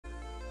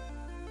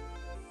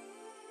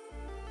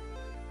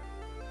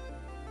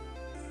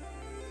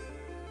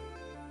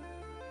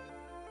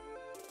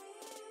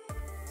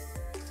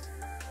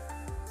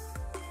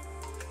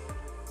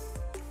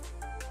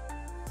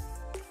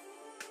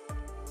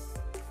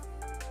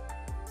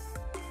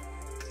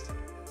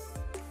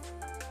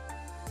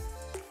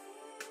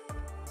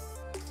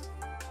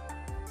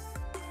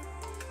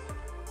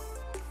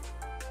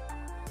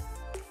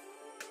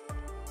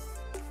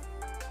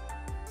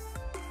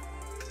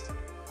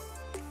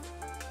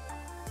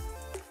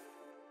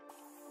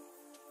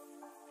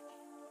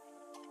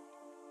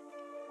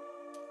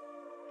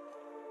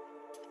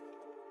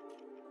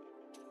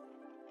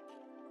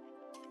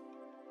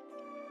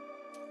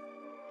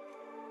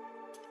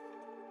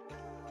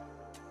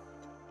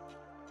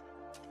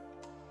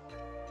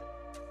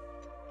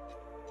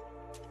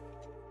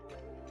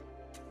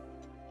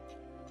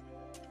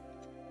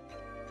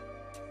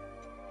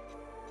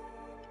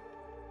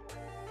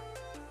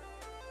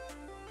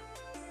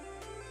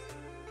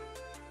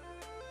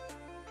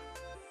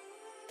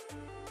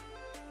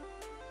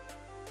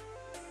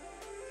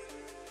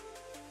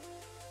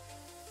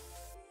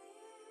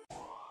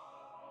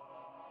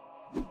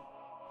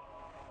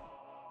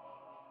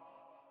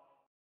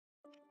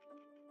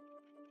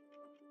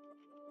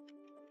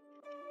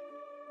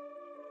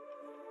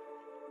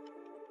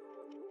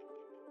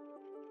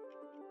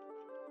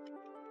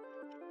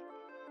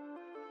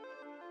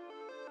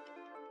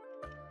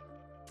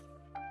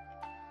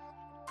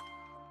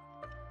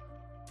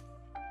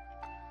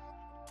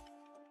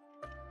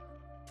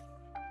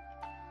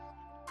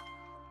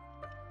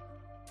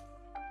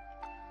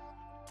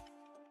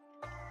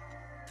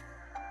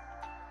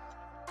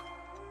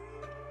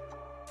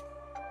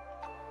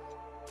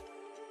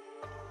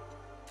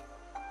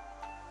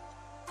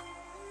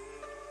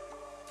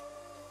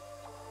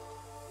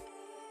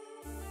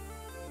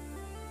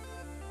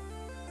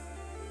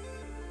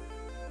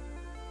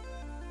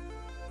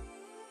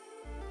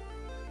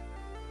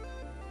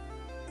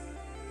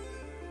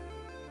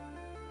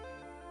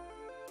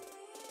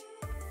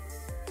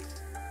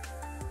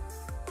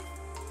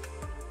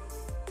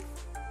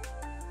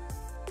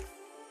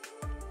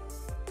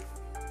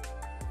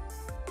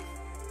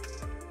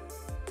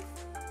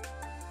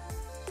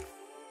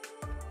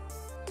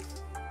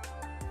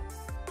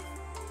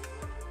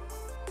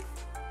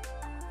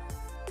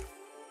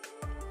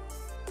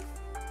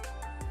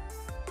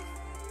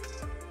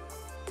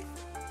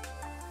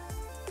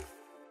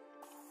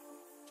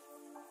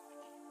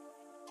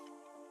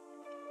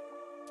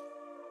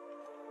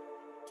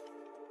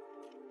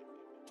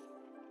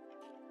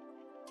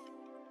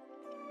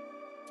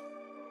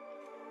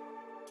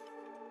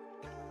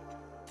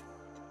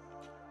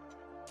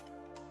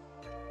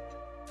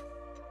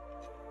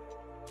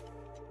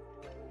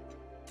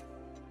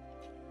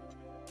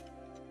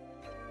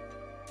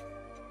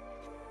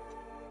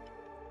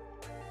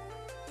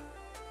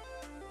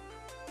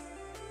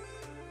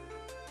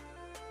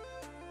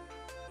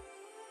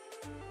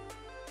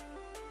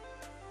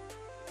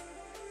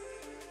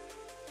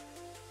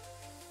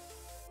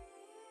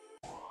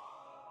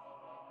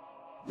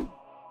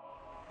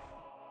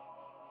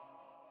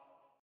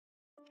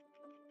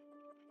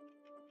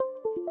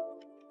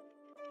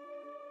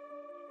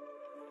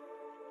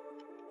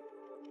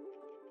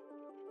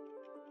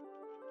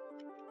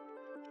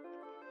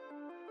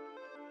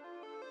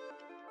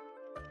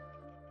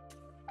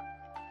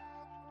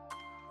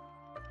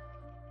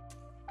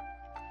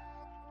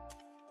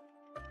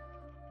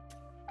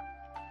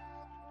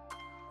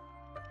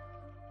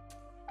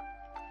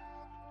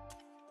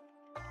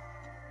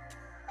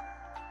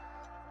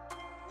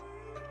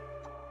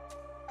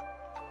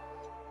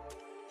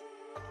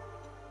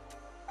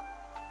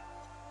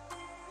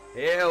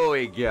Here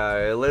we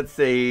go. Let's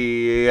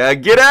see.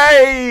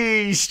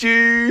 G'day,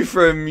 Stu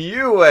from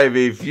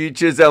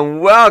UAVPOOCHES, and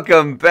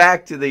welcome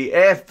back to the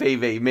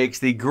FPV Mix,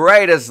 the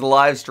greatest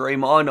live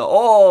stream on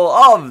all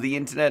of the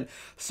internet.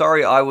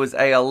 Sorry, I was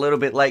a little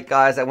bit late,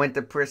 guys. I went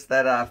to press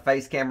that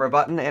face camera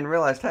button and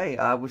realized, hey,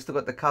 we've still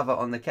got the cover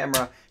on the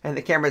camera, and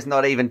the camera's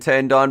not even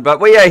turned on.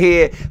 But we are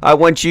here. I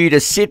want you to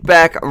sit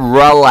back,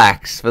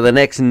 relax for the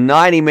next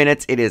 90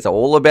 minutes. It is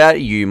all about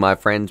you, my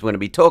friends. We're going to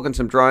be talking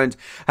some drones,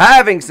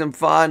 having some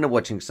fun,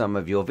 watching some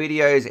of your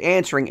videos,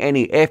 answering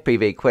any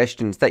FPV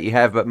questions that you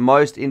have, but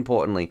most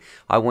importantly,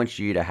 I want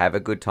you to have a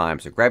good time.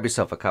 So grab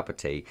yourself a cup of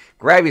tea,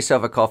 grab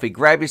yourself a coffee,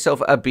 grab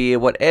yourself a beer,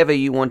 whatever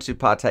you want to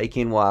partake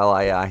in while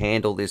I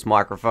handle this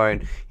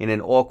microphone in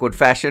an awkward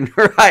fashion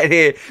right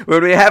here. We'll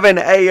be having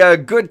a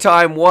good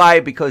time. Why?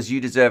 Because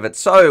you deserve it.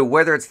 So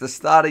whether it's the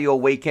start of your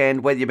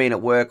weekend, whether you've been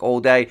at work all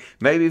day,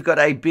 maybe you've got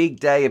a big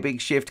day, a big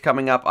shift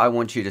coming up, I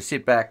want you to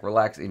sit back,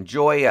 relax,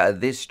 enjoy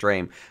this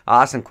stream,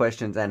 ask some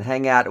questions, and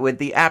hang out with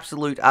the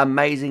absolute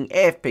amazing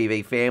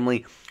FPV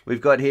family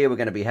we've got here. We're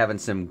going to be having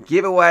some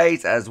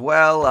giveaways as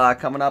well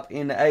coming up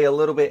in a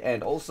little bit,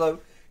 and also,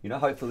 you know,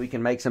 hopefully we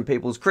can make some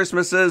people's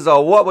Christmases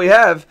or what we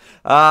have.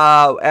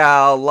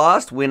 Our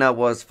last winner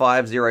was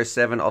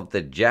 507 of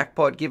the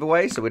jackpot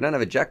giveaway, so we don't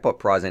have a jackpot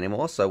prize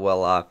anymore. So,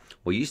 well,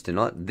 we used to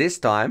not. This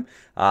time,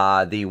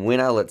 the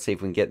winner, let's see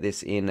if we can get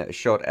this in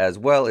shot as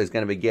well, is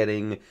going to be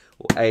getting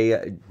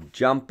a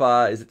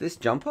jumper. Is it this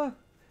jumper?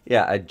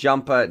 Yeah, a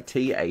jumper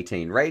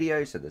T18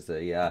 radio. So there's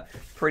a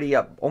pretty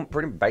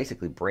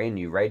basically brand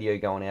new radio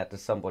going out to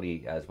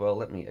somebody as well.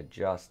 Let me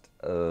adjust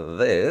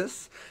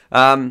this.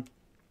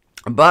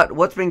 But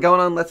what's been going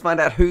on? Let's find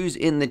out who's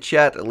in the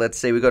chat. Let's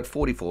see. We've got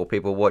 44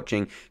 people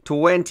watching.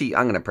 20.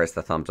 I'm going to press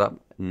the thumbs up.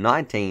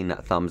 19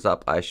 thumbs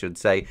up, I should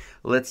say.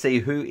 Let's see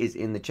who is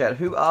in the chat.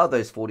 Who are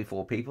those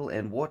 44 people,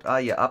 and what are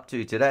you up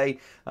to today?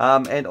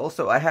 And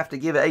also, I have to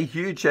give a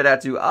huge shout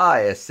out to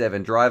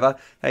RS7 Driver.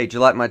 Hey, do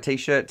you like my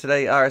t-shirt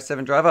today,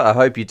 RS7 Driver? I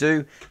hope you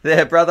do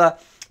there, brother.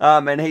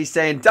 And he's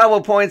saying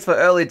double points for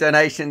early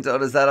donations, or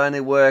does that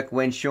only work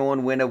when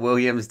Sean Winner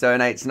Williams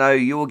donates? No,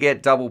 you will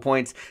get double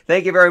points.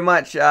 Thank you very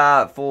much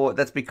for,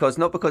 that's because,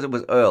 not because it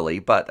was early,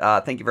 but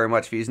thank you very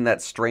much for using that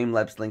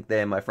Streamlabs link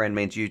there, my friend.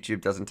 Means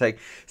YouTube doesn't take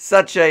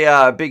such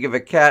a big of a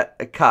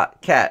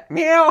cat.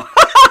 Meow.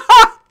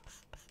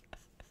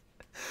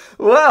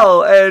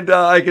 Well, and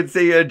I can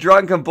see a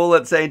Drunken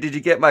Bullet saying, did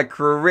you get my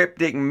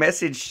cryptic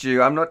message,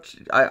 Stu?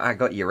 I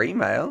got your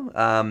email.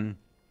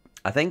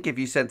 I think if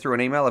you sent through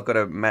an email, I've got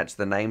to match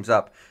the names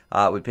up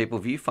with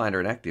people. Viewfinder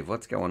inactive.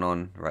 What's going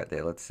on right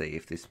there? Let's see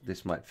if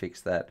this might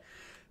fix that.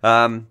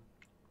 All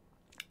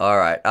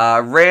right.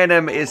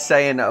 Random is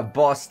saying a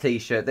boss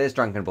t-shirt. There's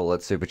Drunken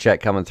Bullet super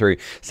chat coming through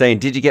saying,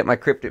 did you get my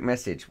cryptic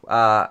message?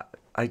 I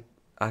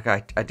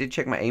did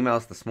check my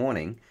emails this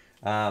morning,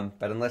 but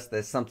unless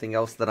there's something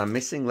else that I'm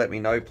missing, let me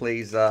know,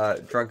 please,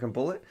 Drunken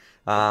Bullet.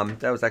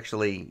 That was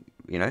actually,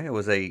 you know, it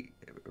was a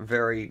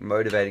very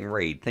motivating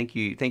read. Thank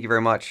you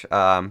very much,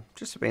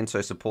 just for being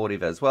so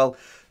supportive as well.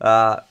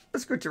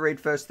 It's good to read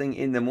first thing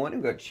in the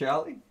morning. We've got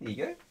Charlie, here you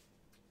go.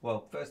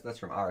 Well, first, that's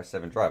from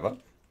RS7 Driver,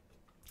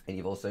 and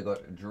you've also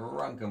got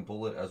Drunken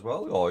Bullet as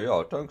well. Oh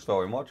yeah, thanks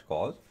very much,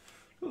 guys.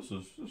 This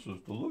is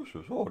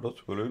delicious. Oh,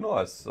 that's really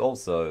nice.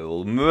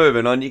 Also,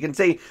 moving on, you can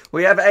see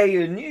we have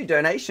a new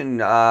donation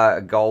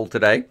goal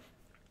today,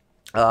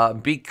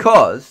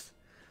 because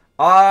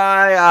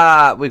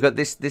we've got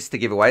this to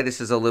give away.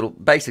 This is a little,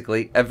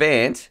 basically,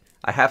 event.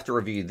 I have to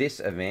review this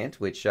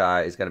event, which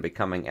is going to be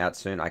coming out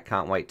soon. I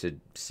can't wait to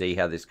see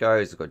how this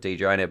goes. It's got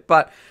DJ in it,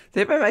 but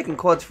they've been making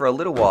quads for a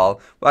little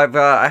while.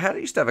 I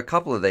used to have a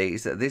couple of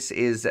these. This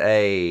is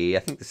I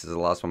think this is the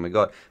last one we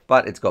got,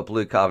 but it's got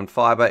blue carbon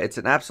fiber. It's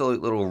an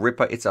absolute little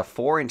ripper. It's a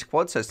 4-inch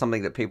quad, so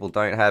something that people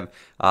don't have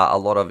a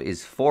lot of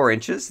is 4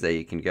 inches. There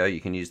you can go. You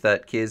can use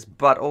that, Kiz.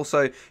 But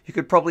also, you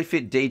could probably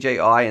fit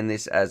DJI in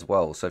this as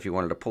well. So if you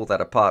wanted to pull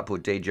that apart,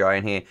 put DJI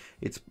in here,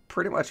 it's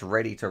pretty much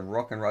ready to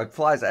rock and roll. It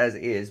flies as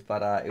is,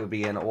 but it would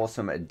be an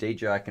awesome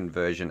DJI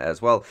conversion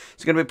as well.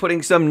 So going to be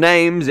putting some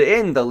names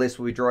in the list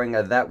we'll be drawing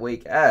that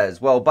week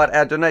as well. But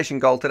our donation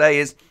goal today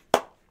is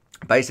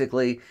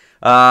basically,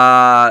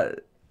 without,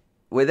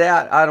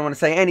 I don't want to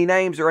say any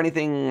names or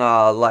anything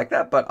like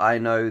that, but I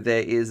know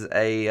there is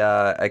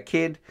a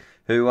kid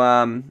who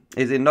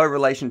is in no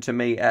relation to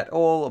me at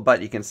all,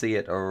 but you can see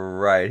it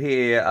right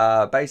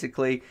here.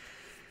 Basically,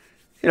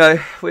 you know,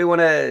 we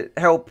want to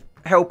help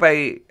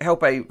a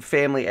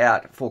family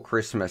out for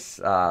Christmas,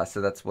 so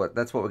that's what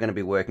we're going to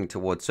be working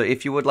towards. So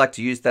if you would like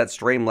to use that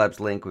Streamlabs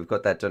link, we've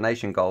got that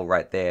donation goal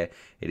right there.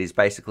 It is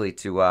basically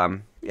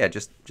to yeah,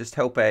 just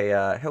help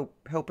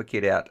a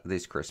kid out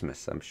this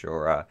Christmas. I'm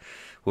sure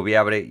we'll be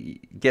able to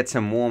get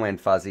some warm and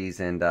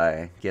fuzzies and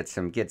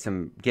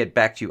get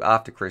back to you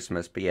after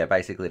Christmas. But yeah,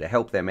 basically to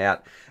help them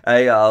out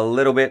a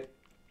little bit.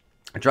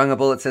 Drunga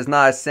Bullet says, "No,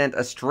 I sent a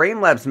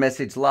Streamlabs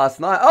message last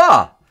night."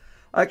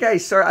 Okay,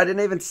 sorry, I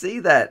didn't even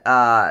see that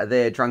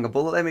there, Drunken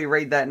Bullet. Let me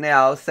read that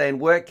now. Saying,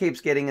 work keeps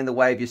getting in the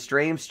way of your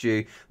stream,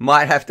 Stu.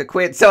 Might have to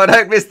quit so I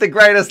don't miss the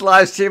greatest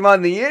live stream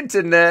on the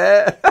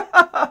internet.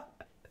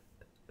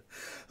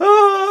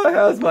 Oh,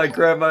 how's my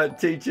grandma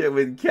teacher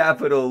with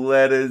capital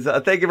letters?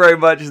 Thank you very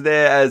much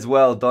there as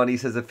well. Donnie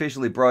says,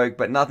 officially broke,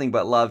 but nothing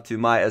but love to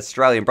my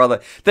Australian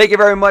brother. Thank you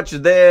very much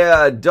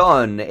there,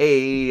 Don.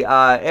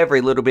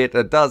 Every little bit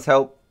does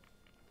help.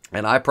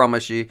 And I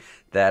promise you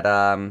that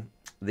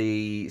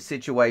the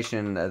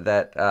situation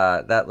that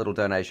that little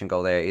donation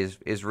goal there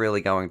is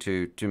really going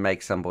to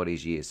make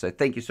somebody's year. So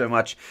thank you so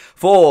much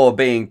for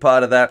being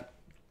part of that.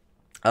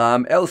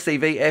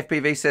 LCV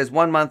FPV says,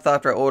 1 month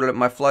after I ordered it,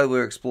 my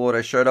Flywheel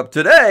Explorer showed up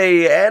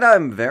today, and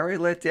I'm very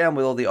let down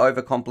with all the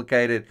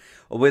overcomplicated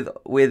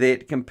with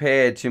it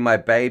compared to my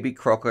baby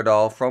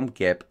crocodile from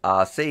Gep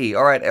RC.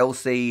 All right,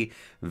 LCV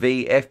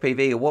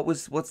FPV,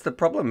 what's the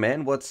problem,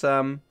 man? What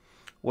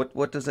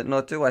does it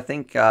not do? I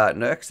think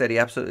Nurk said he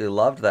absolutely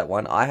loved that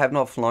one. I have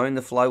not flown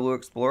the Flywheel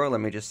Explorer.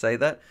 Let me just say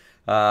that.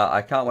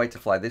 I can't wait to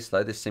fly this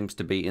though. This seems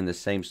to be in the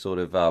same sort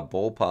of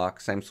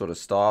ballpark, same sort of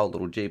style,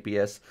 little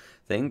GPS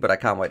thing, but I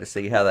can't wait to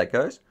see how that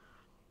goes.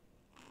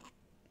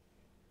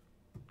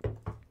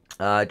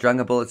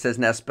 Drunken Bullet says,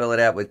 now spell it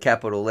out with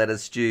capital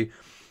letters, Stu.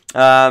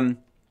 No,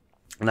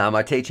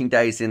 my teaching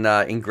days in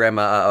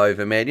grammar are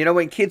over, man. You know,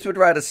 when kids would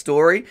write a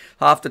story,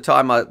 half the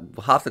time I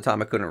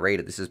couldn't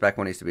read it. This is back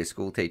when I used to be a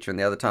school teacher, and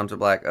the other times I'm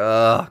like,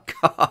 oh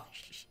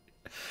gosh,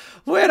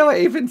 where do I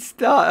even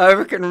start?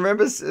 I can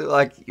remember,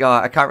 like,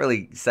 I can't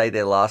really say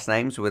their last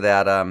names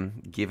without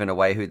giving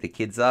away who the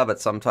kids are, but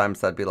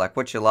sometimes they'd be like,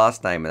 what's your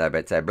last name? And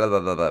they'd say blah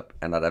blah blah blah,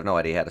 and I'd have no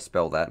idea how to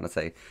spell that, and I'd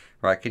say,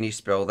 right, can you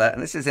spell that?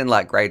 And this is in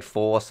like grade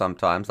 4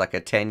 sometimes, like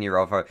a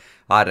 10-year-old.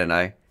 I don't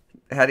know.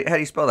 How do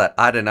you spell that?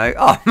 I don't know.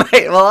 Oh,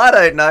 mate, well, I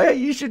don't know.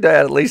 You should know how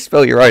to at least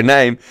spell your own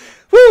name.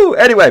 Woo!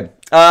 Anyway,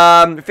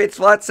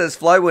 Fitzflight says,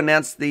 Flo will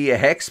announce the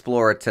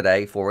Hexplorer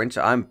today, 4-inch.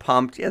 I'm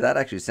pumped. Yeah, that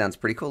actually sounds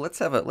pretty cool. Let's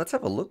have a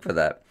look for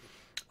that.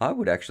 I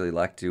would actually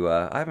like to,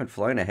 I haven't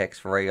flown a Hex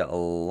for a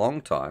long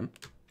time.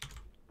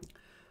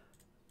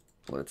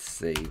 Let's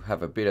see.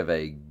 Have a bit of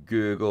a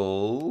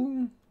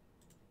Google.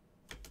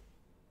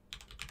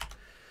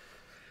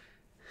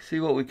 See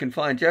what we can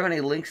find. Do you have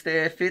any links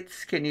there,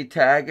 Fitz? Can you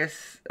tag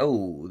us?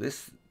 Oh,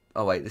 this.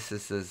 Oh wait,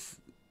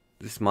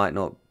 this might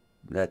not.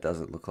 That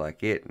doesn't look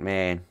like it,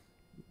 man.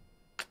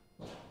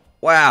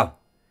 Wow.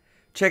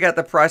 Check out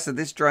the price of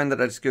this drone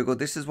that I just googled.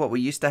 This is what we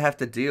used to have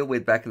to deal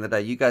with back in the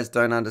day. You guys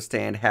don't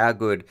understand how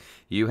good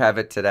you have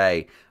it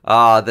today.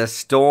 The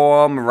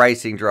Storm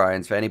racing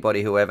drones. For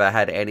anybody who ever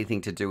had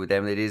anything to do with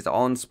them, it is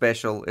on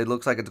special. It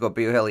looks like it's got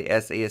Bioheli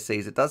S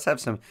ESCs. It does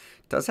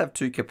have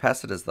 2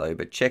 capacitors though,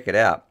 but check it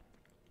out.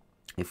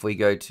 If we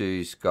go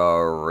to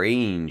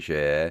screen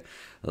share,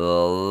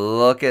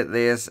 look at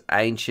this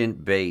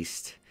ancient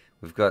beast.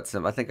 We've got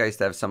some, I think I used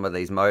to have some of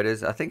these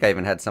motors. I think I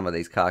even had some of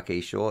these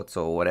khaki shorts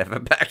or whatever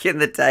back in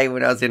the day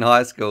when I was in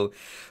high school.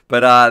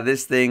 But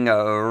this thing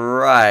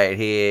right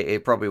here,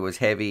 it probably was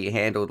heavy,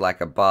 handled like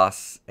a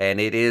bus.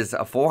 And it is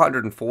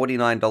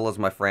 $449,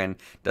 my friend.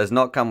 Does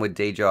not come with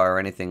DJI or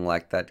anything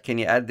like that. Can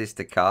you add this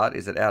to cart?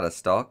 Is it out of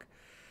stock?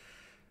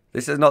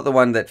 This is not the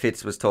one that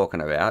Fitz was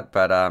talking about,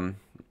 but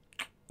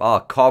oh,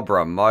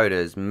 Cobra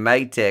motors,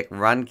 Maytech,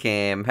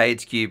 Runcam,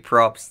 HQ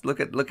props.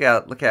 Look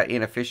how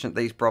inefficient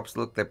these props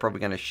look. They're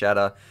probably going to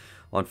shatter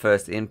on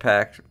first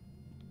impact.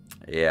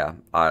 Yeah,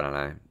 I don't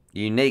know.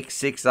 Unique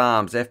 6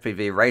 arms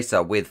FPV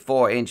racer with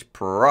 4-inch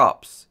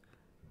props.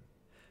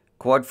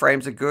 Quad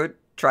frames are good.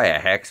 Try a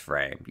hex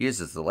frame.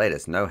 Uses the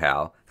latest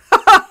know-how.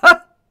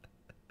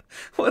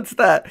 What's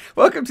that?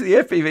 Welcome to the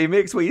FPV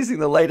Mix. We're using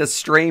the latest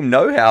stream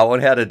know-how on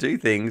how to do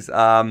things.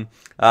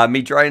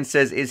 Me Drone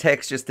says, is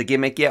Hex just a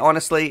gimmick? Yeah,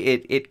 honestly,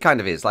 it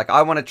kind of is. Like,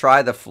 I want to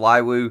try the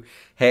Flywoo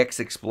Hex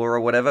Explorer or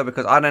whatever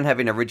because I don't have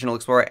an original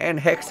Explorer, and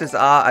Hexes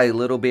are a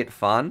little bit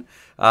fun.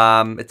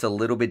 It's a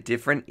little bit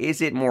different.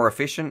 Is it more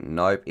efficient?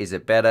 Nope. Is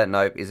it better?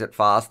 Nope. Is it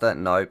faster?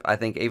 Nope. I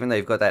think even though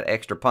you've got that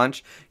extra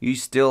punch, you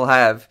still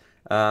have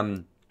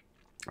a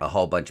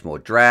whole bunch more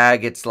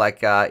drag. It's like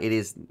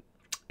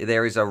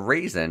there is a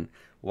reason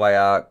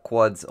why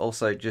quads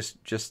also just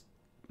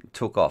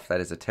took off. That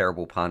is a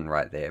terrible pun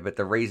right there. But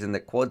the reason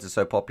that quads are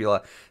so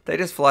popular, they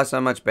just fly so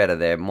much better.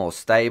 They're more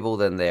stable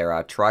than their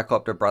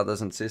tricopter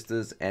brothers and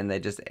sisters, and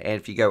and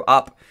if you go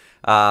up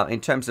in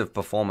terms of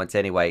performance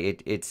anyway,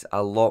 it's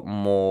a lot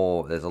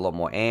more. There's a lot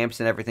more amps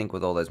and everything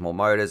with all those more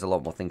motors. A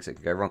lot more things that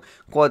can go wrong.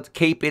 Quads,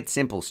 keep it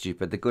simple,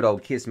 stupid. The good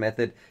old KISS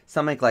method.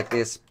 Something like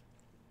this.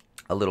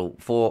 A little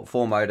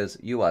four motors,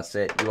 you are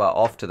set, you are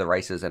off to the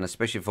races, and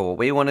especially for what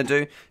we want to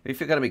do, if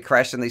you're going to be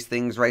crashing these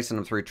things, racing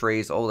them through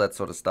trees, all that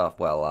sort of stuff,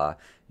 well,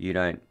 you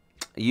don't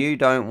You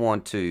don't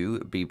want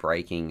to be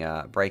breaking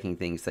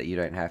things that you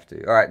don't have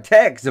to. All right,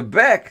 Tex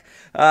Beck,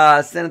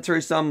 sending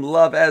through some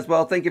love as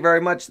well. Thank you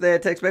very much there,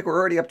 Tex Beck. We're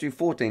already up to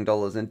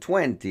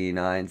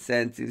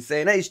 $14.29. He's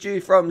saying, hey,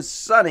 Stu from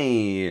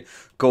sunny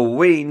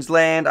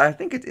Queensland. I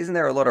think isn't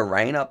there a lot of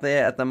rain up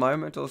there at the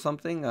moment or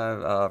something?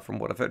 From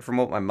what I've heard, from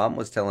what my mum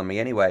was telling me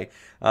anyway.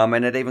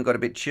 And it even got a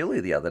bit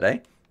chilly the other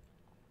day.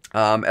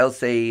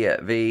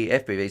 LCV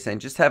FPV saying,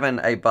 just having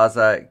a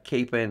buzzer,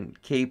 keep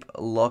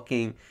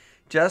locking.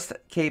 Just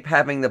keep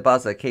having the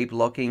buzzer, keep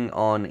locking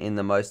on in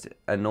the most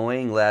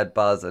annoying loud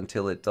buzz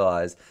until it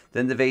dies.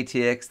 Then the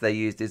VTX they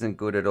used isn't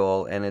good at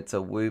all, and it's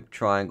a Whoop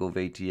Triangle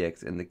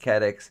VTX, and the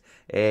CADX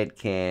Ed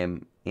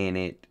Cam in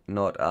it,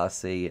 not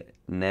RC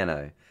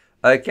Nano.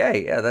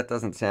 Okay, yeah, that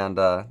doesn't sound,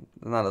 none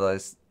of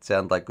those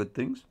sound like good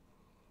things.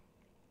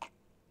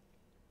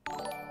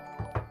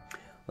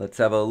 Let's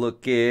have a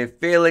look here.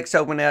 Felix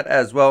helping out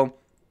as well.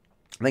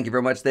 Thank you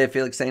very much there,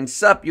 Felix, saying,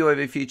 sup,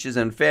 UAV Futures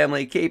and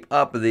family. Keep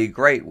up the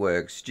great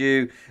work,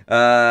 Stu.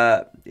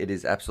 It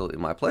is absolutely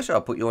my pleasure. I'll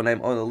put your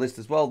name on the list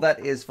as well.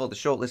 That is for the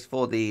shortlist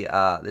for the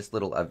this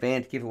little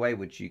event giveaway,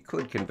 which you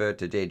could convert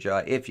to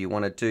DJI if you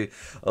wanted to.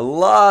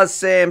 Lars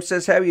Sam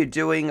says, how are you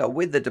doing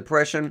with the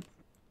depression?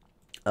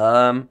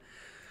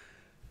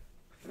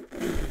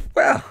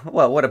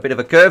 Well, what a bit of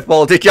a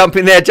curveball to jump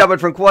in there, jumping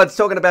from quads,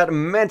 talking about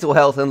mental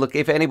health. And look,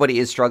 if anybody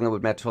is struggling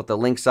with mental health, the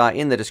links are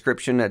in the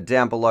description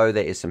down below.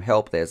 There is some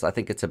help. I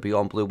think it's a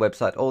Beyond Blue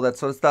website, all that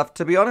sort of stuff.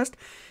 To be honest,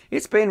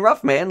 it's been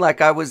rough, man.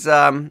 Like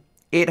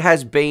it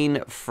has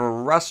been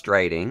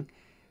frustrating.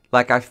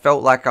 Like I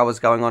felt like I was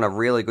going on a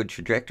really good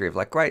trajectory of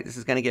like, great, this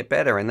is going to get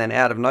better. And then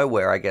out of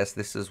nowhere, I guess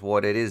this is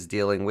what it is,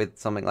 dealing with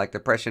something like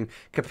depression.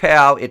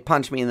 Kapow, it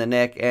punched me in the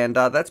neck. And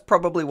that's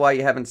probably why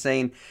you haven't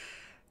seen...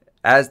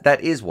 that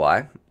is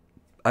why,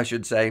 I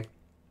should say,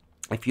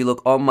 if you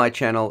look on my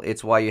channel,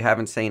 it's why you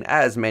haven't seen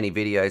as many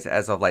videos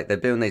as of late. They're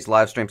doing these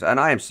live streams, and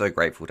I am so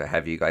grateful to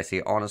have you guys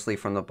here, honestly,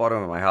 from the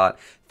bottom of my heart.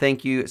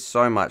 Thank you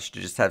so much to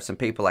just have some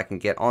people I can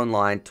get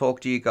online, talk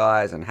to you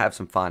guys, and have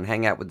some fun,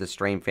 hang out with the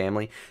stream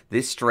family.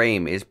 This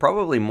stream is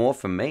probably more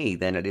for me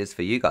than it is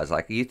for you guys.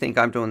 Like, you think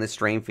I'm doing this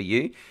stream for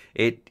you?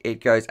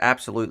 It goes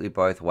absolutely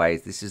both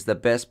ways. This is the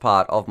best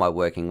part of my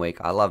working week.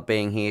 I love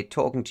being here,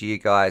 talking to you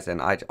guys,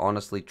 and I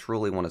honestly,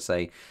 truly want to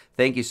say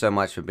thank you so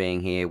much for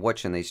being here,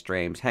 watching these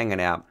streams, hanging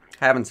out,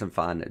 having some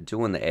fun,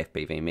 doing the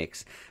FPV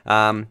mix.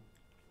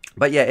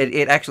 But yeah,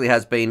 it actually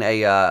has been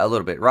a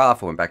little bit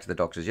rough. I went back to the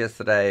doctors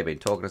yesterday, been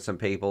talking to some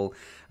people,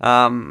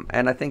 and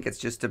I think it's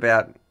just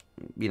about,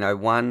 you know,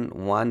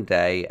 one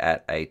day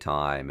at a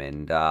time.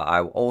 And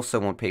I also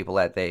want people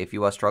out there, if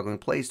you are struggling,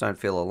 please don't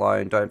feel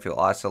alone, don't feel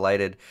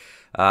isolated.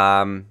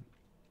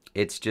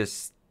 It's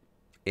just...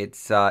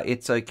 It's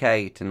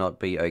okay to not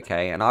be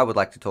okay, and I would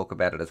like to talk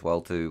about it as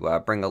well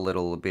to bring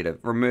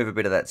remove a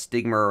bit of that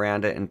stigma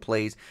around it, and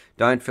please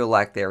don't feel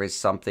like there is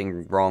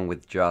something wrong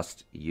with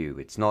just you.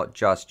 It's not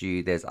just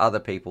you. There's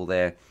other people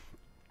there.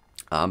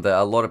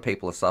 A lot of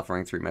people are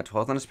suffering through mental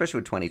health, and especially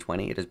with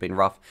 2020, it has been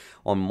rough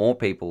on more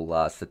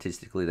people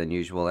statistically than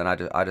usual, and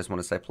I just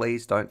want to say,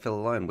 please don't feel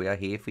alone. We are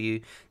here for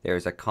you. There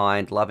is a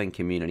kind, loving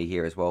community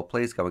here as well.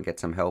 Please go and get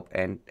some help,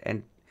 and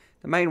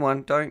the main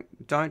one, don't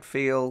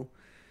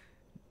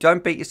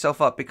beat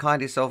yourself up. Be kind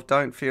to yourself.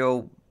 Don't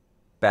feel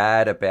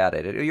bad about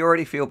it. You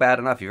already feel bad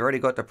enough. You've already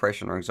got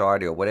depression or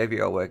anxiety or whatever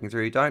you're working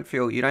through. You don't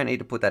need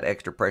to put that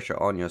extra pressure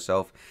on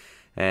yourself.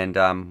 And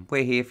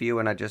we're here for you.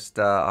 And I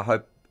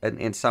hope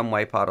in some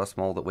way, part or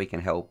small, that we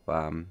can help.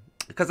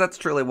 Because that's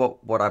truly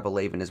what I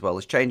believe in as well,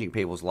 is changing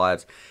people's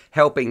lives,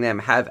 helping them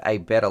have a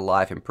better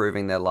life,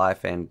 improving their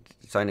life. And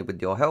it's only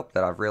with your help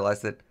that I've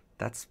realized that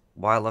that's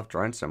why I love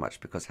drones so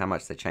much, because how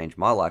much they change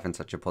my life in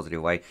such a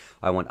positive way.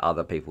 I want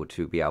other people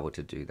to be able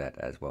to do that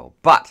as well.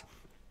 But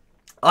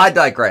I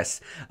digress.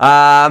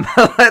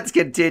 Let's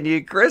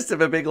continue.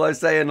 Christopher Bigelow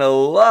saying, I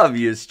love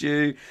you,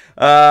 Stu.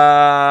 Let's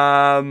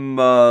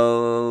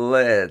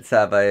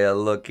have a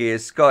look here.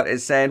 Scott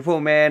is saying, well,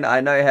 man,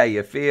 I know how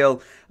you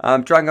feel.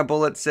 Drunken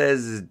Bullet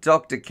says,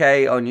 Dr.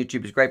 K on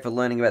YouTube is great for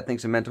learning about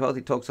things in mental health.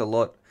 He talks a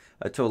lot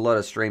to a lot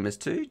of streamers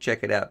too.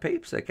 Check it out,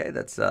 peeps. Okay,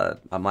 that's I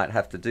might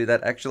have to do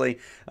that actually.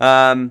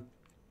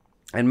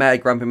 And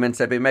Mad Grumpy Man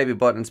said, maybe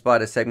Bot and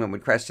Spider segment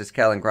with Crash Just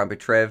Cal and Grumpy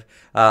Trev.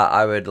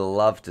 I would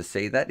love to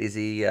see that. Is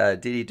he?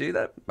 Did he do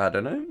that? I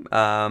don't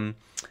know.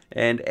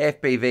 And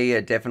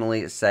FPV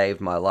definitely saved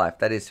my life.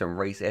 That is some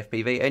Reese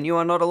FPV. And you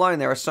are not alone.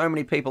 There are so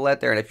many people out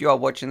there. And if you are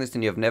watching this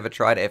and you have never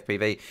tried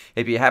FPV,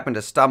 if you happen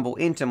to stumble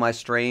into my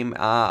stream,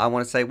 I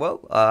want to say,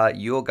 well,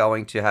 you're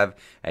going to have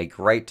a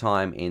great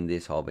time in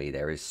this hobby.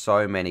 There is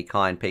so many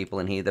kind people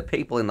in here. The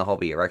people in the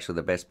hobby are actually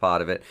the best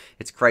part of it.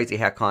 It's crazy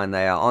how kind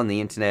they are on the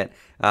internet.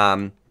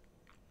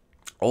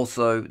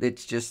 Also,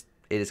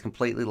 it is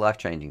completely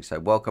life-changing. So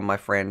welcome, my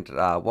friend.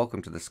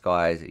 Welcome to the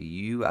skies.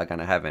 You are going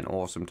to have an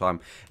awesome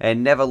time.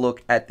 And never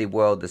look at the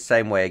world the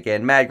same way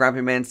again. Mad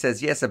Grumpy Man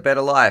says, yes, a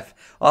better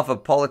life. Off a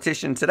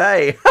politician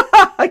today.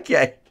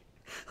 Okay.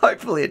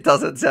 Hopefully it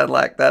doesn't sound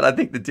like that. I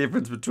think the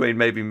difference between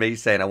maybe me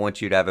saying I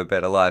want you to have a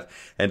better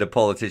life and a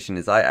politician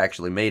is I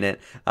actually mean it.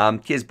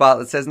 Kiz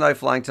Bartlett says, no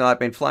flying tonight.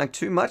 Been flying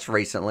too much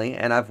recently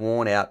and I've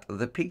worn out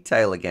the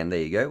pigtail again.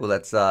 There you go.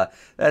 Well,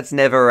 that's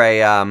never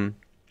a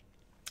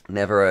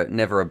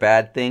never a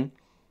bad thing.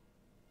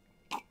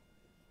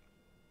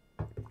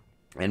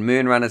 And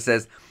Moonrunner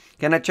says,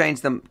 Can I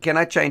change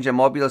a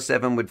Modular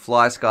 7 with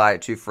Fly Sky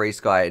to Free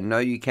Sky? No,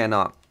 you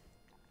cannot.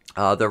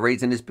 The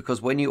reason is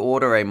because when you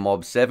order a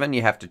Mob 7,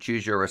 you have to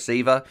choose your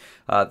receiver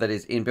that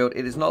is inbuilt.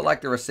 It is not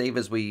like the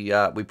receivers we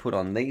put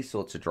on these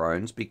sorts of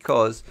drones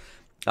because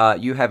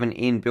you have an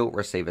inbuilt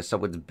receiver,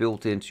 so it's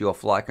built into your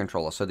flight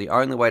controller. So the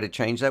only way to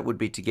change that would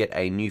be to get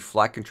a new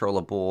flight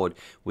controller board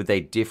with a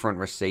different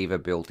receiver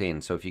built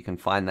in. So if you can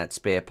find that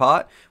spare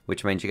part,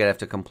 which means you're going to have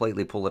to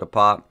completely pull it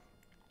apart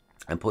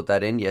and put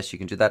that in, yes, you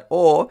can do that.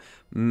 Or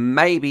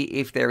maybe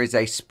if there is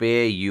a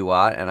spare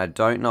UART, and I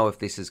don't know if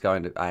this is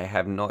going to, I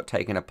have not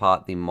taken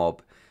apart the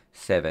Mob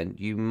 7,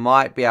 you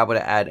might be able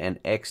to add an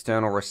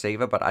external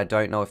receiver, but I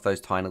don't know if those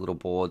tiny little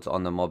boards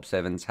on the Mob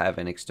 7s have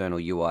an external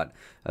UART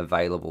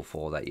available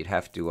for that. You'd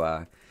have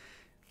to,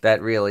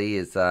 that really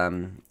is,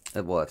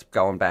 well, it's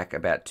going back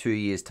about 2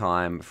 years'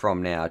 time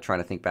from now, trying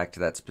to think back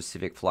to that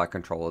specific flight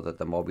controller that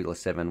the Modular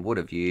 7 would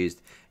have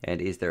used, and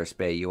is there a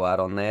spare UART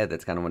on there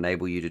that's going to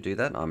enable you to do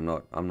that? I'm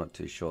not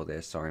too sure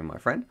there, sorry, my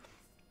friend.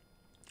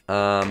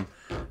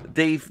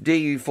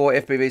 DU4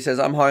 FPV says,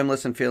 I'm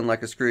homeless and feeling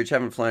like a Scrooge,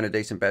 haven't flown a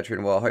decent battery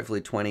in a while,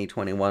 hopefully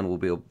 2021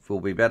 will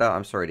be better.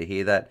 I'm sorry to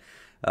hear that.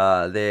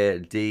 There,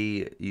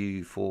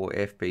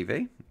 DU4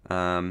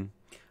 FPV.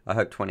 I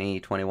hope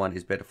 2021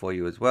 is better for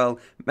you as well.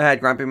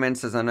 Mad Grumpy Man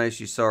says, I know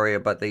she's sorry,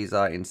 but these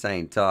are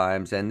insane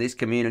times. And this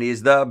community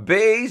is the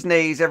bee's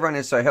knees. Everyone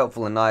is so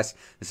helpful and nice.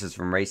 This is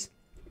from Reese.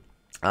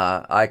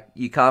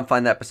 You can't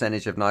find that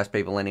percentage of nice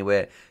people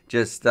anywhere.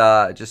 Just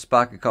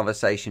spark a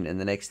conversation, and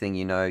the next thing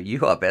you know,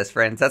 you are best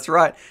friends. That's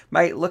right,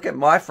 mate. Look at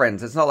my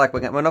friends. It's not like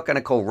we're not going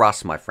to call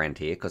Russ my friend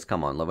here, because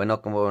come on, we're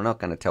not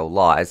going to tell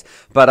lies.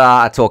 But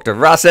I talk to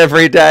Russ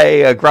every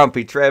day.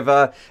 Grumpy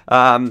Trevor,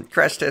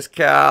 Crash Test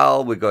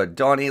Cal. We got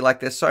Donnie. Like,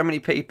 there's so many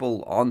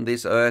people on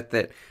this earth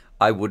that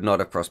I would not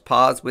have crossed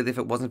paths with if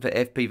it wasn't for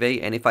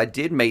FPV. And if I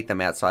did meet them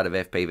outside of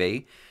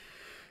FPV,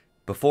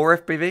 before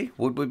FPV,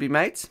 would we be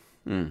mates?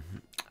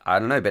 I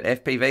don't know, but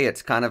FPV,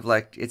 it's kind of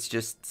like, it's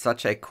just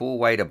such a cool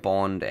way to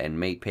bond and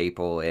meet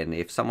people. And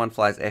if someone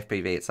flies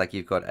FPV, it's like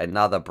you've got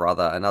another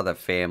brother, another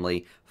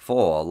family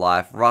for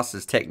life. Russ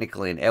is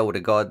technically an elder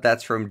god.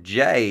 That's from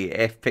Jay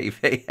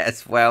FPV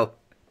as well.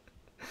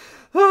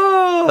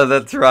 Oh,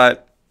 that's right.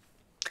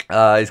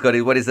 He's got,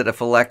 what is it, a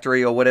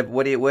phylactery or whatever?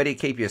 Where do you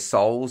keep your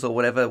souls or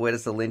whatever? Where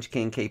does the Lynch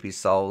King keep his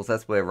souls?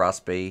 That's where Russ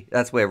B.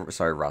 That's where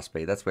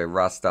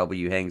Russ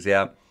W hangs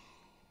out.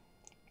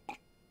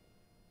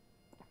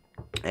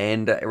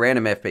 And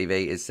Random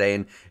FPV is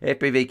saying,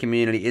 FPV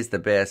community is the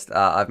best.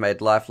 I've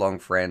made lifelong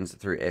friends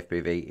through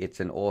FPV.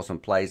 It's an awesome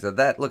place. Look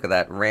at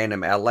that.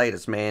 Random, our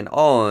latest man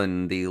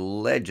on the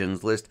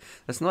Legends list.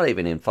 That's not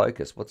even in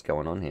focus. What's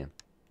going on here?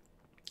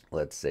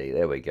 Let's see.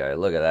 There we go.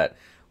 Look at that.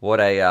 What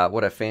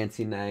a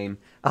fancy name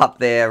up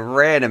there,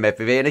 Random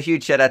FPV. And a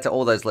huge shout out to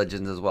all those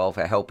legends as well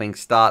for helping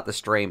start the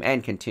stream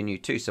and continue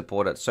to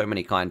support it. So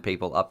many kind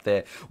people up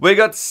there. We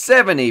got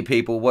 70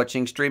 people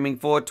watching, streaming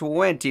for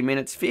 20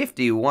 minutes,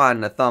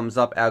 51 thumbs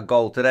up. Our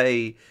goal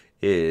today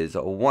is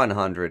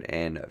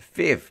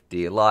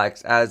 150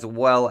 likes, as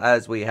well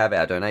as we have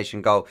our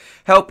donation goal.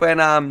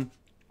 Helping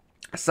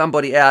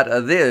somebody out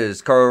of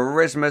this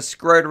Christmas,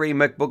 Scrotery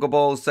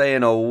McBookerBall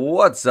saying,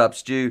 what's up,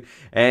 Stu?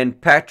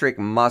 And Patrick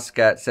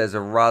Muscat says,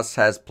 Russ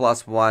has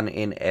 +1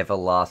 in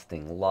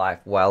everlasting life.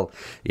 Well,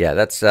 yeah,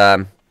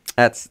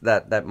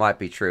 that might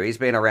be true. He's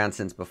been around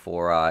since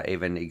before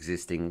even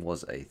existing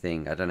was a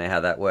thing. I don't know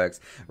how that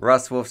works.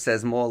 Russ Wolf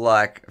says, more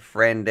like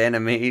friend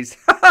enemies.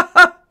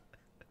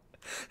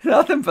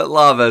 Nothing but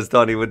love, as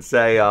Donnie would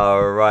say.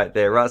 Right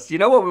there, Russ. You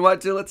know what we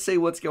might do? Let's see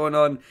what's going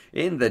on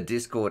in the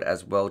Discord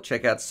as well.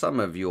 Check out some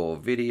of your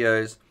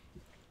videos.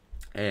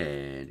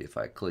 And if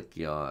I click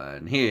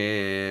on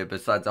here,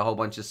 besides a whole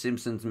bunch of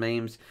Simpsons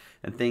memes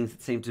and things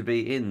that seem to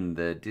be in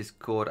the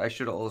Discord, I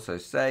should also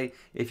say,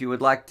 if you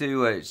would like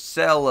to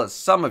sell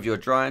some of your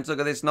drones, look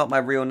at this, not my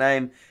real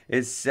name,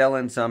 is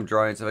selling some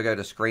drones. If I go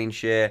to screen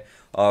share,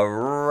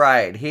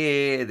 right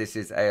here, this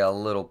is a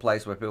little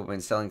place where people have been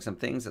selling some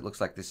things. It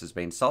looks like this has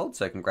been sold,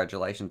 so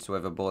congratulations to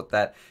whoever bought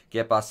that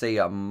Get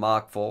RC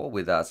Mark IV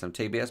with some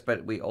TBS,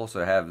 but we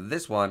also have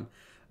this one,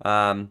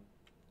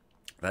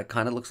 that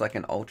kind of looks like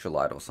an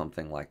ultralight or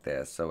something like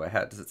that. So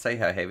does it say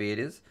how heavy it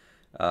is?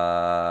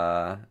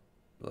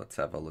 Let's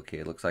have a look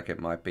here. It looks like it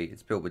might be.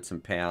 It's built with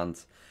some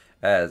pounds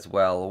as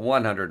well.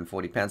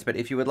 140 pounds. But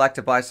if you would like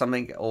to buy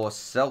something or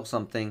sell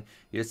something,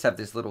 you just have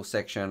this little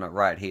section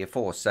right here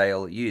for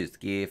sale. Used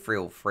gear.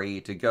 Feel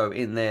free to go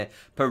in there.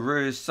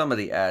 Peruse some of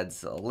the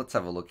ads. Let's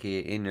have a look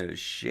here in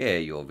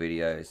share your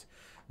videos.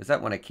 Is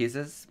that one of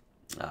Kiz's?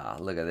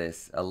 Look at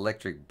this.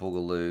 Electric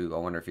Boogaloo. I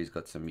wonder if he's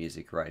got some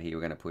music right here.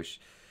 We're going to push...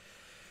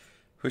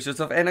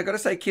 Pushes off. And I got to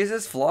say,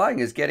 Kiz's flying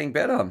is getting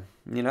better.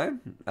 You know,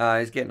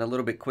 he's getting a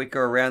little bit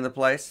quicker around the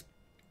place.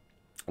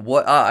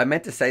 What I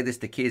meant to say this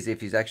to Kiz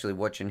if he's actually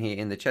watching here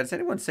in the chat. Has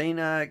anyone seen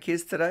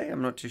Kiz today?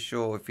 I'm not too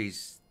sure if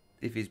he's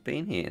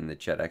been here in the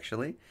chat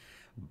actually.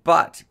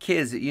 But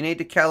Kiz, you need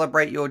to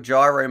calibrate your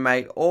gyro,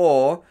 mate,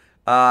 or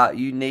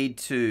you need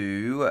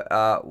to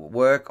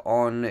work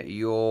on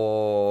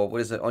your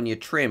on your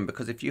trim,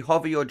 because if you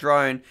hover your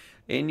drone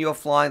in your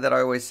flying that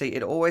I always see,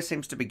 it always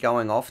seems to be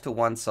going off to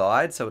one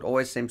side, so it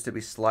always seems to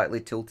be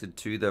slightly tilted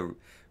to the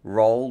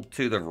roll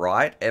to the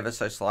right ever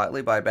so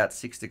slightly by about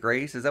 6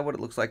 degrees. Is that what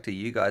it looks like to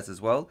you guys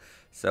as well?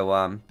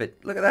 So but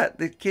look at that,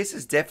 the Kiss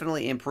is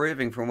definitely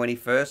improving from when he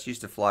first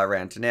used to fly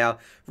around to now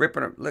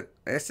ripping it. Look,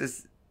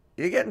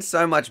 you're getting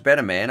so much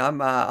better, man.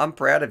 I'm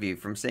proud of you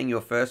from seeing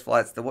your first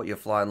flights to what you're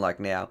flying like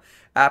now.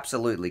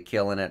 Absolutely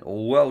killing it.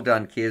 Well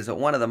done, Kiz.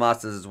 One of the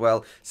masters as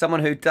well.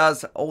 Someone who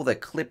does all the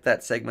clip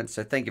that segment.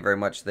 So thank you very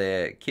much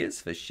there,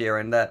 Kiz, for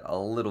sharing that a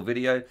little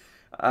video.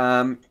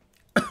 And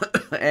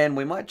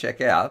we might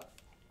check out.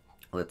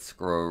 Let's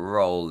scroll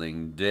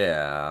rolling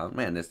down.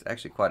 Man, there's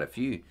actually quite a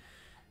few.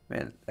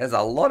 Man, there's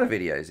a lot of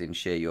videos in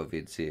Share Your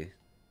Vids here.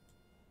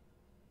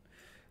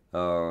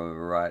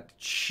 Alright,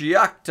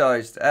 Chuck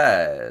Toast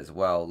as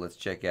well. Let's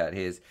check out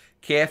his.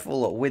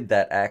 Careful with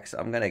that axe.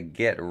 I'm going to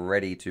get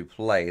ready to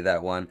play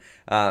that one.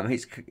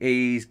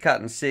 He's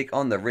cutting sick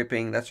on the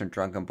ripping. That's from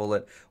Drunken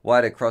Bullet.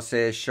 Why do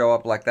crosshairs show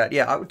up like that?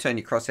 Yeah, I would turn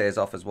your crosshairs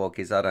off as well,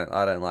 because I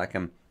don't like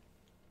them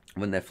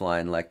when they're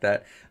flying like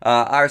that.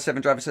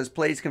 RS7 Driver says,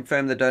 please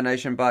confirm the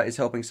donation bar is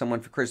helping someone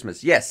for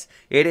Christmas. Yes,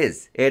 it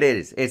is. It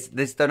is.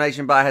 This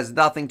donation bar has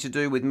nothing to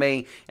do with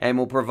me and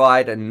will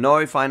provide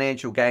no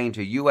financial gain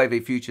to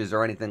UAV Futures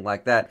or anything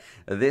like that.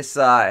 This,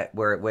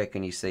 where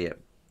can you see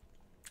it?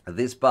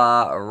 This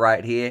bar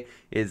right here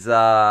is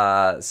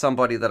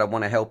somebody that I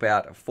want to help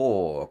out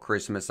for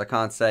Christmas. I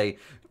can't say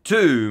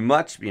too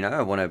much, you know,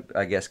 I want to,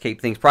 I guess,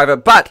 keep things private,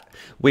 but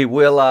we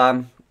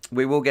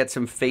will get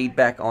some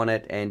feedback on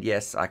it, and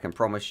yes, I can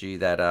promise you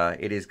that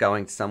it is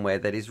going somewhere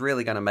that is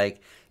really going to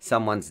make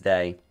someone's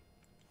day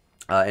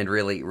and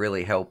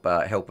really help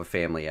a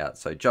family out.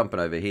 So jumping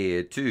over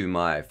here to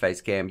my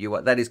face cam,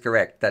 that is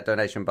correct. That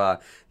donation bar,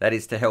 that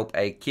is to help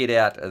a kid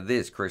out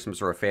this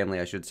Christmas, or a family,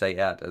 I should say,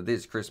 out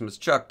this Christmas.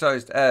 Chuck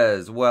Toast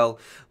as well.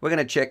 We're going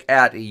to check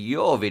out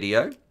your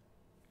video.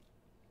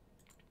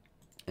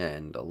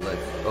 And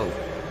let's... Oh.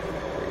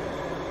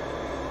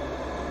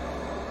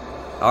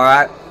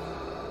 Alright.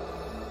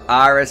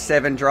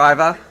 RS7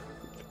 Driver.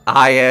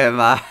 I am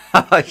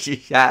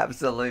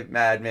absolute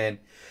madman.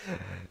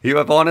 You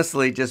have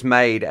honestly just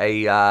made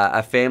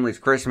a family's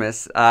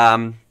Christmas.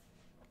 You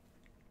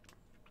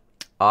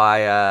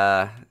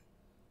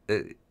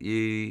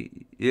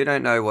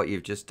don't know what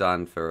you've just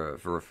done for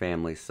a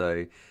family.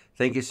 So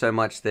thank you so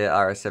much there,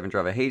 RS7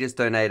 Driver. He just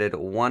donated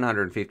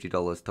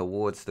 $150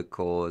 towards the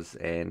cause,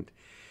 and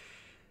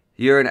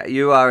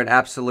you are an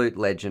absolute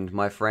legend,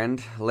 my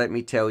friend. Let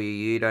me tell you,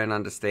 you don't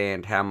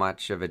understand how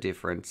much of a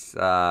difference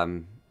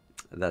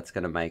that's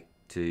going to make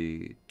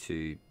to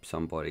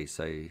somebody.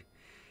 So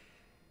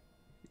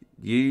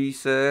you,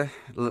 sir,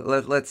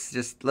 let's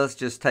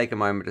just take a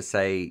moment to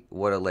say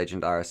what a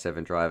legend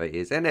RS7 Driver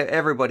is, and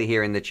everybody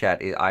here in the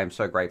chat. I am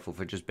so grateful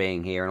for just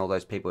being here, and all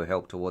those people who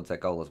helped towards that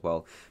goal as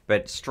well.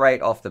 But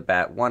straight off the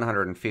bat,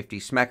 150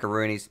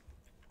 smackaroonies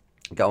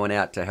going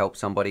out to help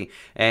somebody,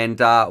 and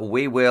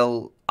we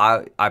will.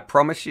 I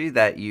promise you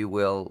that you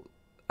will.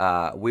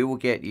 We will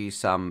get you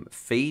some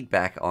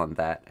feedback on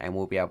that, and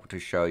we'll be able to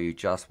show you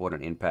just what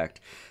an impact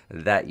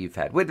that you've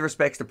had with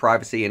respects to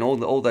privacy and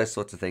all those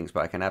sorts of things.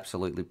 But I can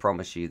absolutely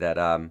promise you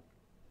that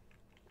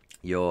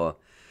you're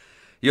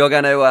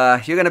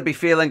gonna be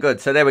feeling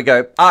good. So there we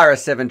go,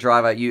 RS7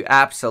 Driver, you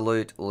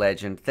absolute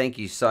legend. Thank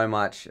you so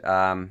much.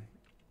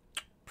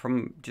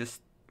 From just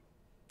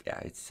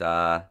it's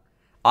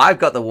I've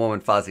got the warm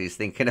and fuzzies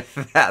thinking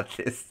about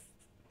this.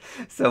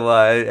 So,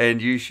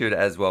 and you should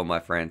as well, my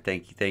friend.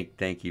 Thank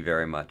you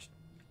very much.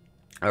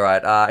 All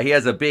right, he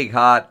has a big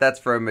heart. That's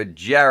from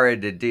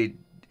Jared D.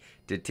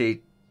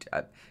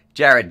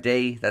 Jared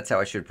D. That's how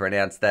I should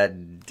pronounce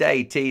that.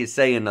 Day T is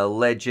saying a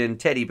legend.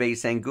 Teddy B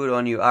saying good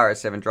on you,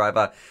 RS7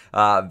 Driver.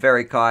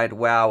 Very kind.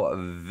 Wow,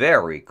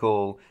 very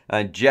cool.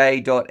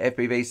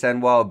 J.FPV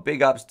saying, wow,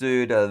 big ups,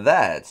 dude.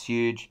 That's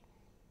huge.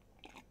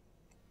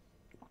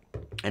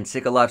 And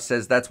Sicker Life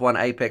says that's one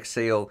Apex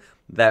seal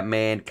that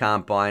man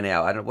can't buy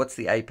now. I don't. What's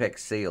the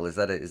Apex seal? Is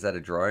that a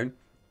drone?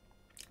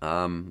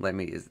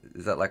 Is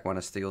that like one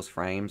of Steel's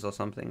frames or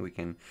something?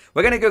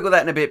 We're gonna Google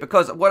that in a bit,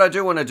 because what I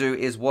do want to do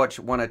is watch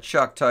one of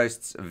Chuck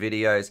Toast's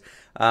videos.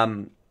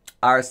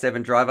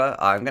 RS7 Driver,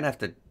 I'm gonna have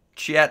to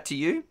chat to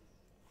you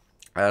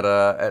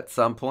at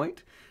some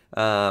point.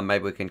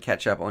 Maybe we can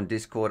catch up on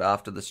Discord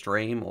after the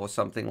stream or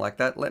something like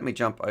that. Let me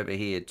jump over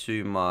here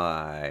to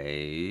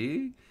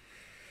my...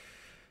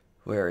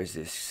 Where is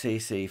this?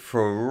 CC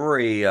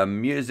Free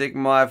music,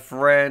 my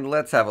friend.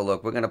 Let's have a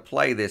look. We're going to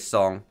play this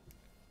song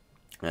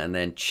and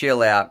then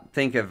chill out.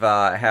 Think of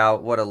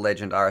what a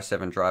legend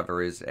RS7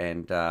 Driver is.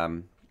 And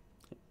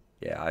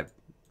yeah,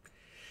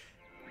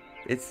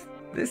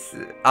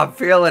 I'm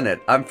feeling it.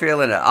 I'm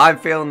feeling it. I'm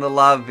feeling the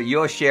love.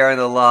 You're sharing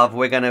the love.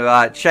 We're going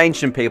to change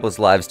some people's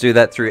lives. Do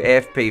that through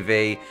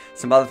FPV.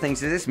 Some other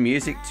things. Is this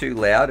music too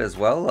loud as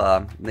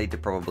well? Need to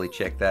probably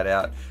check that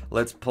out.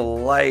 Let's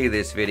play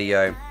this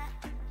video.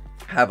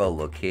 Have a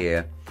look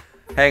here.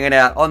 Hanging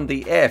out on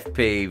the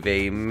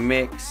FPV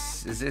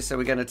Mix. Is this, are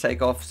we going to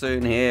take off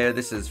soon here?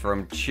 This is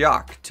from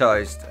Chuck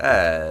Toast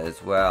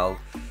as well.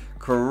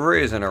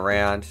 Cruising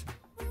around.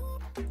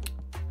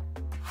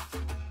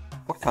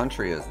 What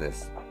country is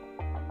this?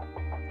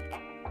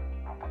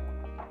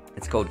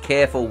 It's called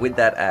Careful With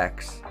That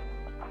Axe.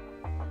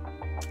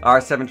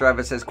 R7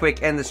 Driver says,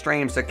 quick, end the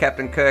stream so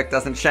Captain Kirk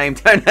doesn't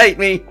don't hate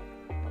me.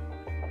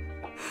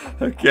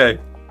 Okay.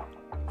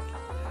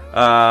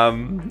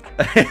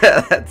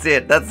 That's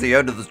it. That's the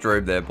end of the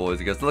stream there, boys.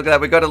 He goes, look at that.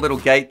 We got a little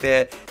gate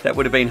there. That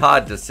would have been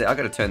hard to see. I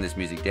got to turn this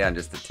music down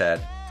just a tad.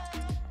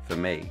 For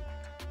me.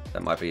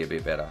 That might be a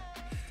bit better.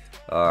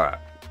 Alright.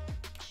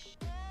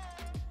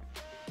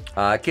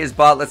 Kiz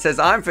Bartlett says,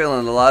 I'm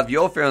feeling the love,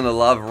 you're feeling the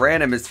love,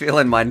 Random is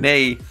feeling my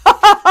knee.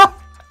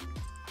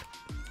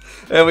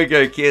 There we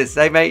go, Kiz.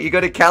 Hey, mate, you got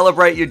to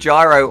calibrate your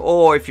gyro,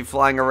 or if you're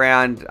flying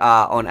around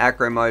on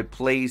acro mode,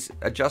 please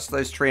adjust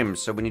those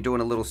trims so when you're doing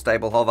a little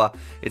stable hover,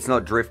 it's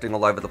not drifting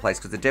all over the place,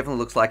 because it definitely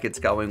looks like it's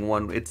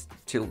going it's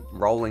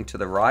rolling to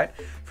the right,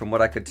 from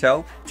what I could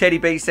tell. Teddy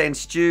B saying,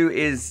 Stu,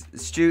 is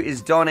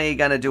Donnie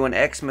going to do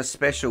an Xmas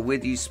special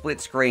with you, split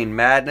screen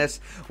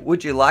madness?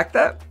 Would you like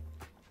that?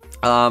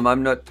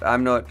 I'm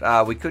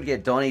not, we could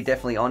get Donnie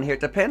definitely on here.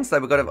 It depends, though.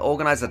 We've got to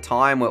organize a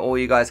time where all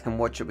you guys can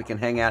watch it. We can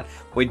hang out.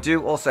 We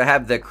do also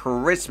have the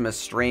Christmas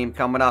stream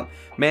coming up.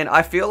 Man,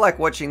 I feel like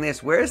watching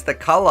this. Where's the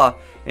color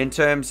in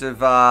terms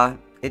of,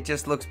 it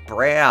just looks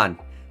brown.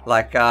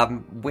 Like,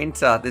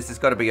 winter. This has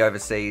got to be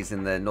overseas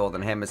in the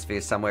northern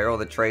hemisphere somewhere. All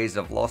the trees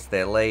have lost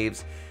their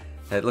leaves.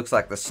 It looks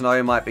like the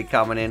snow might be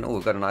coming in. Oh,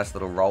 we've got a nice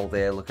little roll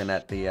there looking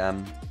at the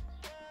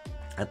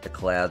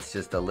clouds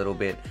just a little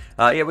bit.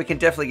 Yeah, we can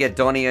definitely get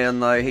Donnie on,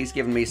 though. He's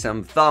giving me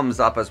some thumbs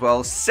up as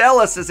well.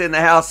 Celis is in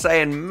the house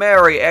saying,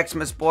 Merry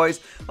Xmas,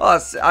 boys.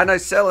 Oh, I know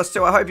Celis,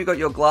 too. I hope you got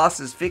your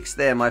glasses fixed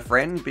there, my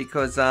friend,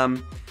 because,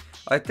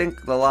 I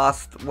think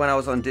when I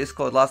was on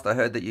Discord last, I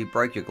heard that you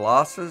broke your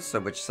glasses, so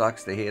which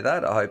sucks to hear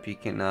that. I hope you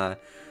can,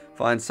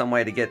 find some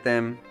way to get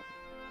them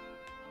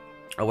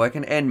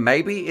working. And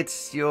maybe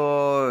it's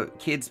your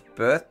kid's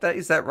birthday,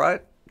 is that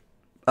right?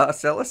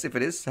 Celis, if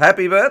it is,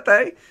 happy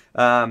birthday.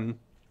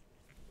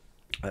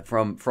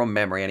 From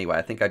memory anyway.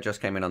 I think I just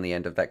came in on the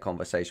end of that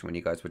conversation when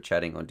you guys were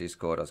chatting on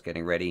Discord. I was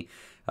getting ready,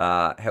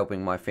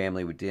 helping my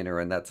family with dinner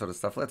and that sort of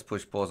stuff. Let's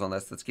push pause on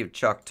this. Let's give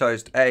Chuck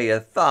Toast a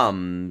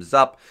thumbs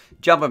up.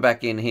 Jumping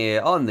back in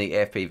here on the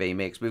FPV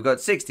Mix. We've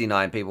got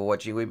 69 people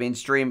watching. We've been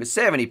streaming,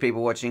 70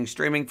 people watching,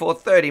 streaming for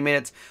 30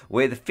 minutes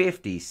with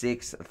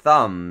 56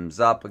 thumbs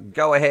up.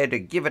 Go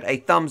ahead, give it a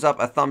thumbs up,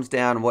 a thumbs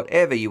down,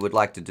 whatever you would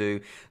like to do.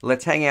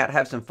 Let's hang out,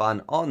 have some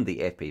fun on the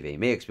FPV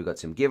Mix. We've got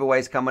some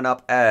giveaways coming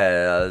up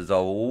as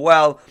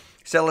well.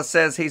 Celis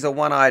says he's a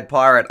one-eyed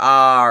pirate.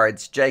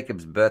 It's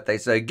Jacob's birthday.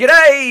 So,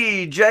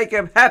 g'day,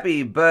 Jacob.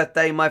 Happy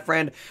birthday, my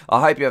friend.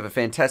 I hope you have a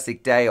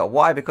fantastic day.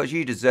 Why? Because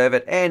you deserve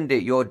it. And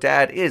your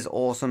dad is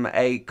awesome.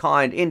 A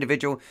kind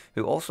individual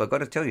who also, got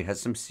to tell you,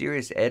 has some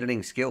serious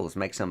editing skills.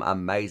 Makes some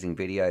amazing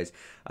videos.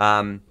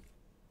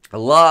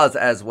 Lars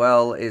as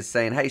well is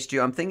saying, hey, Stu,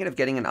 I'm thinking of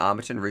getting an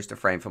Armature rooster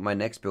frame for my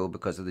next build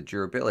because of the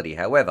durability.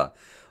 However,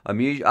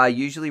 I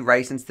usually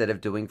race instead of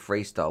doing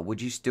freestyle.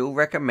 Would you still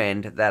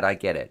recommend that I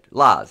get it?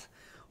 Lars,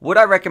 would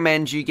I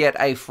recommend you get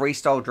a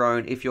freestyle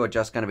drone if you're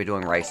just going to be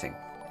doing racing?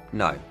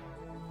 No.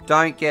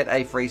 Don't get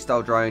a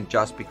freestyle drone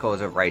just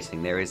because of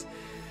racing.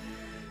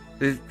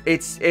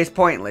 It's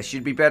pointless.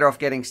 You'd be better off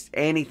getting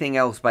anything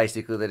else,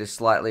 basically, that is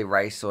slightly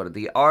race sorted.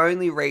 The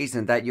only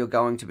reason that you're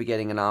going to be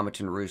getting an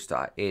Armature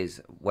rooster is,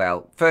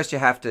 well, first you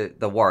have to,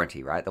 the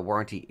warranty, right? The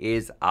warranty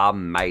is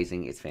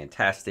amazing. It's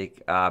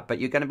fantastic. But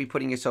you're going to be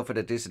putting yourself at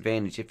a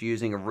disadvantage if you're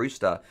using a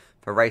rooster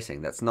for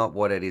racing. That's not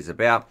what it is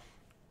about.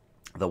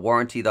 The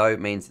warranty, though,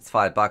 means it's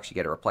 $5. You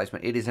get a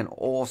replacement. It is an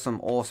awesome,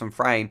 awesome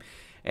frame.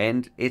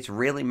 And it's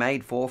really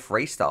made for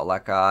freestyle.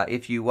 Like,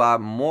 if you are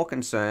more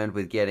concerned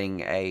with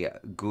getting a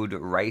good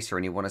racer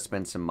and you want to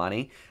spend some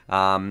money,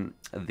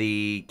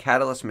 the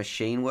Catalyst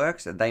Machine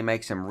Works, they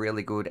make some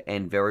really good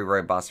and very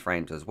robust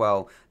frames as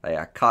well. They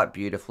are cut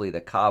beautifully.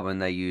 The carbon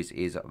they use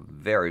is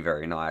very,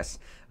 very nice.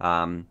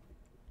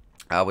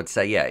 I would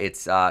say, yeah,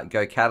 it's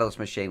go Catalyst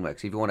Machine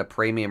Works. If you want a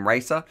premium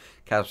racer,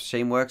 Catalyst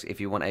Machine Works. If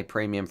you want a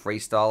premium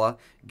freestyler,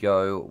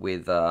 go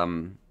with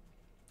Armature.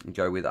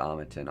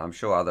 I'm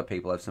sure other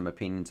people have some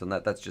opinions on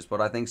that. That's just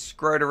what I think.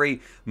 Scrotery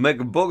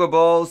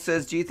McBoogerball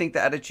says, do you think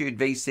the Attitude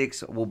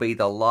V6 will be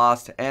the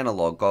last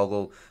analog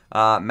goggle?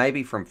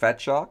 Maybe from Fat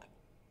Shark,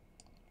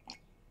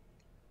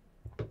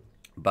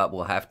 but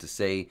we'll have to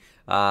see.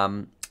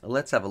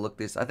 Let's have a look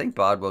this. I think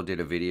Bardwell did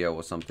a video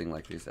or something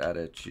like this.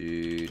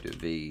 Attitude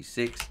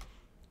V6,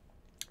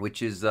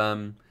 which is,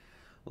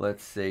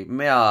 let's see.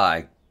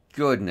 My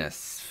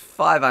goodness,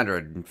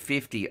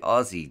 550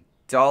 Aussie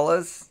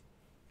dollars.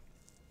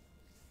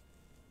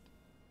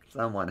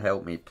 Someone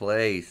help me,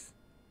 please.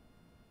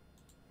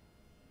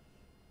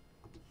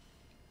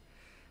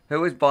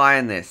 Who is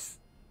buying this?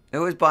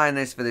 Who is buying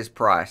this for this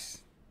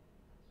price?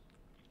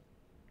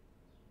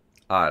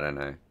 I don't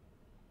know.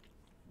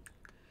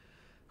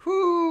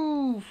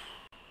 Whoo.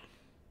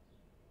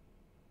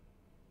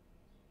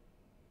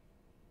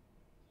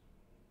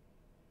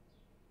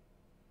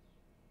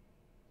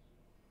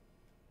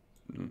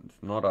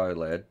 It's not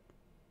OLED.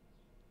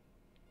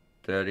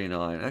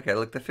 39. Okay,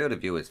 look, the field of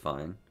view is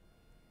fine.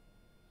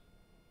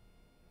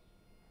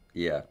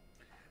 Yeah.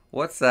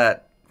 What's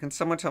that? Can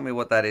someone tell me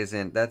what that is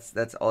in? That's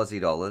Aussie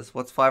dollars.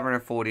 What's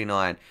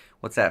 549?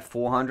 What's that?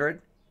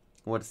 400?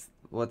 What's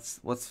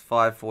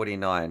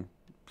 549?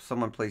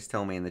 Someone please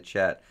tell me in the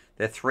chat.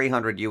 They're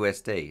 300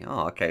 USD.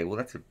 Oh, okay. Well,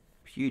 that's a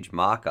huge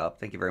markup.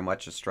 Thank you very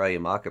much,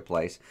 Australian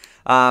Marketplace.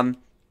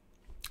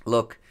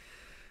 Look,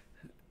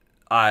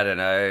 I don't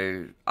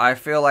know. I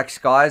feel like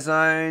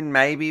SkyZone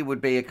maybe would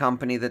be a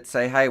company that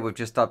say, hey, we've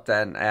just upped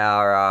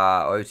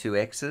our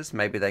O2Xs.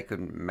 Maybe they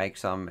could make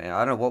some,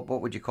 I don't know,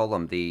 what would you call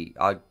them? The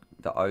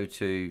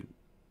O2,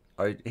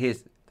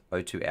 here's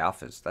O2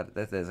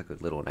 Alphas. There's a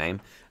good little name.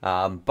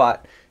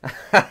 But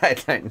I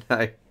don't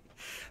know.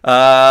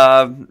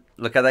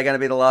 Look, are they going to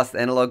be the last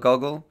analog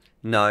goggle?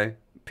 No.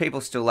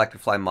 People still like to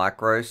fly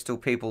micros. Still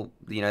people,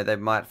 you know, they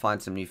might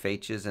find some new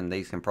features, and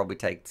these can probably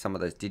take some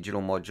of those digital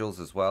modules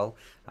as well.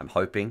 I'm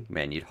hoping.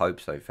 Man, you'd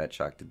hope so. Fat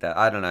Shark did that.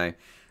 I don't know.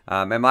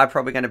 Am I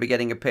probably going to be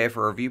getting a pair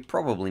for review?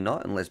 Probably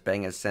not, unless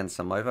Bangers sends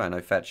some over. I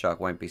know Fat Shark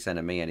won't be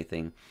sending me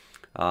anything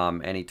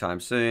anytime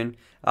soon.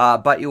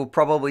 But you'll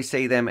probably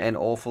see them an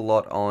awful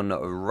lot on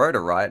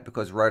Rotorite,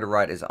 because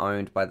Rotorite is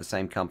owned by the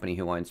same company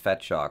who owns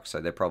Fat Shark.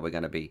 So they're probably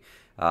going to be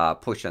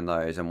pushing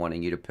those and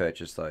wanting you to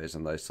purchase those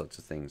and those sorts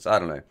of things. I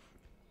don't know.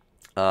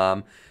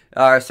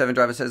 RF7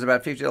 Driver says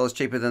about $50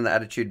 cheaper than the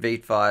Attitude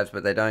V5s,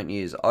 but they don't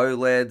use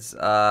OLEDs.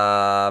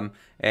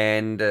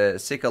 And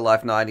Sicker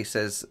Life 90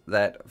 says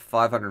that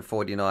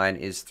 549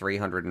 is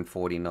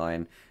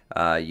 349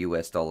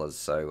 US dollars.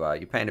 So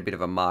you're paying a bit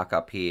of a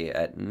markup here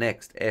at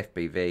Next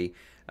FPV.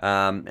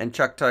 And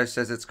Chuck Toast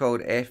says it's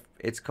called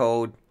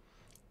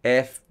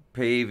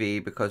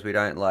FPV because we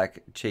don't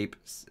like cheap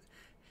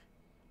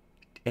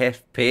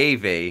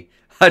FPV.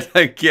 I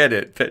don't get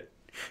it, but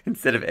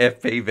instead of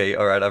FPV.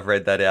 All right, I've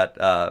read that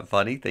out.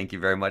 Funny. Thank you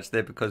very much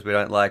there, because we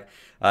don't like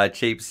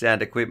cheap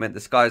sound equipment. The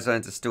Sky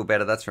Zones are still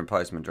better. That's from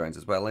Postman Drones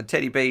as well. And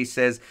Teddy B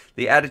says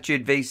the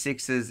Attitude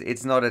V6s,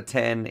 it's not a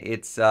 10.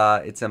 It's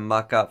a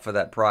muck up for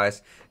that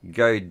price.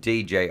 Go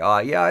DJI.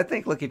 Yeah, I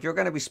think, look, if you're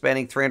going to be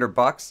spending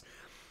 $300,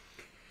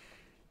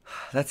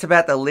 that's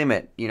about the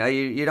limit. You know,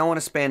 you don't want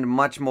to spend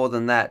much more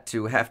than that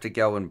to have to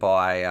go and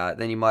buy.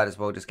 Then you might as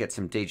well just get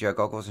some DJI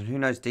goggles. And who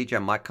knows, DJI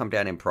might come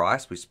down in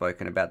price. We've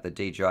spoken about the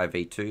DJI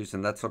V2s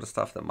and that sort of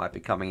stuff that might be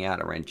coming out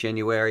around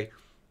January.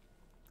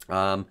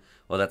 Well,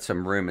 that's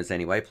some rumors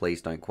anyway.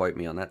 Please don't quote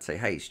me on that. Say,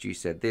 hey, Stu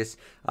said this.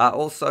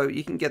 Also,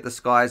 you can get the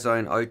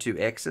SkyZone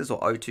O2Xs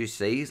or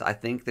O2Cs. I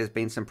think there's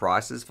been some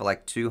prices for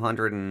like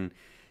 $270,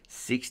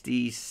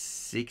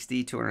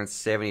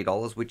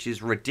 $270, which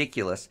is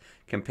ridiculous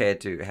compared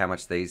to how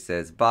much these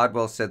says.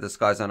 Bardwell said the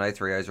SkyZone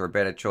O3Os are a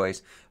better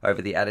choice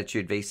over the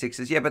Attitude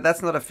V6s. Yeah, but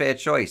that's not a fair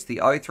choice. The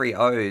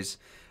O3Os,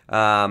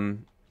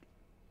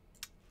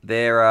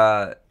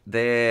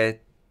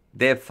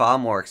 they're far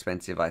more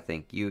expensive, I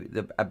think.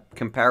 A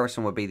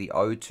comparison would be the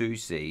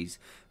O2Cs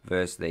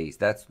versus these.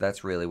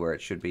 That's really where it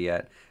should be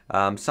at.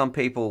 Some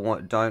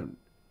people don't.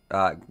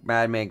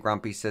 Madman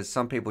Grumpy says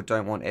some people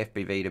don't want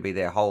FPV to be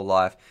their whole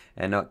life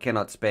and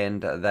cannot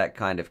spend that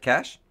kind of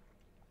cash.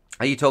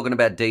 Are you talking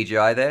about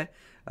DJI there?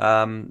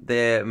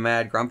 They're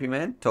Mad Grumpy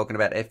Man talking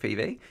about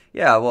FPV.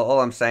 Yeah, well,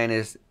 all I'm saying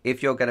is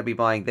if you're going to be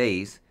buying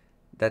these,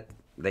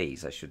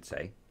 I should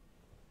say.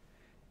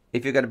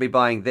 If you're going to be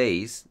buying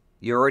these,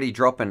 you're already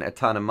dropping a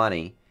ton of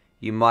money.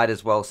 You might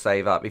as well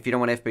save up. If you don't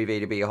want FPV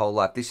to be your whole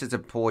life, this is a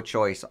poor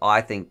choice, I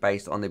think,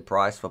 based on the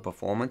price for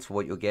performance, for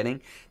what you're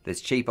getting.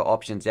 There's cheaper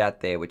options out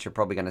there which are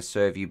probably going to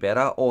serve you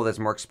better, or there's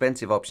more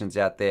expensive options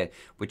out there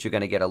which you're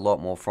going to get a lot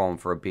more from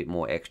for a bit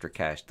more extra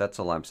cash. That's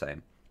all I'm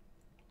saying.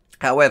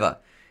 However,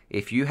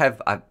 if you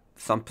have,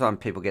 sometimes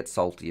people get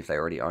salty if they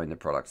already own the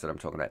products that I'm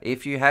talking about.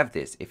 If you have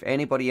this, if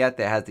anybody out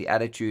there has the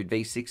Attitude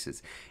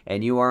V6s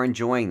and you are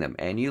enjoying them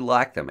and you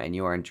like them and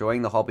you are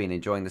enjoying the hobby and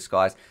enjoying the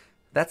skies,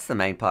 that's the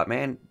main part,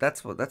 man.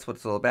 That's what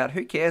it's all about.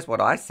 Who cares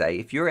what I say?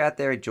 If you're out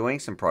there enjoying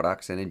some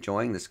products and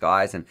enjoying the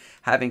skies and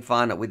having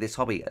fun with this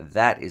hobby,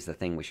 that is the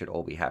thing we should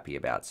all be happy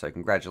about. So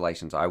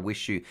congratulations. I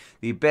wish you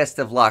the best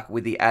of luck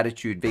with the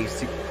Attitude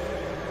V6.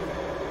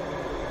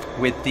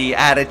 With the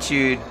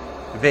Attitude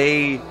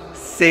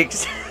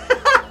V6.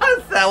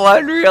 That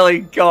one really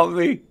got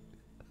me.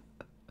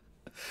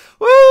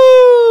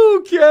 Woo!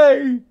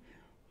 Okay.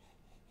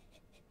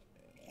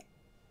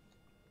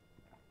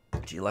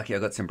 Gee, lucky I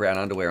got some brown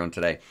underwear on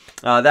today.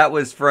 That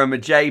was from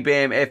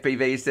JBam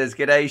FPV. Says,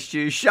 "G'day,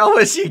 Stu. Show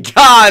us your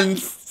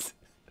guns."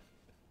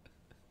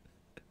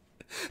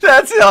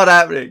 That's not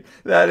happening.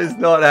 That is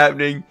not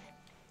happening.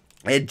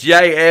 And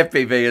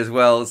JFPV as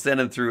well, send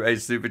him through a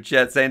super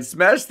chat saying,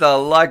 smash the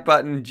like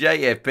button,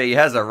 JFP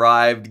has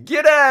arrived.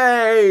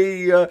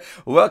 G'day!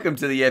 Welcome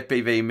to the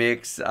FPV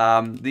Mix,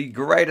 the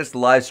greatest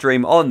live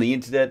stream on the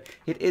internet.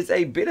 It is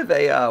a bit of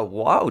a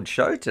wild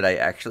show today,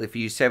 actually, for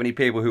you 70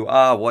 people who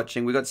are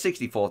watching. We got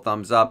 64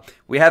 thumbs up.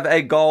 We have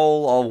a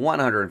goal of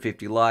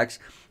 150 likes.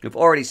 We've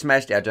already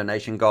smashed our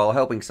donation goal,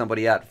 helping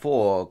somebody out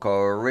for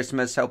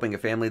Christmas, helping a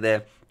family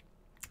there.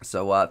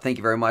 So thank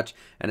you very much,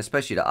 and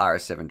especially to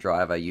RS7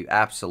 Driver, you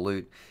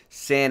absolute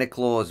Santa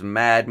Claus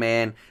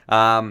madman.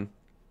 Me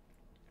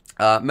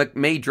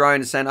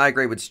Drone is saying, I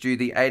agree with Stu,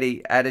 the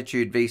 80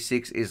 Attitude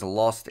V6 is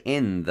lost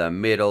in the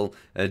middle.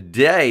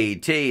 Day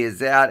T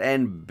is out,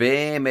 and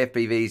Bam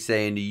FPV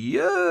saying,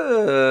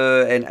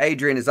 yeah. And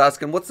Adrian is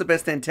asking, what's the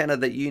best antenna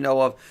that you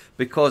know of?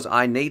 Because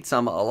I need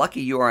some.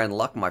 Lucky you are in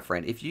luck, my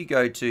friend. If you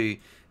go to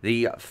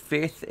the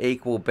 5th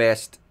equal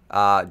best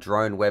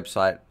drone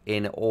website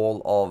in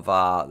all of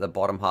the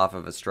bottom half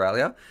of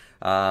Australia.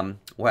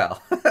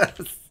 Well,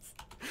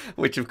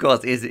 which of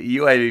course is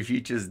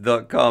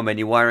UAVPOOCHES.com, and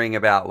you're worrying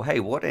about, hey,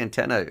 what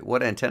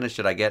antenna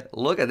should I get?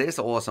 Look at this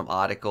awesome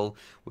article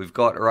we've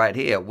got right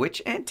here.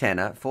 Which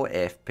antenna for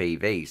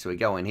FPV? So we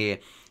go in here.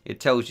 It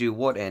tells you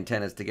what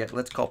antennas to get.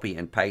 Let's copy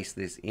and paste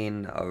this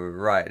in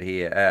right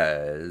here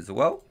as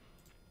well.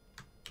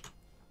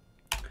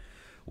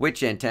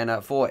 Which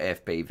antenna for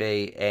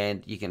FPV,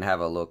 and you can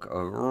have a look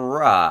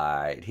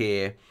right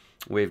here.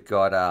 We've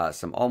got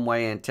some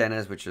on-way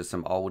antennas, which are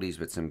some oldies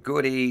with some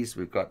goodies.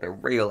 We've got the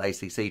real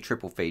ACC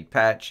triple feed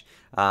patch.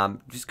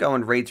 Just go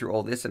and read through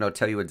all this and I'll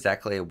tell you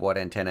exactly what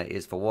antenna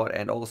is for what.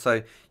 And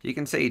also you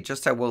can see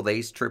just how well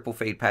these triple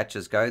feed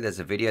patches go. There's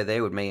a video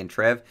there with me and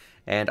Trev,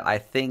 and I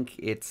think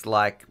it's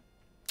like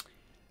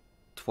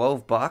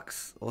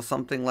 $12 or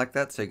something like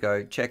that. So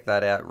go check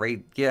that out.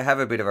 Read, yeah, have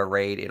a bit of a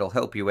read. It'll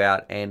help you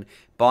out. And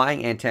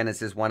buying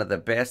antennas is one of the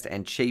best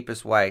and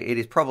cheapest way. It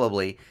is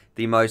probably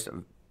the most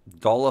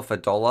dollar for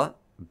dollar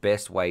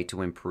best way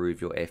to improve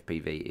your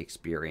FPV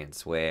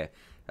experience, where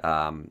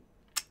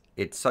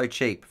it's so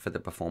cheap for the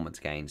performance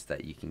gains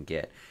that you can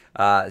get.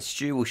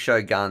 Stu will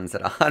show guns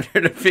at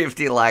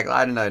 150. Like,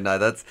 I don't know. No,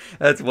 that's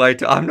way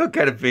too. I'm not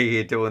going to be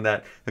here doing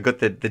that. I've got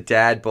the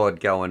dad bod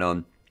going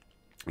on.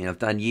 You know, I've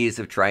done years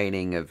of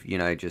training of, you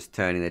know, just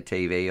turning the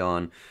TV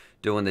on,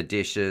 doing the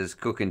dishes,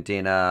 cooking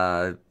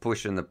dinner,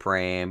 pushing the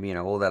pram, you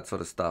know, all that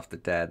sort of stuff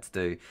that dads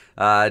do.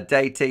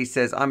 Day T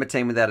says, I'm a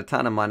teen without a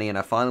ton of money and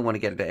I finally want to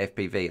get into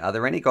FPV. Are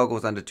there any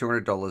goggles under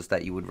 $200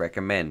 that you would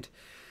recommend?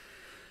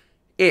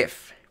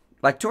 If,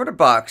 like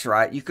 $200,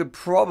 right, you could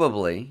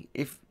probably,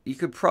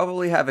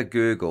 have a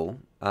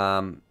Google,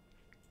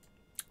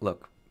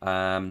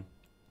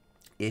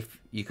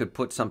 if you could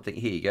put something,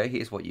 here you go,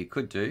 here's what you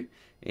could do.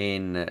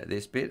 In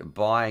this bit,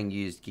 buying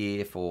used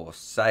gear for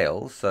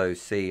sale. So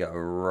see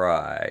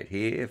right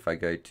here, if I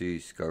go to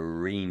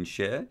screen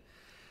share,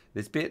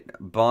 this bit,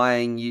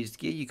 buying used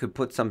gear, you could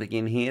put something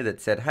in here that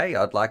said, hey,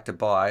 I'd like to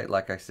buy,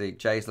 like I see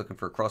Jay's looking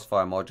for a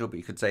Crossfire module, but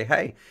you could say,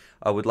 hey,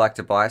 I would like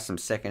to buy some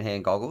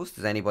secondhand goggles.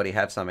 Does anybody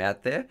have some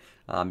out there?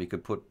 You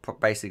could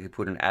basically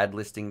put an ad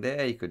listing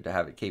there. You could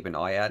have it, keep an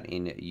eye out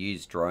in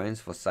used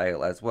drones for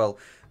sale as well.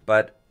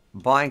 But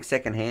buying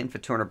secondhand for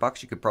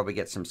 $200, you could probably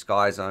get some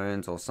Sky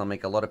Zones or something.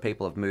 A lot of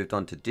people have moved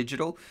on to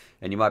digital,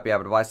 and you might be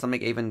able to buy something.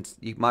 Even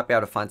you might be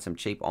able to find some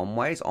cheap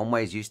on-ways.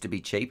 On-ways used to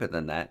be cheaper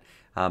than that,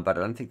 but I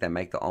don't think they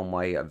make the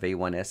on-way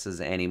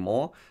V1Ss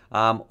anymore.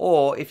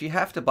 Or if you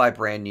have to buy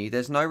brand new,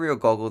 there's no real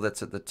goggle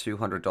that's at the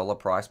 $200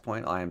 price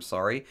point. I am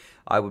sorry.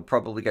 I would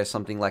probably go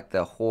something like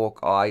the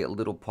Hawkeye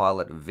Little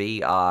Pilot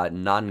VR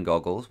None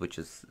goggles, which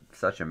is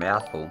such a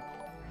mouthful.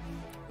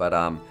 But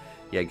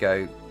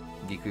yeah,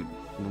 you could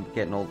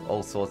getting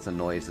all sorts of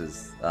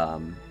noises,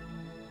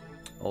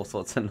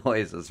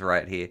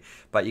 right here.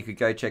 But you could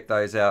go check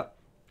those out.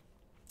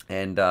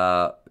 And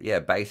yeah,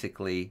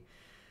 basically,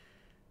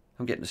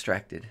 I'm getting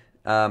distracted.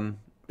 They're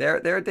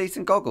a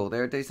decent goggle.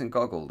 They're a decent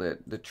goggle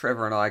that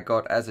Trevor and I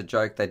got as a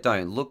joke. They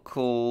don't look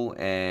cool,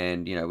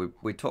 and you know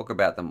we talk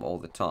about them all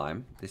the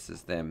time. This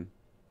is them.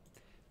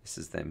 This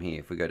is them here.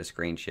 If we go to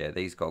screen share,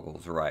 these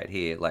goggles right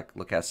here. Like,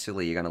 look how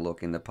silly you're going to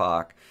look in the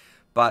park.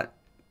 But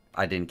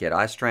I didn't get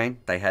Ice Train.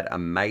 They had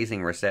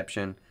amazing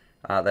reception.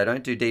 They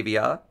don't do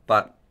DVR,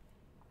 but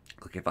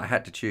look, if I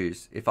had to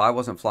choose, if I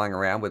wasn't flying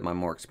around with my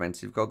more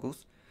expensive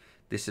goggles,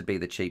 this would be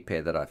the cheap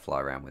pair that I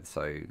fly around with.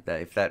 So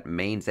if that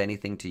means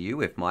anything to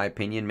you, if my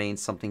opinion means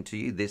something to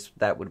you,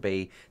 that would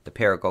be the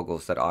pair of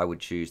goggles that I would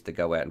choose to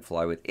go out and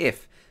fly with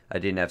if I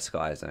didn't have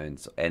Sky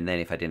Zones. And then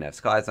if I didn't have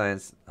Sky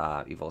Zones,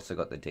 you've also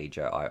got the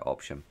DJI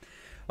option.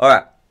 All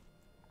right.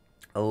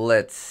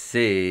 Let's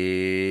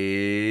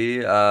see.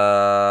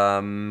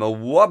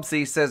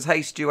 Wobsy says,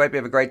 hey Stu, hope you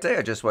have a great day.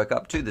 I just woke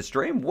up to the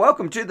stream.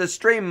 Welcome to the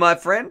stream, my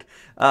friend.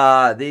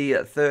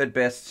 The third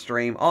best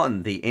stream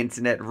on the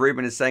internet.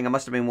 Ruben is saying, I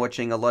must have been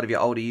watching a lot of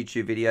your older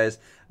YouTube videos.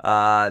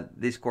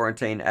 This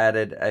quarantine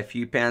added a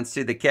few pounds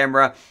to the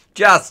camera.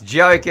 Just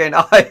joking.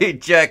 I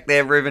jerk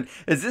there, Ruben.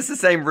 Is this the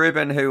same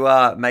Ruben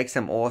who makes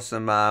some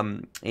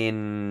awesome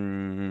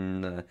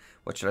in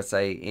what should I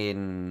say,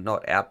 in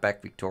not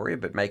Outback Victoria,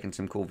 but making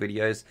some cool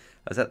videos?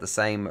 Is that the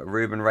same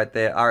Ruben right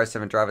there?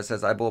 RS7 Driver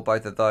says, I bought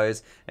both of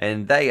those,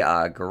 and they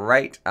are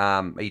great.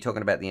 Are you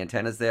talking about the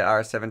antennas there,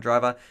 RS7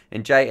 Driver?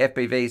 And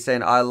JFPV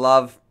saying, I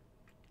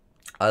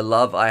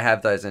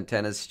have those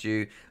antennas,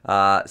 Stu.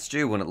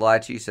 Stu wouldn't lie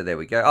to you, so there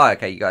we go. Oh,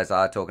 okay, you guys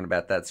are talking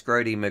about that.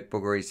 Scrody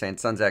McBoogery saying,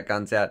 sun's out,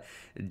 guns out.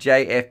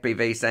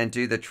 JFPV saying,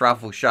 do the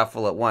truffle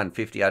shuffle at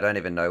 150. I don't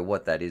even know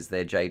what that is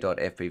there,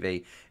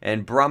 J.FPV.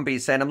 And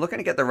Brumby saying, I'm looking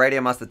to get the Radio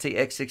Master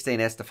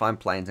TX16S to find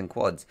planes and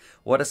quads.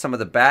 What are some of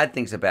the bad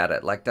things about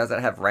it? Like, does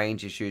it have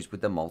range issues with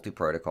the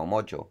multi-protocol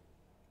module?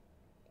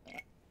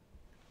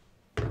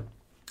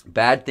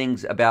 Bad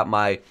things about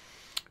my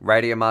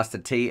Radio Master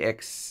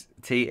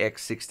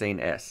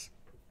TX16S.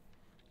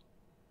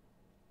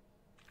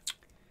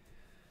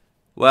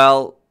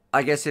 Well,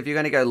 I guess if you're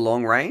going to go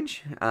long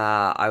range,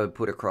 I would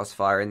put a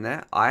Crossfire in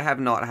there. I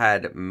haven't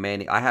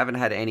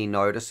had any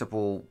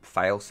noticeable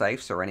fail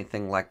safes or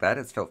anything like that.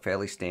 It's felt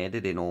fairly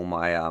standard in all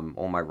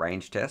my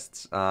range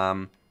tests.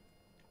 I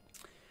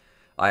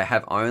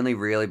have only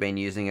really been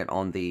using it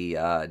on the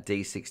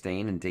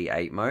D16 and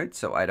D8 mode,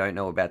 so I don't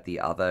know about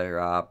the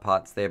other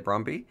parts there,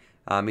 Brumby.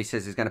 He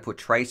says he's going to put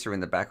Tracer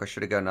in the back, or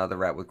should I go another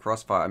route with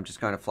Crossfire? I'm just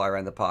going to fly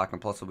around the park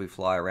and possibly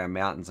fly around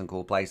mountains and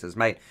cool places.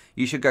 Mate,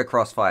 you should go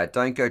Crossfire.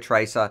 Don't go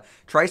Tracer.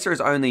 Tracer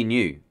is only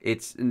new.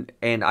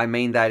 And I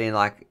mean that in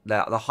like,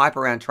 the hype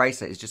around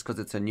Tracer is just because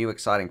it's a new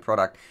exciting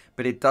product,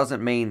 but it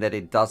doesn't mean that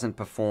it doesn't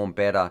perform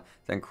better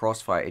than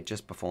Crossfire. It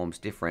just performs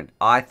different.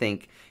 I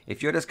think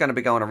if you're just going to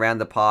be going around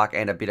the park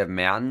and a bit of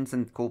mountains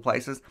and cool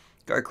places,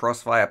 go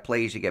Crossfire,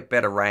 please. You get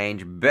better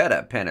range,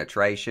 better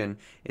penetration.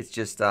 It's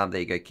just, there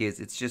you go, kids.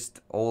 It's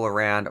just all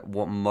around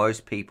what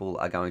most people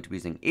are going to be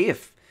using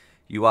if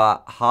you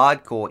are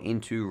hardcore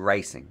into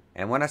racing.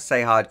 And when I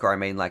say hardcore, I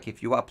mean like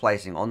if you are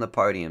placing on the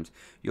podiums,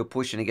 you're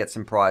pushing to get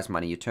some prize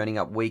money, you're turning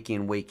up week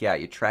in, week out,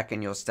 you're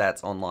tracking your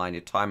stats online,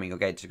 you're timing your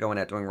gauge, you're going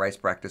out doing race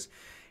practice.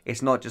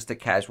 It's not just a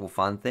casual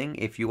fun thing.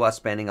 If you are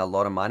spending a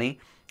lot of money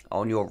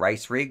on your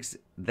race rigs,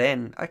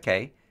 then,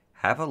 okay,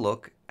 have a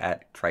look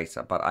at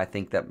Tracer, but I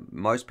think that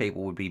most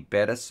people would be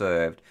better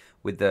served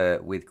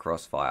with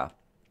Crossfire.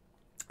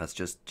 That's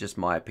just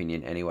my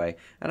opinion anyway,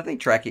 and I think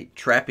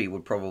Trappy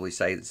would probably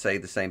say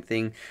the same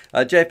thing.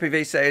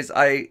 JPV says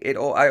I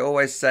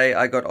always say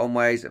I got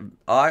Onways.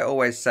 I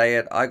always say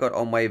it. I got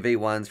Onway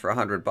V1s for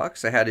 $100.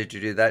 So how did you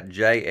do that,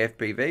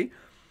 JFPV?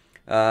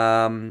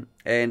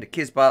 And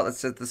Kiz Bartlett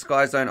says the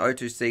Sky Zone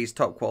O2Cs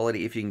top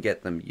quality if you can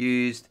get them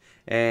used.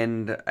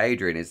 And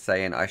Adrian is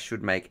saying I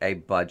should make a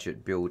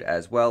budget build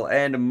as well.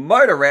 And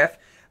MotorRef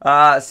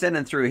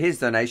sending through his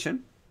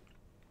donation,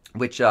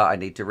 which I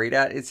need to read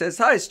out. It says,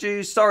 hi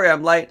Stu, sorry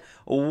I'm late.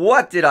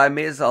 What did I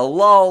miss?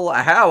 Lol,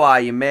 how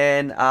are you,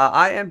 man?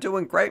 I am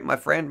doing great, my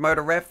friend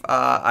MotorRef.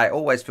 I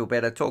always feel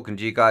better talking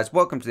to you guys.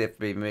 Welcome to the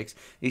FPV Mix,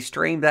 the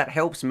stream that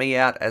helps me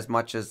out as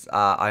much as,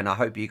 and I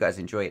hope you guys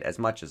enjoy it as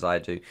much as I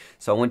do.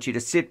 So I want you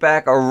to sit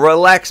back,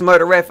 relax,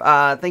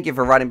 MotorRef. Thank you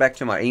for writing back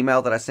to my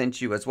email that I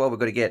sent you as well. We've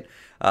got to get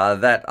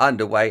that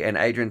underway. And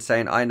Adrian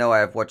saying, I know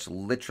I have watched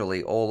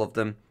literally all of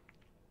them.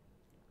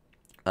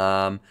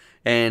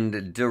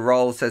 And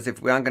Derol says,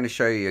 if we aren't going to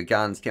show you your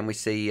guns, can we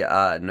see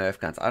Nerf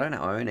guns? I don't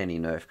own any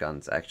Nerf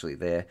guns, actually,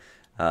 there.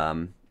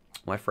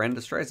 My friend,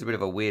 Australia's a bit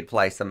of a weird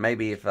place, and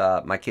maybe if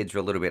my kids were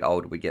a little bit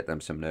older, we'd get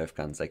them some Nerf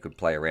guns. They could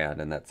play around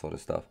and that sort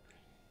of stuff.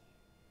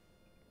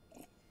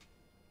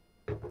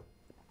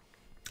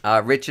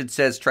 Richard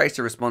says,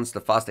 Tracer responds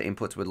to faster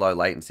inputs with low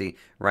latency.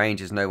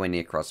 Range is nowhere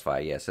near Crossfire.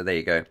 Yeah, so there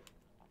you go.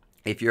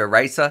 If you're a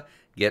racer,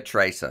 get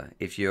Tracer.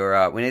 If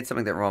you're, we need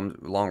something that runs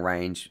long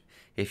range.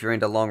 If you're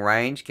into long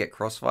range, get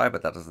Crossfire,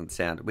 but that doesn't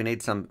sound... We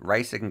need some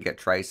racer can get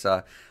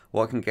Tracer.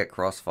 What can get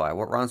Crossfire?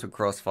 What runs with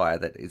Crossfire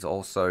that is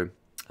also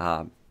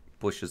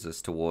pushes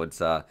us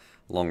towards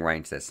long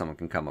range there? Someone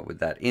can come up with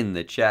that in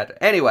the chat.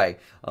 Anyway,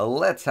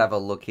 let's have a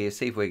look here,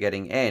 see if we're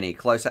getting any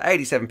closer.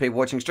 87 people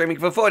watching streaming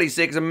for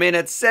 46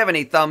 minutes,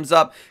 70 thumbs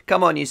up.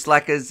 Come on, you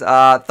slackers.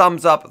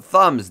 Thumbs up,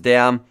 thumbs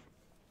down.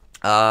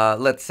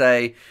 Let's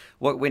say...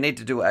 What we need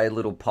to do a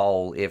little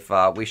poll if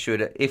we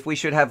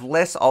should have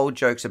less old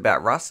jokes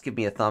about Rust. Give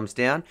me a thumbs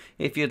down.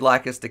 If you'd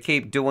like us to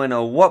keep doing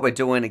what we're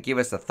doing, give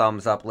us a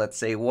thumbs up. Let's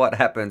see what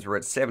happens. We're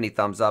at 70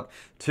 thumbs up,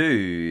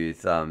 2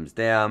 thumbs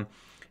down.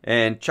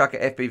 And Chucker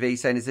FPV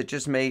saying, is it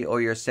just me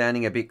or you're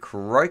sounding a bit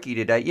croaky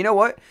today? You know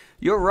what?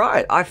 You're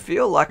right. I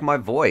feel like my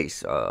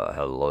voice.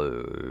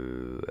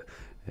 Hello.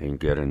 Ain't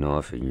got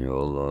enough in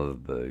your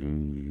love,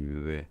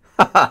 baby.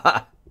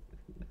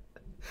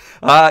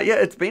 Yeah,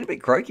 it's been a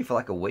bit croaky for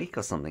like a week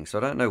or something, so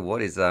I don't know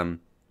what is up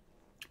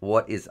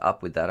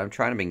with that. I'm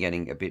trying to be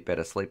getting a bit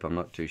better sleep. I'm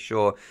not too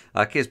sure.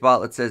 Kiz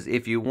Bartlett says,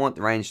 if you want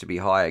the range to be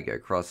higher, go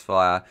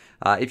Crossfire.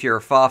 If you're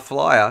a far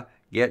flyer,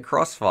 get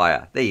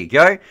Crossfire. There you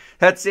go.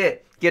 That's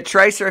it. Get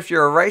Tracer if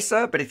you're a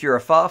racer, but if you're a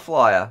far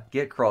flyer,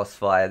 get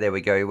Crossfire. There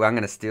we go. I'm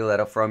going to steal that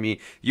off from you.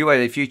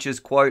 UAV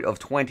Futures quote of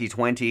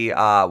 2020.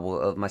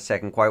 Well, my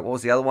second quote. What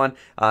was the other one?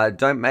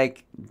 Don't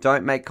make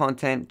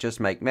content,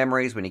 just make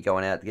memories when you're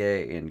going out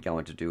there and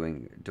going to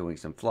doing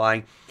some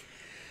flying.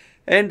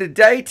 And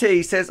Day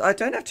T says, I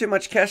don't have too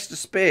much cash to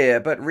spare,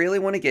 but really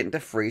want to get into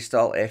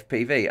freestyle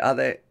FPV. Are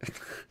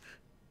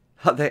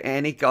there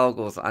any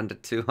goggles under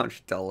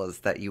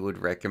 $200 that you would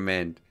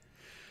recommend?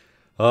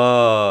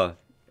 Oh.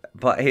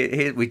 But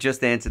here, we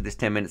just answered this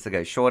 10 minutes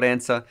ago. Short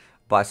answer,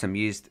 buy some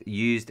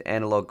used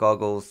analog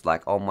goggles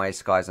like Onway,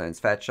 Sky Zones,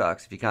 Fat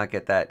Sharks. If you can't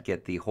get that,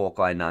 get the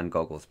Hawkeye Nun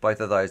goggles. Both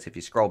of those, if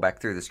you scroll back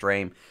through the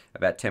stream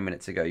about 10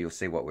 minutes ago, you'll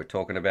see what we're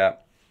talking about.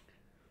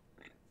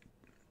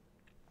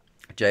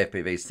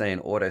 JFPV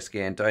saying auto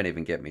scan, don't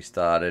even get me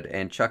started.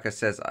 And Chucker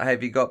says,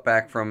 have you got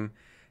back from,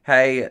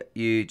 hey,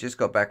 you just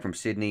got back from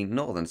Sydney,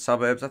 northern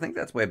suburbs. I think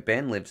that's where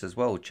Ben lives as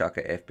well,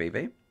 Chucker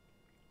FPV.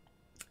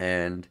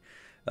 And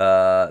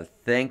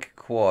thank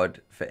Quad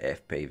for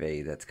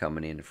FPV. That's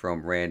coming in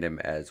from random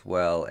as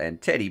well.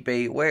 And Teddy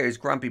B, where is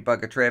Grumpy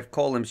Bugger Trev?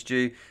 Call him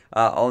Stu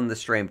on the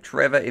stream.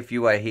 Trevor, if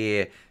you are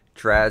here,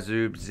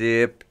 Trazoop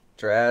Zip.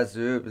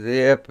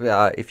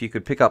 If you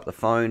could pick up the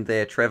phone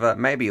there, Trevor,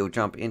 maybe you'll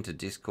jump into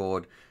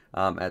Discord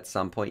at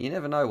some point. You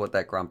never know what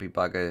that Grumpy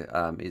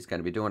Bugger is going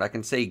to be doing. I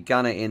can see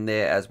Gunner in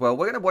there as well.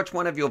 We're going to watch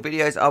one of your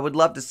videos. I would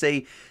love to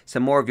see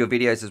some more of your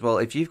videos as well.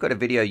 If you've got a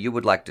video you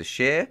would like to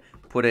share,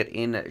 put it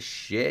in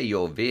share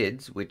your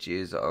vids, which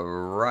is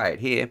right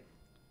here.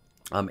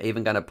 I'm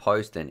even going to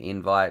post an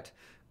invite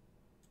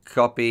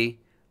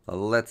copy.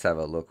 Let's have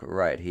a look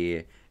right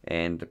here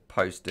and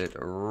post it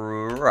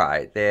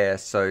right there.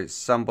 So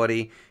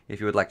somebody, if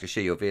you would like to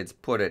share your vids,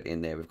 put it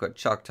in there. We've got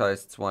Chuck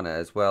Toast's one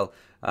as well.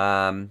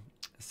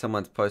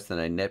 Someone's posting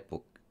a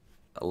netbook,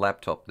 a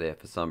laptop there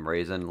for some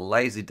reason.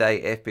 Lazy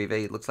Day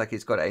FPV, looks like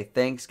he's got a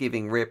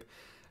Thanksgiving rip.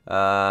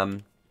 All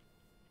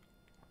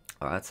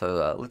right,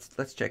 so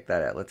let's check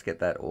that out. Let's get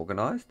that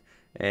organized.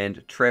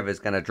 And Trevor's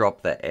going to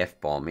drop the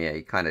F-bomb. Yeah,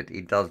 he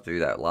does do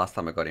that. Last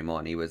time I got him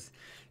on, he was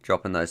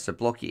dropping those. So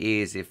block your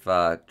ears if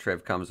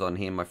Trev comes on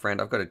here, my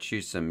friend. I've got to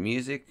choose some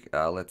music.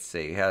 Let's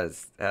see.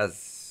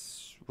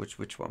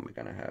 Which one we're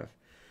going to have?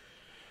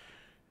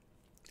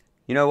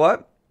 You know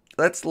what?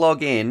 Let's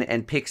log in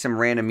and pick some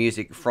random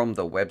music from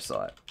the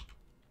website.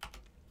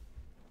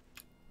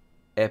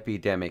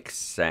 Epidemic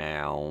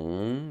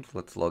Sound.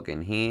 Let's log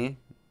in here.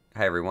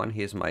 Hey everyone,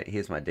 here's my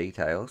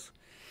details.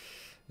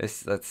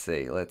 Let's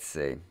see.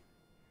 So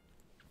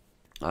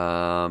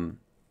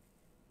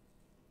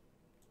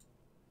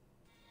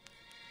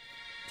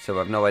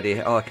I've no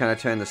idea. Oh, can I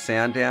turn the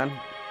sound down?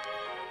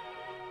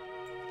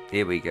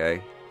 Here we go.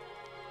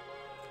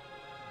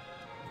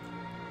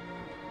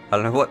 I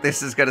don't know what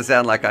this is going to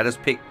sound like. I just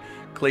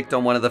clicked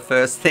on one of the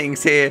first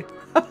things here.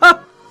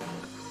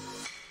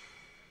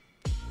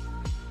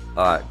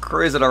 Alright,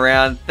 cruising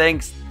around.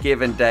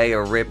 Thanksgiving Day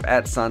or rip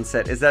at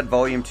sunset. Is that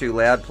volume too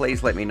loud?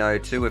 Please let me know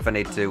too if I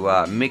need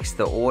to mix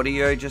the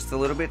audio just a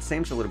little bit.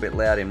 Seems a little bit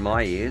loud in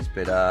my ears,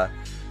 but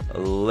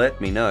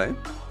let me know.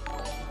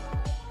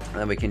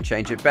 And we can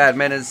change it. Bad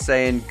Manners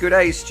saying, good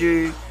day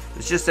Stu.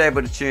 It's just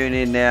able to tune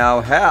in now.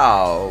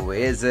 How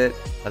is it?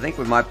 I think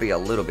we might be a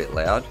little bit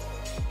loud.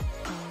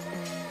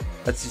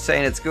 That's just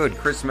saying it's good.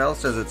 Chris Mel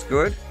says it's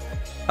good.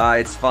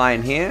 It's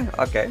fine here.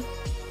 Okay.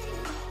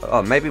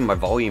 Oh, maybe my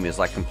volume is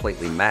like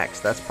completely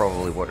maxed. That's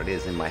probably what it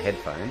is in my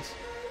headphones.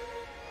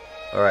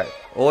 Alright,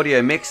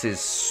 audio mix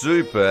is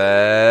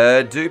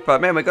super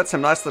duper. Man, we got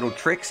some nice little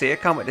tricks here.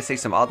 Can't wait to see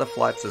some other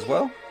flights as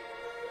well.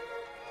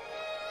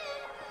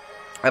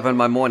 Having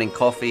my morning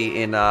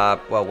coffee in,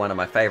 well, one of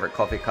my favorite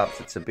coffee cups.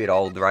 It's a bit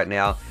old right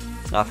now.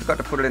 I forgot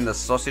to put it in the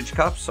sausage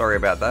cup. Sorry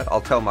about that. I'll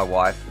tell my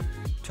wife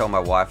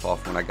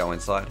off when I go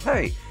inside.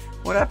 Hey,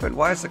 what happened?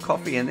 Why is the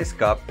coffee in this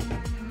cup?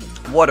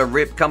 What a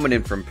rip, coming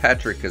in from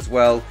Patrick as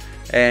well.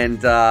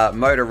 And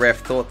Motor Ref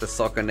thought the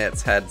soccer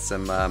nets had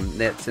some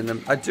nets in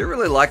them. I do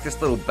really like this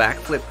little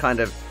backflip kind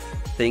of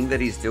thing that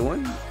he's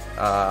doing.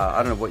 I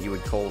don't know what you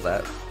would call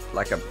that.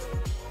 Like a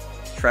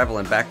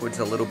traveling backwards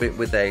a little bit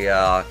with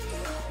a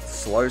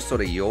slow sort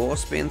of yaw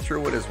spin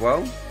through it as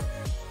well.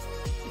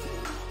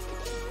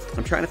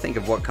 I'm trying to think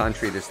of what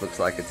country this looks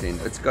like it's in.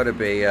 It's got to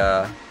be,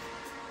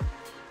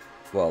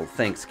 well,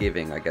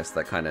 Thanksgiving. I guess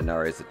that kind of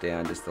narrows it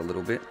down just a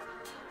little bit.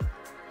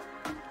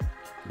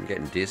 I'm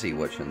getting dizzy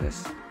watching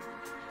this.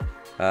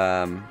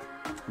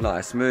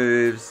 Nice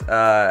moves.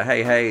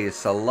 Hey,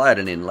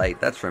 sliding in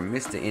late. That's from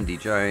Mr. Indy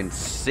Jones,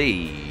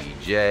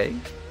 CJ.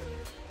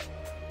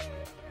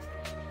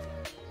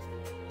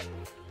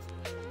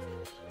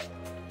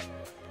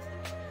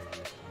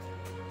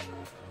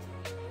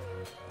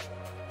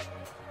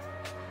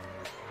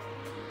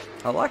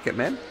 I like it,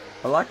 man.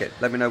 I like it.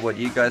 Let me know what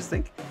you guys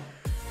think.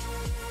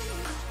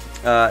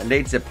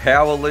 Needs a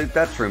power loop.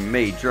 That's from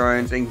me,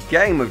 Drones. And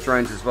Game of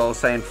Drones as well,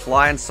 saying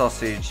flying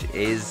sausage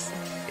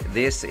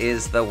this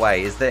is the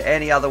way. Is there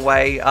any other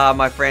way,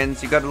 my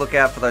friends? You got to look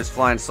out for those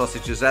flying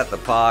sausages at the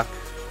park.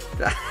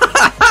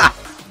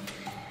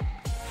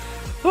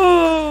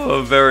 Oh,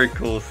 Oh, very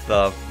cool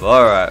stuff.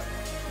 Alright.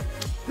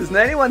 Doesn't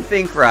anyone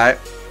think, right?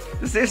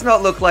 Does this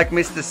not look like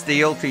Mr.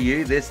 Steel to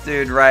you? This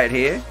dude right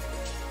here?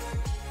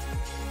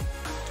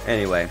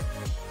 Anyway.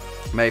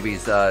 Maybe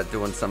he's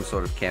doing some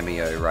sort of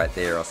cameo right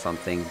there or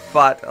something.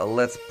 But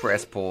let's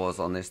press pause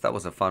on this. That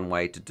was a fun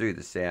way to do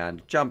the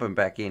sound. Jumping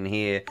back in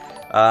here.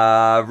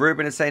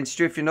 Ruben is saying,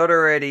 Stu, if you're not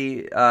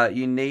already,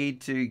 you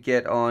need to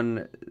get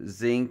on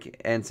zinc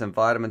and some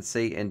vitamin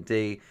C and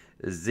D.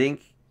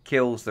 Zinc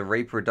kills the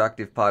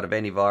reproductive part of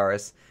any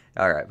virus.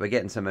 Alright, we're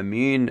getting some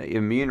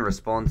immune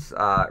response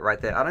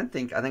right there. I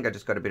think I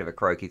just got a bit of a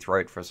croaky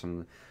throat for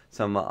some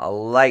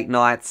late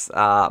nights,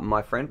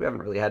 my friend. We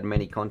haven't really had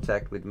many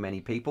contact with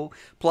many people.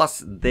 Plus,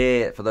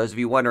 for those of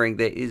you wondering,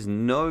 there is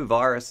no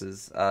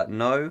viruses,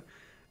 can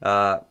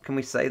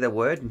we say the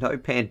word? No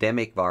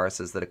pandemic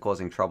viruses that are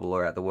causing trouble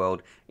around the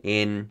world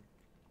in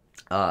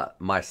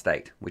my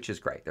state, which is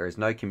great. There is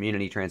no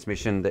community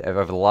transmission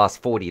over the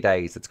last 40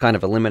 days. It's kind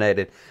of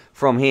eliminated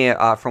from here,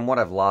 from what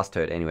I've last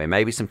heard anyway.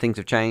 Maybe some things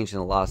have changed in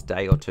the last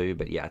day or two,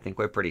 but yeah, I think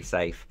we're pretty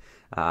safe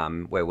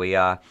where we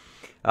are.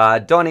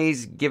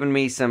 Donnie's given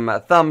me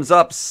some thumbs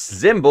up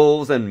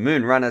symbols, and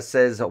Moonrunner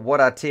says,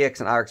 what are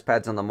TX and RX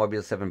pads on the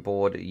Module 7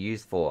 board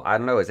used for? I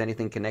don't know, is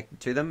anything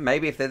connected to them?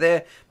 Maybe if they're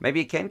there,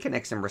 maybe you can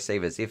connect some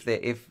receivers.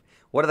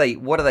 What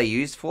are they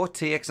used for?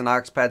 TX and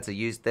RX pads are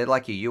used, they're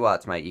like your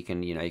UARTs, mate. You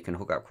can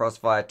hook up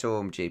Crossfire to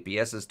them,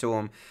 GPSs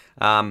to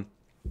them.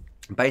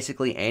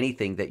 Basically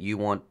anything that you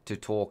want to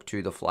talk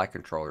to the flight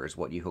controller is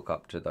what you hook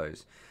up to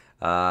those.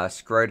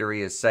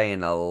 Scrotery is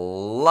saying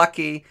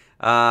lucky.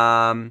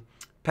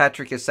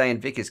 Patrick is saying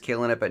Vic is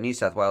killing it, but New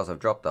South Wales have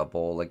dropped the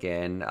ball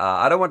again.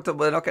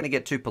 We're not going to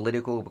get too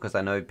political because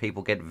I know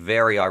people get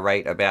very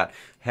irate about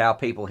how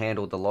people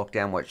handled the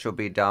lockdown, what should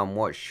be done,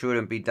 what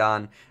shouldn't be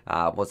done.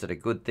 Was it a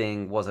good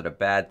thing? Was it a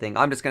bad thing?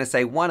 I'm just going to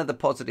say one of the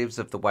positives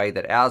of the way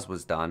that ours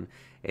was done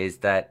is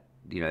that,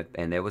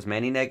 and there was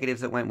many negatives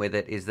that went with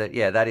it, is that,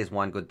 yeah, that is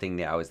one good thing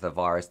now, is the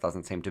virus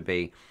doesn't seem to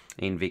be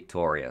in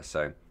Victoria.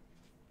 So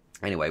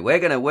anyway, we're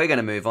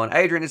gonna move on.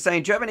 Adrian is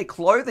saying, do you have any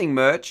clothing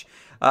merch?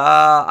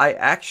 I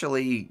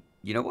actually,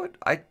 you know what?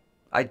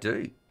 I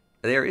do.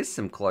 There is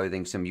some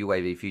clothing, some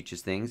UAV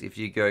Futures things. If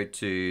you go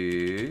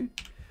to,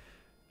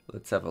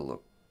 let's have a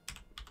look.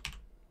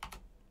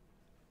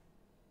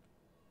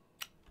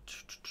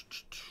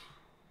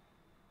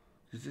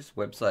 Does this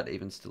website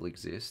even still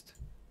exist?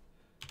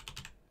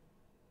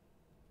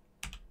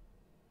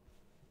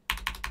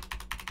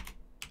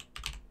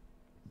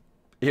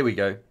 Here we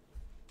go.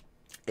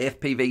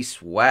 FPV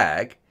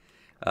swag.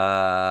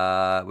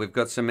 We've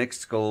got some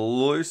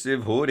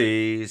exclusive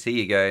hoodies. Here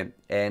you go.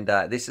 And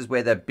this is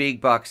where the big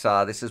bucks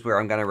are. This is where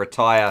I'm going to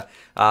retire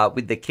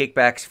with the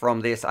kickbacks from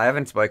this. I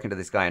haven't spoken to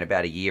this guy in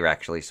about a year,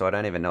 actually, so I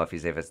don't even know if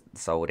he's ever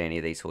sold any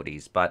of these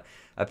hoodies. But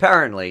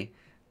apparently,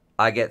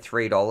 I get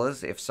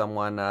 $3 if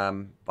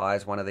someone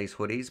buys one of these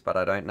hoodies, but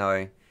I don't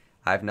know.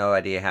 I have no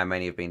idea how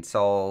many have been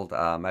sold.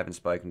 I haven't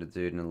spoken to the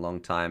dude in a long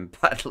time,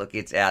 but look,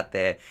 it's out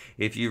there.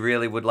 If you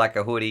really would like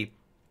a hoodie,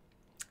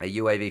 a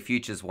UAV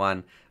Futures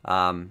one,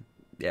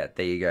 yeah,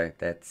 there you go.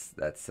 That's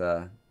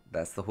the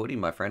hoodie,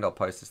 my friend. I'll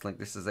post this link.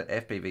 This is at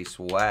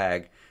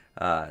fpvswag.com.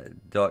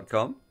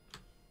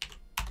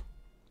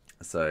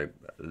 So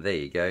there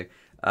you go.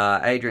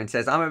 Adrian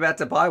says, I'm about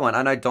to buy one.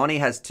 I know Donnie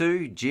has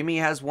two. Jimmy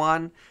has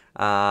one.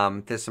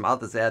 There's some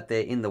others out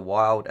there in the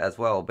wild as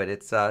well, but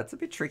it's a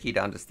bit tricky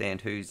to understand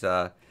who's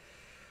got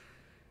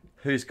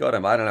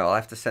them. I don't know. I'll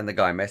have to send the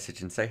guy a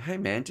message and say, hey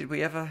man, did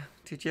you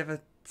ever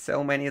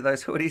sell many of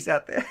those hoodies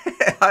out there?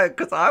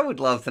 Because I would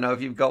love to know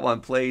if you've got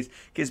one, please.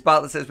 Because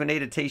Bartlett says we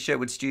need a t-shirt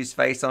with Stu's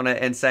face on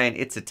it and saying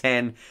it's a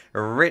 10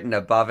 written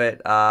above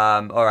it.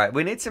 All right,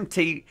 we need some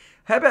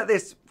How about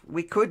this?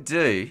 We could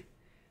do...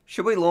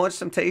 Should we launch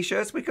some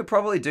t-shirts? We could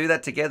probably do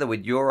that together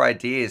with your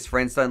ideas.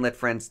 Friends don't let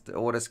friends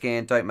order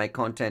scan. Don't make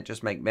content,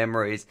 just make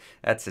memories.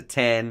 That's a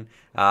 10.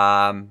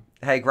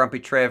 Hey, Grumpy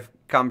Trev,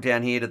 come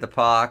down here to the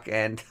park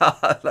and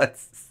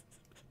let's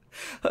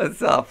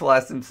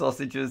fly some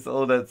sausages,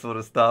 all that sort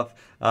of stuff.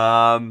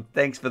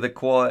 Thanks for the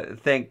quad.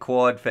 Thank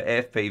Quad for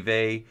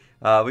FPV.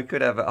 We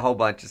could have a whole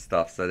bunch of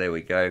stuff, so there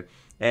we go.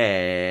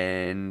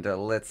 And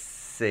let's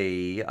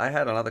see. I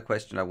had another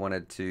question I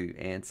wanted to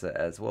answer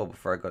as well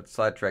before I got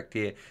sidetracked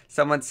here.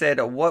 Someone said,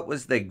 what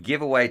was the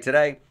giveaway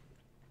today?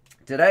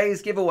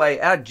 Today's giveaway,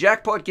 our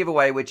jackpot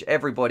giveaway, which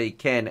everybody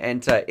can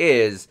enter,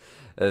 is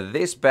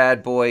this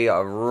bad boy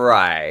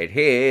right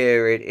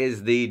here. It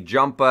is the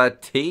Jumper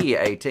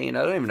T18.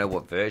 I don't even know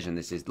what version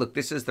this is. Look,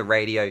 this is the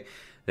radio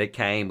that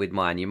came with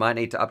mine. You might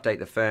need to update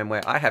the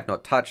firmware. I have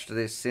not touched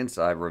this since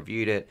I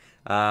reviewed it.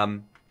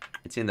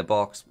 It's in the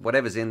box.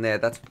 Whatever's in there,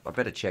 I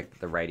better check that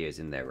the radio's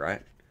in there,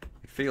 right?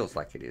 It feels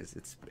like it is.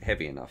 It's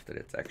heavy enough that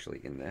it's actually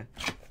in there.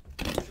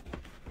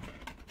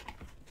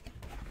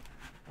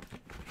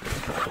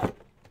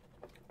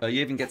 Oh, you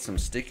even get some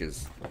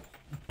stickers.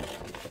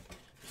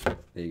 There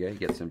you go, you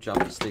get some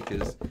Jumper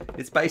stickers.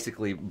 It's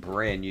basically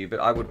brand new, but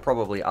I would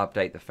probably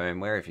update the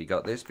firmware if you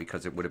got this,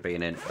 because it would have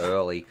been an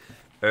early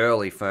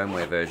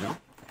firmware version.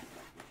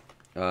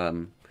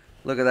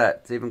 Look at that.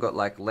 It's even got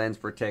like lens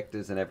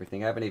protectors and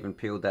everything. I haven't even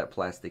peeled that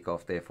plastic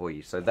off there for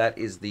you. So that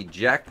is the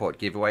jackpot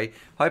giveaway.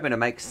 Hoping to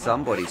make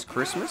somebody's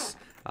Christmas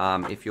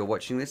if you're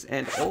watching this.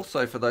 And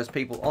also for those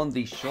people on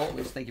the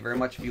shortlist, thank you very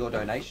much for your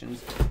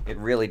donations. It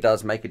really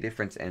does make a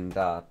difference. And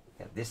yeah,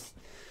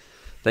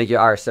 thank you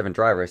RS7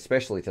 Driver,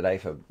 especially today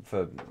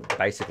for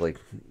basically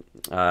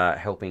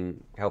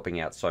helping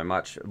out so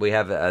much. We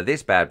have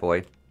this bad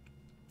boy.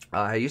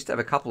 I used to have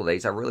a couple of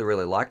these. I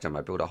really liked them.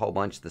 I built a whole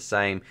bunch of the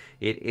same.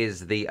 It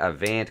is the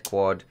Avant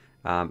Quad.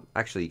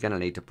 Actually, you're going to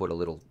need to put a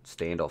little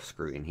standoff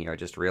screw in here. I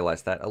just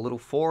realized that. A little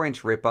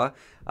 4-inch ripper.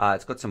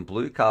 It's got some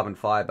blue carbon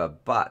fiber,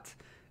 but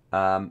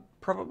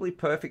probably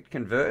perfect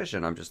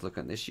conversion. I'm just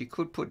looking at this. You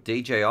could put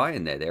DJI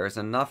in there. There is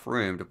enough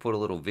room to put a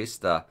little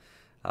Vista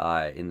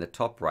in the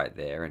top right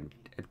there, and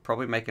it'd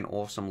probably make an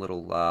awesome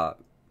little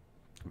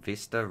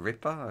Vista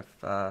ripper,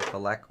 for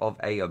lack of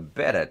a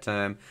better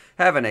term.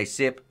 Having a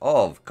sip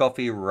of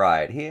coffee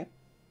right here.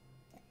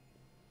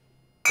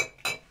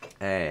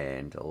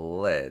 And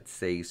let's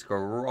see,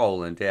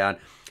 scrolling down.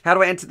 How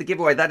do I enter the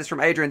giveaway? That is from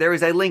Adrian. There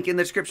is a link in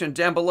the description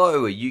down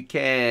below. You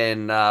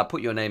can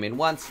put your name in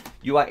once.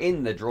 You are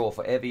in the draw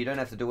forever. You don't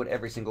have to do it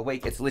every single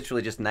week. It's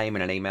literally just name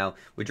and an email.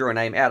 We draw a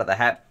name out of the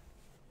hat.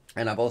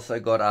 And I've also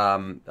got,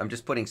 I'm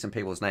just putting some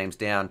people's names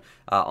down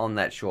on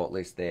that short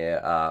list there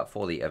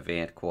for the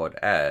Avant Quad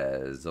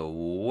as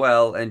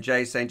well. And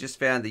Jay saying, just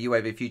found the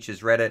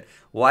UAVPOOCHES Reddit.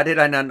 Why did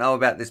I not know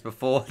about this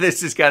before?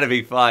 This is going to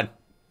be fun.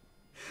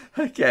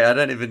 Okay, I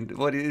don't even,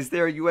 what is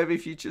there a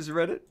UAVPOOCHES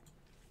Reddit?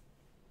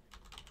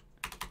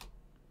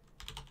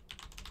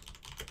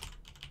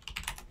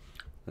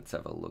 Let's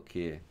have a look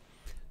here.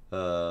 I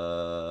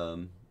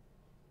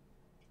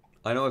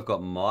know I've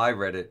got my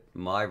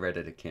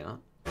Reddit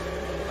account.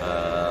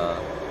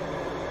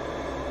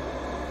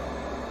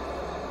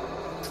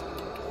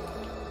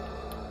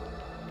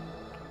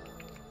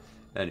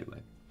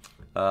 Anyway,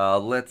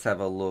 let's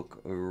have a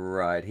look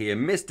right here.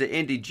 Mr.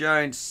 Indy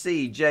Jones,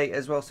 CJ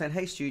as well, saying,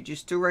 hey Stu, do you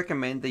still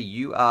recommend the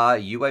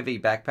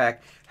UAV backpack?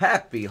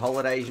 Happy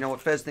holidays. You know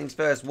what, first things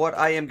first, what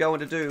I am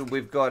going to do,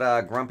 we've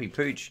got Grumpy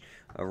Pooch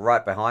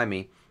right behind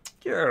me.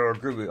 Yeah,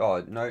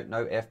 oh,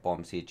 no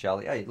F-bombs here,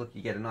 Charlie. Hey, look,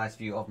 you get a nice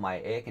view of my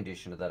air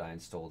conditioner that I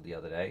installed the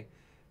other day.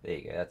 There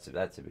you go,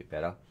 that's a bit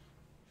better.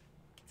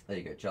 There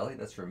you go, Charlie.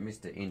 That's from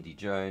Mr. Indy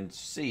Jones,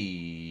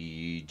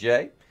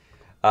 CJ.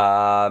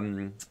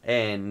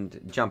 And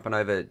jumping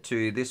over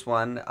to this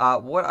one,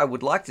 what I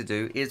would like to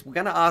do is we're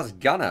going to ask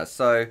Gunner.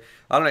 So,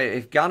 I don't know,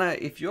 if Gunner,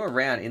 if you're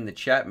around in the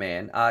chat,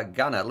 man,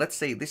 Gunner, let's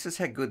see, this is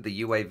how good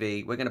the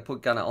UAV, we're going to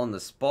put Gunner on the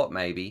spot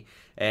maybe,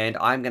 and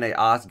I'm going to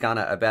ask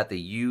Gunner about the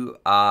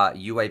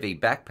UAV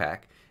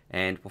backpack,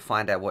 and we'll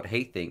find out what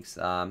he thinks.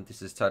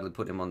 This has totally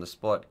put him on the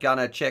spot.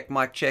 Gunner, check,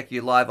 mic check,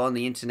 you're live on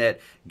the internet.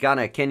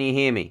 Gunner, can you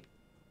hear me?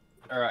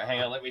 All right,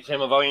 hang on, let me turn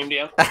my volume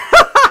down.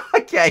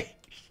 Okay.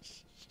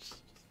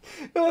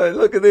 Oh,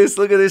 look at this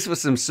for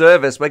some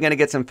service. We're going to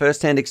get some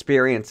first-hand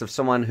experience of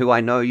someone who I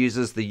know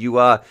uses the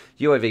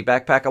UAV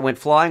backpack. I went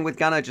flying with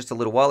Gunner just a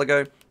little while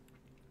ago.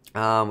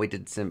 We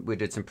did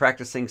some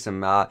practicing,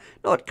 some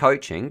not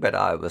coaching, but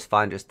it was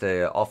fun just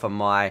to offer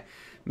my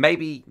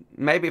maybe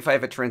if I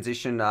ever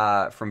transition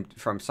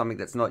from something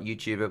that's not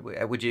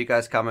YouTube, would you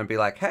guys come and be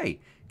like, hey,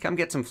 come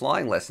get some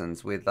flying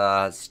lessons with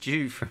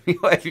Stu from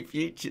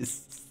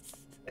UAVPOOCHES?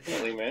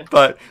 Definitely, man.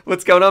 But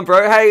what's going on,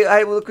 bro?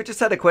 Hey, look, we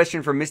just had a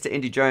question from Mr.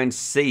 Indy Jones,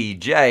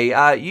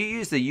 CJ. You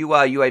use the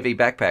UAV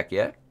backpack,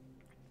 yeah?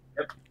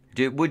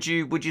 Yep. Would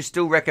you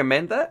still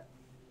recommend that?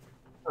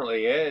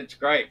 Definitely, yeah. It's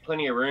great.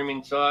 Plenty of room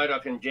inside. I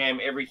can jam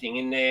everything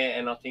in there,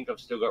 and I think I've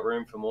still got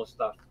room for more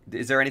stuff.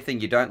 Is there anything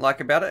you don't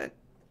like about it?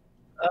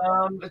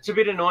 It's a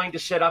bit annoying to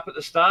set up at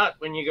the start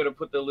when you got to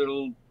put the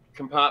little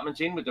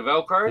compartments in with the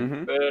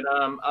Velcro, but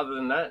other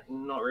than that,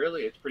 not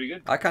really. It's pretty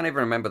good. I can't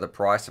even remember the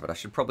price of it. I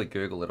should probably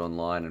Google it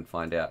online and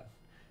find out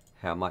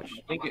how much.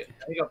 I think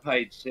I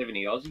paid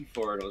 70 Aussie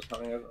for it or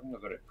something. I think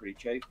I got it pretty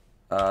cheap.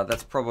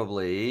 That's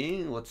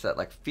probably, what's that,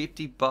 like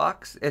 50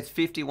 bucks? It's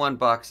 51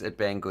 bucks at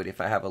Banggood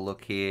if I have a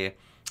look here.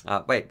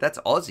 Wait, that's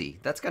Aussie.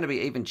 That's going to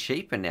be even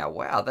cheaper now.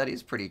 Wow, that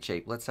is pretty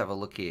cheap. Let's have a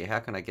look here. How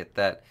can I get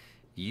that?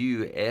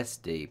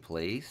 USD,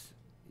 please.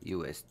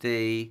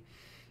 USD.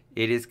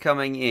 It is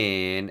coming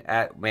in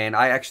at, man,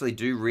 I actually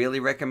do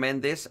really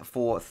recommend this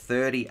for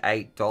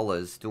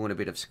 $38. Doing a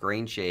bit of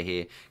screen share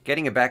here.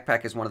 Getting a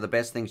backpack is one of the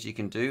best things you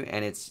can do,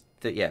 and it's,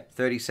 yeah,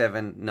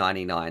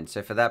 $37.99.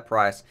 So for that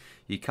price,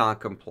 you can't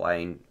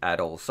complain at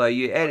all. So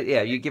you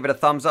give it a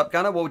thumbs up,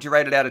 Gunner. What would you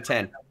rate it out of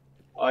 10?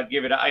 I'd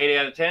give it an 8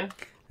 out of 10.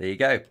 There you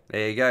go.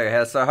 There you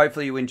go. So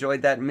hopefully you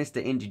enjoyed that,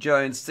 Mr. Indy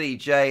Jones.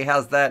 CJ,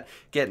 how's that?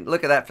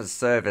 Look at that for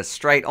service.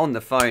 Straight on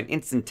the phone,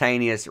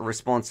 instantaneous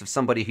response of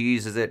somebody who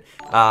uses it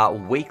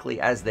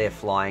weekly as their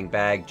flying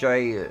bag.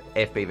 Joe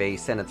FPV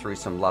sent it through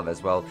some love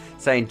as well,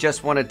 saying,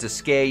 just wanted to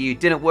scare you.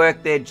 Didn't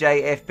work there,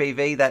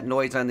 JFPV. That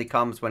noise only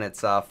comes when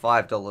it's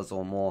 $5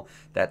 or more.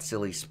 That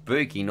silly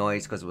spooky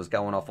noise, because it was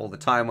going off all the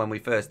time when we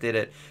first did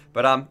it.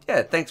 But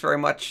yeah, thanks very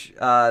much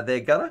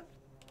there, Gunner.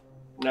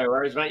 No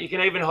worries, mate. You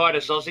can even hide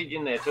a sausage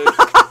in there too.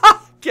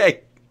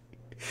 Okay.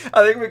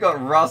 I think we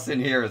got Russ in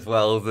here as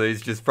well,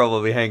 who's just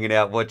probably hanging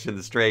out watching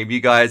the stream. You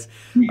guys,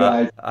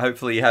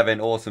 hopefully you have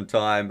an awesome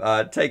time.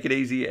 Take it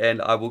easy,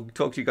 and I will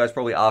talk to you guys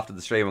probably after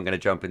the stream. I'm going to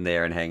jump in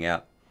there and hang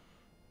out.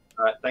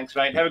 All right, thanks,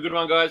 mate. Have a good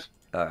one, guys.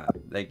 All right,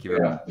 thank you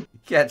very much.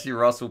 Catch you,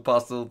 Russell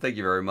Postle. Thank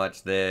you very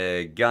much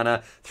there,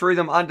 Gunner. Threw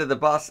them under the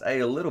bus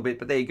a little bit,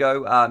 but there you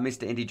go,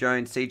 Mr. Indy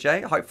Jones,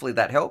 CJ. Hopefully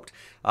that helped.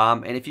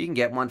 And if you can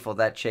get one for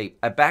that cheap,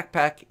 a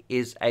backpack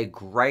is a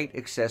great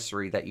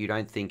accessory that you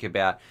don't think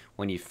about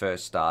when you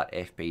first start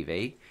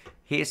FPV.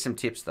 Here's some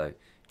tips, though.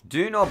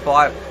 Do not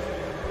buy...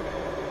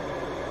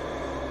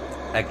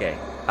 Okay.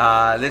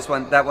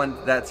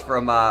 That's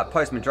from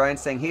Postman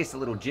Drones saying, here's the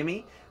little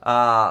Jimmy.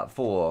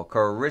 For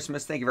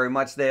Christmas. Thank you very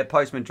much there,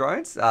 Postman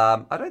Drones.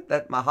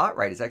 My heart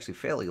rate is actually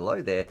fairly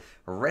low there,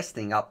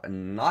 resting up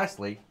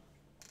nicely.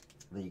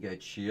 There you go,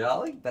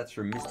 Charlie. That's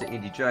from Mr.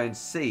 Indy Jones,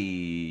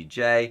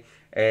 CJ,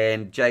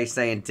 and Jay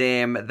saying,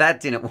 damn,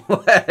 that didn't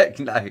work.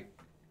 No,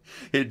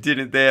 it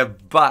didn't there,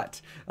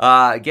 but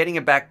getting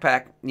a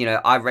backpack, you know,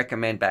 I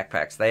recommend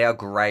backpacks. They are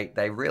great.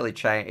 They really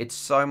change. It's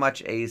so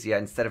much easier.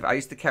 Instead of, I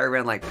used to carry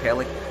around like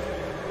Pelican.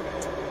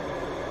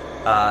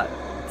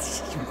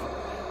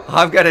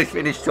 I've got to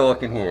finish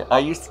talking here. I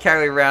used to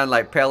carry around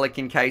like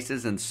Pelican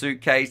cases and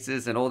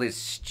suitcases and all these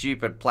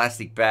stupid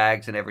plastic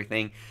bags and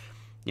everything.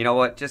 You know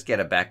what? Just get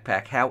a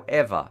backpack.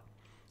 However,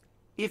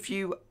 if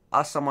you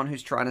are someone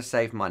who's trying to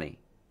save money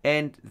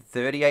and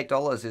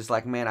 $38 is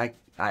like, man, I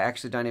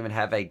actually don't even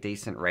have a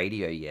decent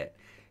radio yet.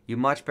 You're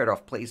much better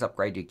off. Please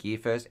upgrade your gear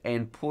first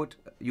and put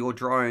your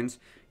drones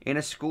in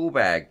a school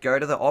bag. Go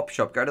to the op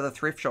shop, go to the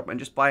thrift shop and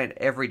just buy an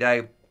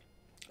everyday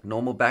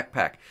normal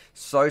backpack.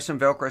 Sew some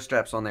Velcro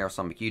straps on there or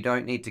something. You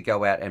don't need to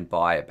go out and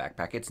buy a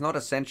backpack. It's not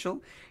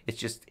essential. It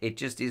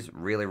just is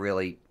really,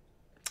 really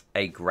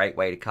a great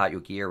way to cart your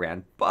gear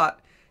around.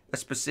 But a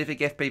specific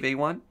FPV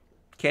one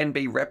can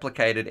be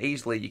replicated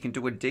easily. You can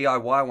do a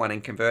DIY one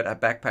and convert a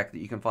backpack that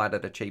you can find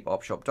at a cheap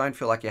op shop. Don't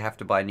feel like you have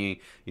to buy new.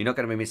 You're not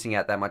going to be missing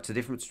out that much. The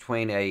difference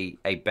between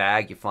a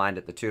bag you find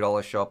at the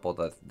 $2 shop or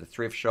the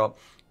thrift shop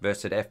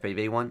versus an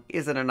FPV one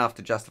isn't enough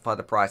to justify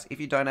the price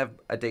if you don't have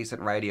a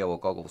decent radio or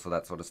goggles or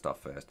that sort of stuff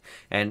first.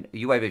 And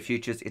UAV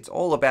Futures, it's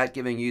all about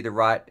giving you the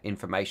right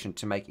information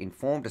to make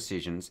informed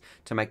decisions,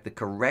 to make the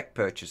correct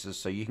purchases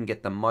so you can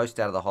get the most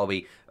out of the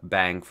hobby,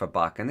 bang for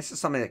buck. And this is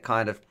something that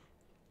kind of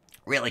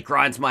really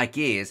grinds my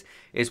gears,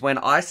 is when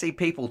I see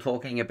people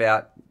talking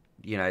about,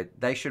 you know,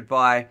 they should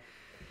buy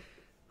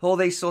all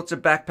these sorts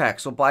of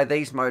backpacks or buy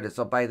these motors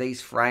or buy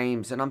these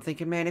frames. And I'm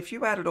thinking, man, if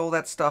you added all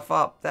that stuff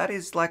up, that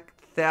is like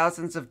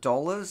thousands of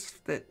dollars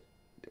that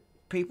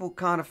people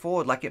can't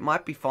afford. Like, it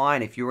might be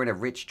fine if you're in a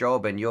rich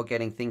job and you're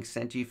getting things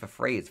sent to you for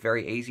free. It's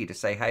very easy to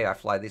say, hey, I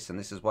fly this and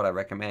this is what I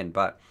recommend.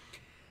 But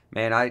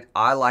man,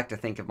 I like to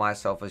think of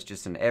myself as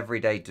just an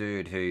everyday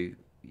dude who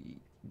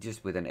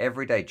just with an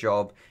everyday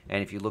job.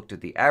 And if you looked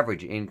at the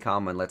average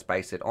income, and let's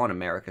base it on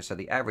America, so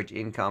the average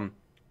income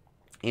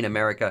in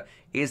America,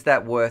 is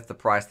that worth the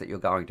price that you're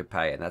going to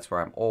pay? And that's where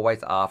I'm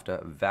always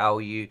after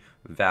value,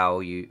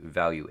 value,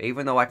 value.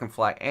 Even though I can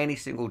fly any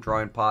single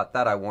drone part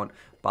that I want,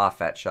 bar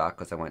Fat Shark,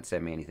 because they won't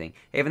send me anything.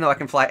 Even though I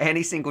can fly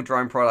any single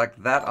drone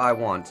product that I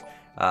want,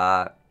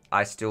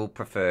 I still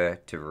prefer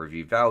to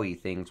review value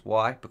things.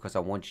 Why? Because I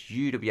want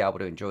you to be able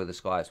to enjoy the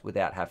skies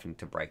without having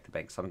to break the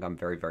bank. Something I'm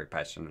very, very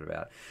passionate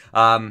about.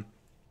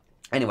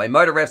 Anyway,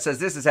 Motor Ref says,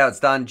 this is how it's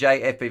done.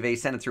 JFPV,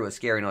 send it through a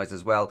scary noise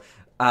as well.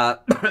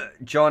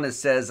 John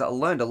says, I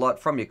learned a lot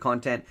from your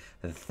content.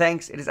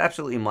 Thanks. It is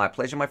absolutely my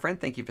pleasure, my friend.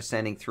 Thank you for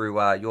sending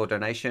through your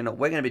donation.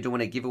 We're going to be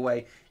doing a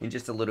giveaway in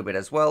just a little bit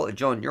as well.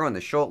 John, you're on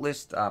the short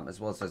list, as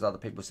well as those other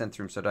people sent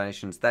through some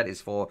donations. That is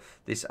for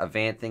this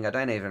event thing. I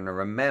don't even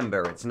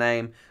remember its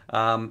name.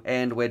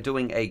 And we're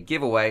doing a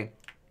giveaway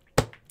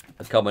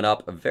coming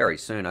up very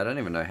soon. I don't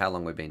even know how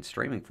long we've been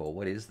streaming for.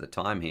 What is the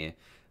time here?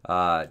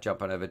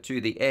 Jumping over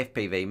to the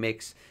FPV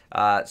Mix,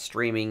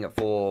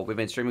 we've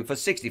been streaming for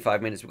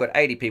 65 minutes. We've got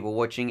 80 people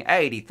watching,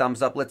 80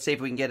 thumbs up. Let's see if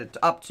we can get it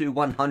up to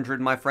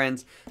 100, my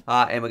friends.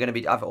 And we're going to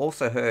be, I've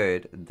also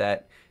heard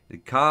that the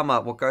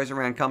karma, what goes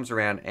around comes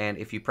around, and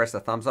if you press the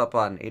thumbs up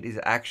button, it is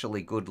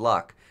actually good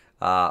luck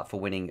for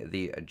winning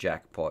the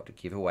jackpot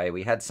giveaway.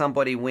 We had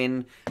somebody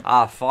win,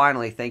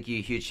 finally. Thank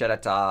you, huge shout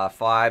out to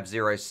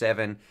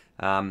 507.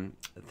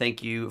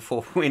 Thank you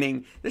for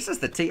winning. This is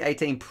the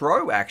T18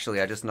 Pro, actually,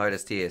 I just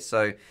noticed here.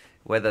 So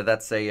whether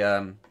that's a,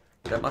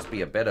 that must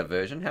be a better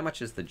version. How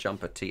much is the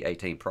Jumper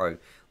T18 Pro?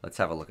 Let's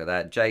have a look at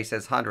that. Jay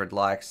says 100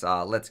 likes.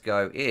 Let's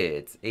go.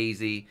 It's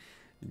easy.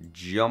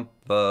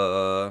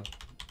 Jumper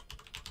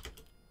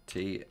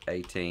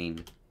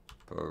T18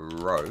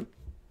 Pro.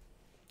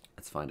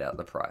 Let's find out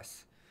the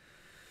price.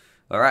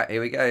 All right,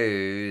 here we go.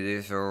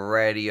 This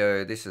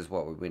radio, this is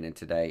what we're winning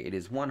today. It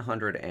is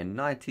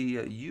 190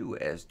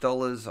 US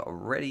dollars,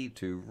 ready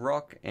to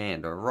rock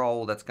and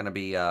roll. That's going to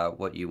be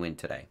what you win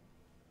today.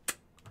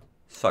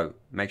 So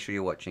make sure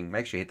you're watching.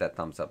 Make sure you hit that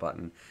thumbs up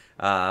button.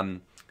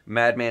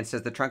 Madman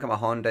says, the trunk of my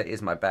Honda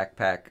is my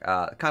backpack.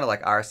 Kind of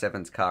like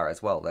R7's car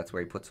as well. That's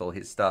where he puts all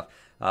his stuff.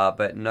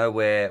 But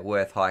nowhere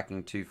worth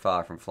hiking too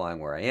far from flying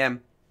where I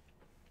am.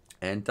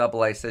 And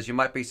Double A says, you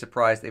might be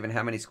surprised even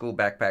how many school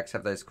backpacks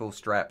have those cool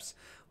straps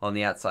on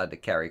the outside to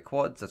carry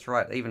quads. That's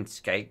right, even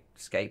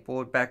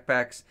skateboard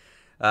backpacks.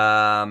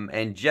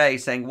 And Jay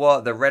saying,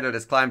 what? The Reddit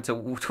has climbed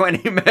to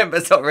 20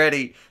 members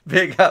already.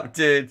 Big up,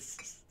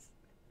 dudes.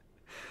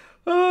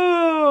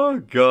 Oh,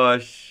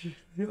 gosh.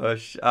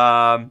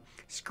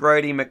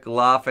 Scrody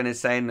McLaughlin is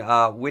saying,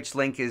 which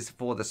link is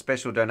for the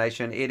special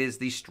donation? It is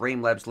the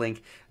Streamlabs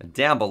link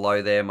down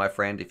below there, my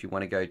friend, if you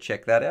want to go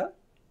check that out.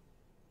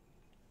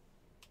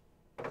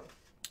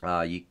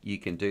 You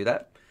can do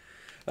that.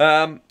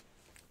 Having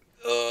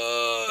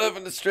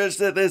to stretch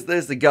that.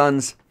 There's the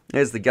guns.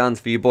 There's the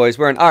guns for you boys.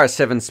 We're an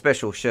RS7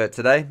 special shirt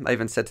today. I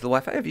even said to the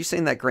wife, hey, have you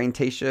seen that green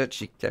t-shirt?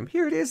 She came,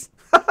 here it is.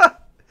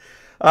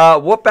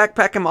 What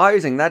backpack am I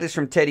using? That is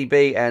from Teddy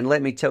B. And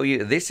let me tell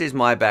you, this is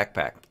my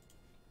backpack.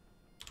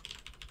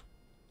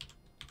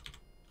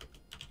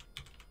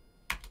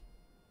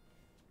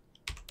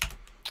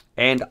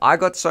 And I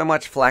got so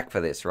much flack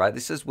for this, right?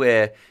 This is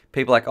where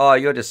people are like, oh,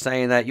 you're just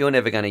saying that. You're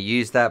never going to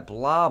use that.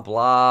 Blah,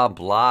 blah,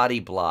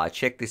 blah-de-blah.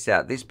 Check this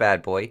out. This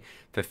bad boy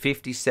for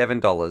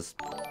 $57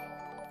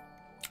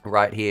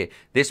 right here.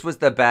 This was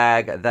the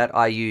bag that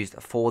I used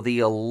for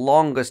the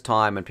longest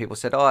time. And people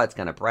said, oh, it's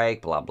going to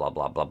break. Blah, blah,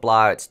 blah, blah,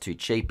 blah. It's too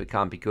cheap. It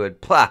can't be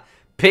good. Blah.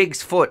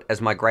 Pig's foot,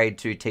 as my grade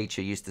 2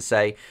 teacher used to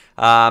say.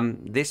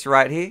 This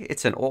right here,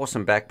 it's an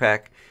awesome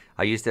backpack.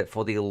 I used it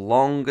for the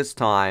longest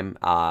time.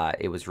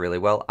 It was really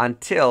well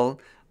until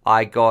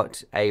I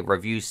got a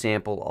review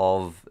sample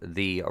of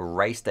the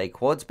Race Day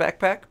Quads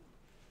backpack.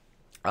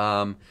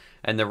 And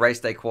the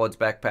Race Day Quads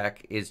backpack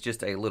is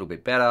just a little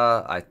bit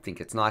better. I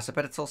think it's nicer,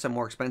 but it's also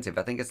more expensive.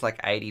 I think it's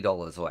like $80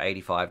 or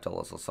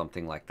 $85 or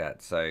something like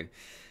that. So,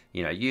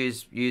 you know,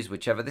 use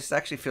whichever. This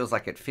actually feels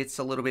like it fits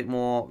a little bit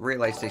more.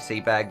 Real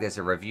ACC bag, there's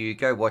a review.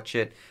 Go watch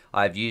it.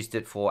 I've used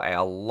it for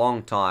a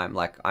long time.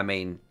 Like, I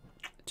mean,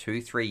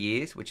 2-3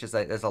 years, which is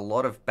there's a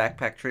lot of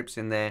backpack trips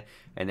in there,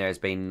 and there has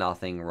been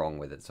nothing wrong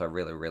with it. So I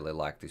really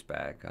like this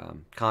bag.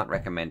 Can't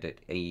recommend it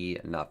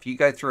enough. You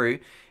go through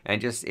and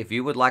just, if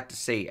you would like to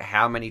see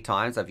how many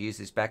times I've used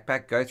this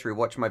backpack, go through,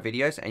 watch my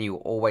videos, and you'll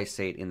always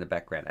see it in the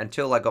background.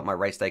 Until I got my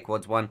Race Day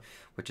Quads one,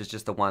 which is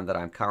just the one that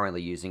I'm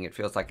currently using. It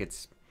feels like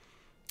it's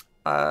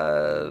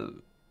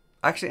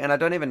actually, and I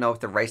don't even know if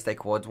the Race Day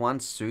Quads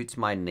one suits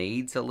my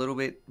needs a little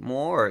bit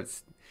more. Or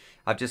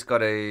I've just got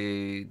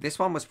to... This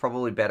one was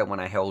probably better when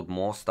I held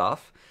more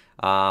stuff,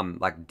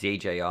 like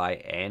DJI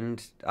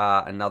and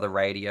another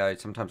radio.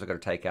 Sometimes I've got to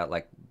take out,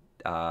 like,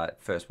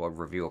 first world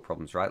reviewer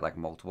problems, right? Like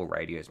multiple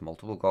radios,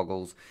 multiple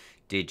goggles,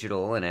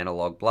 digital and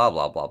analog, blah,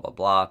 blah, blah, blah,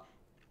 blah.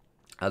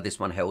 This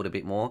one held a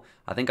bit more.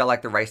 I think I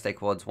like the Race Day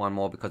Quads one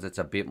more because it's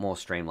a bit more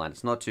streamlined.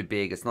 It's not too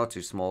big. It's not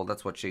too small.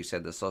 That's what she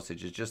said. The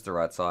sausage is just the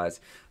right size.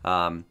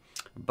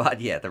 But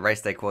yeah, the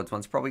Race Day Quads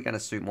one's probably going to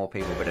suit more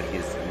people, but it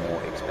is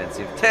more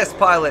expensive. Test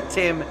Pilot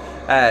Tim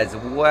as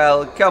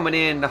well, coming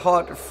in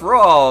hot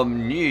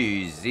from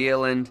New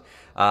Zealand.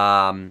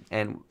 And,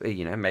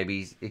 you know,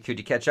 maybe could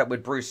you catch up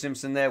with Bruce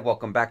Simpson there?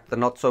 Welcome back to the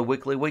Not So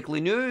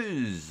Weekly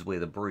News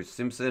with Bruce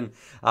Simpson.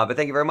 But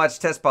thank you very much,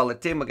 Test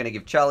Pilot Tim. We're going to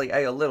give Charlie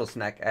a little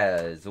snack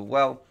as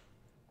well.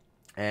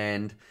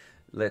 And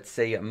let's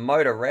see,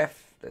 Motor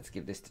Ref, let's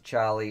give this to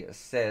Charlie,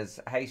 says,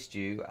 hey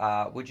Stu,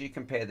 would you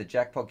compare the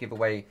jackpot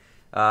giveaway,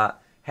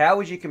 how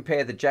would you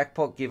compare the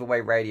jackpot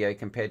giveaway radio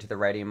compared to the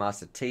Radio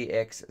Master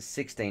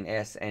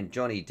TX16S? And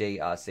Johnny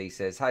DRC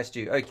says, hi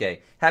Stu,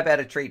 okay, how about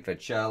a treat for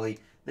Charlie?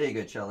 There you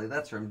go, Charlie.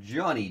 That's from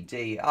Johnny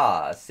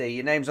DRC.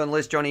 Your name's on the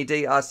list, Johnny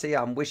DRC.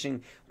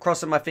 I'm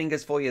crossing my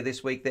fingers for you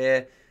this week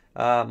there,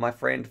 my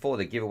friend, for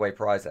the giveaway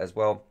prize as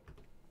well.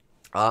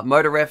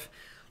 Motorref,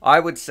 I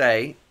would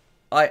say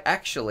I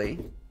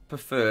actually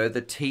prefer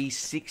the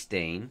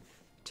T16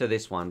 to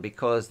this one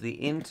because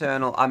the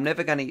internal, I'm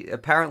never going to,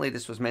 apparently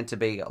this was meant to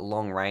be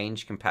long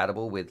range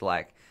compatible with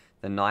like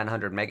the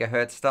 900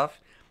 megahertz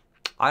stuff.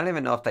 I don't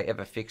even know if they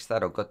ever fixed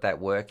that or got that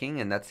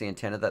working, and that's the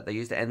antenna that they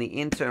used. And the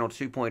internal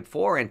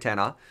 2.4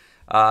 antenna,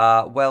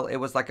 well, it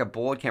was like a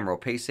board camera or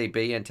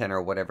PCB antenna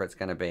or whatever it's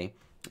going to be,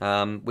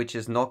 which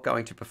is not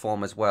going to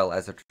perform as well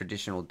as a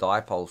traditional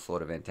dipole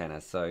sort of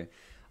antenna. So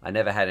I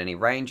never had any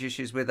range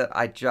issues with it.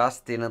 I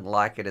just didn't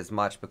like it as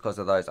much because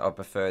of those. I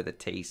prefer the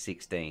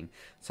T16.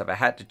 So if I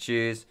had to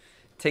choose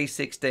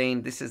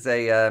T16, this is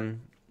a,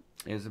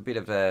 it was a bit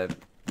of a,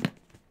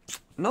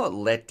 not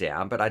let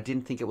down, but I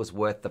didn't think it was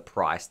worth the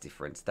price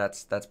difference.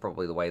 That's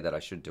probably the way that I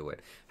should do it.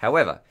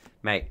 However,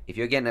 mate, if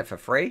you're getting it for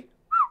free,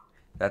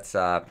 that's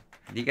you're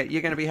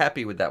going to be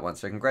happy with that one.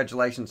 So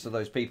congratulations to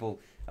those people,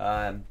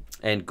 and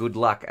good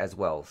luck as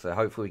well. So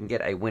hopefully we can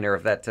get a winner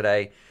of that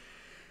today.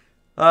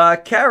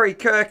 Carrie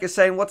Kirk is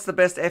saying, what's the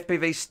best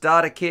FPV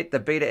starter kit? The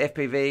Beta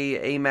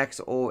FPV, Emax,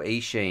 or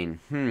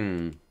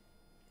eSheen?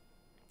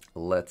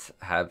 Let's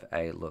have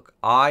a look.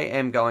 I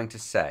am going to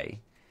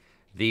say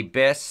the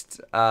best,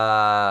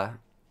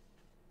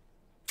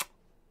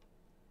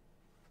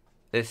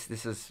 this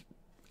is,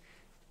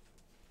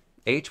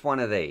 each one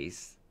of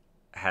these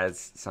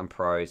has some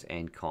pros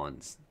and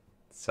cons.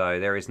 So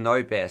there is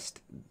no best.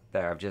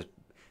 There, I've just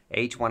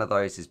Each one of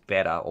those is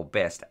better or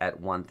best at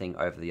one thing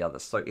over the other.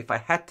 So if I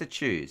had to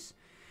choose,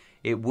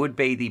 it would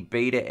be the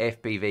Beta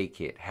FPV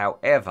kit.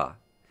 However,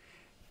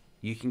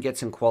 you can get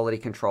some quality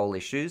control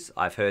issues.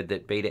 I've heard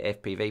that Beta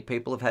FPV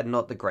people have had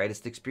not the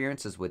greatest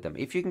experiences with them.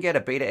 If you can get a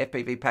Beta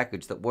FPV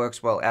package that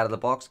works well out of the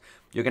box,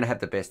 you're going to have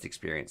the best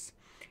experience.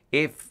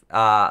 If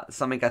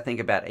something I think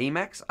about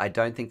Emax, I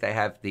don't think they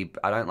have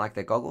I don't like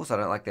their goggles, I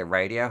don't like their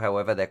radio.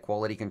 However, their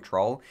quality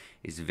control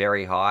is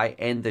very high.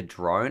 And the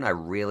drone, I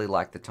really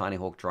like the Tiny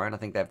Hawk drone. I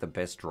think they have the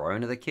best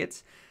drone of the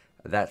kits.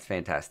 That's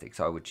fantastic,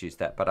 so I would choose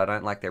that. But I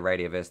don't like their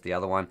radio versus the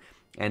other one.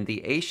 And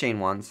the Eachine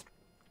ones,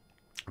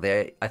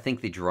 I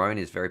think the drone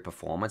is very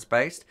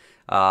performance-based.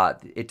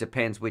 It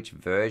depends which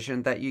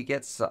version that you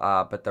get,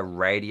 but the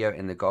radio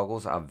and the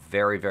goggles are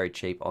very, very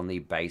cheap on the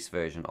base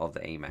version of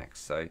the Emax.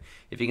 So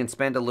if you can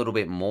spend a little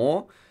bit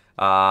more,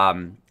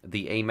 the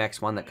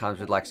Emax one that comes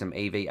with like some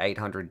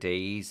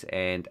EV800Ds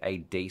and a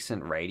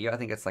decent radio, I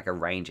think it's like a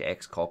Range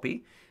X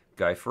copy,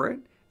 go for it.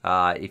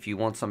 If you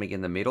want something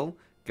in the middle,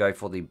 go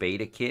for the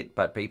Beta kit,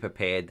 but be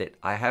prepared that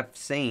I have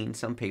seen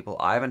some people,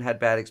 I haven't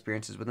had bad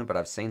experiences with them, but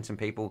I've seen some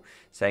people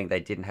saying they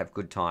didn't have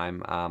good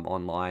time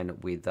online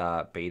with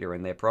Beta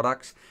and their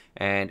products.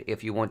 And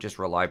if you want just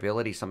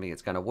reliability, something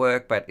that's going to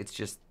work, but it's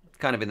just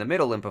kind of in the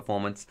middle in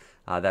performance,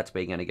 that's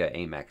where you're going to go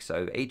Emax.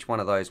 So each one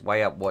of those,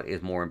 weigh up what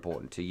is more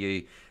important to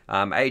you.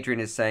 Adrian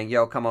is saying,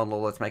 yo, come on,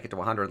 Lord, let's make it to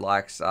 100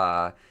 likes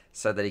so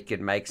that he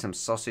could make some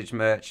sausage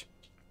merch.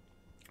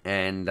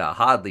 And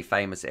Hardly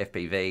Famous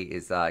FPV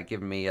is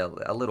giving me a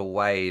little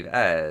wave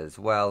as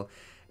well.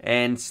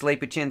 And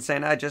Sleeper Chin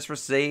saying, I just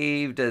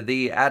received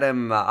the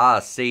Atom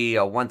RC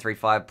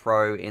 135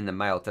 Pro in the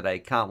mail today.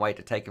 Can't wait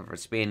to take it for a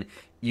spin.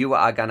 You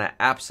are going to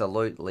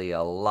absolutely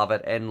love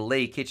it. And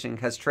Lee Kitchen,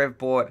 has Trev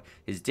bought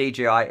his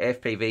DJI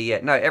FPV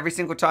yet? No, every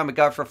single time we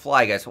go for a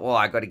fly, he goes, oh,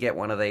 I got to get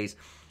one of these.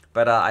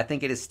 But I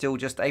think it is still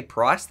just a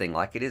price thing.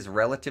 Like, it is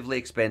relatively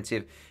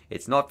expensive.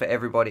 It's not for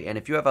everybody. And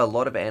if you have a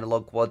lot of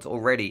analog quads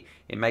already,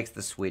 it makes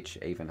the switch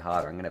even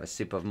harder. I'm going to have a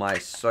sip of my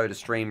Soda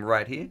Stream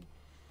right here.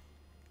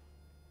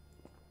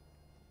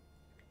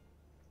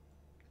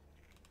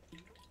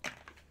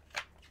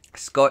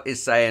 Scott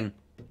is saying,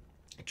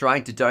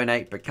 trying to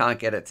donate but can't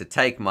get it to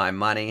take my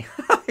money.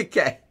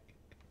 Okay.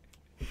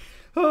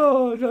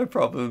 Oh, no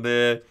problem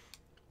there.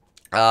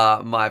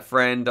 My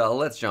friend,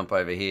 let's jump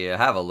over here,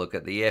 have a look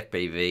at the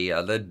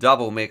FPV, the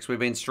double mix. We've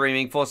been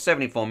streaming for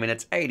 74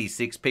 minutes,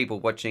 86 people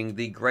watching,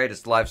 the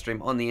greatest live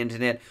stream on the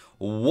internet,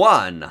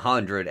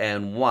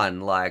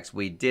 101 likes.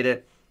 We did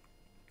it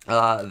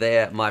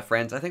there, my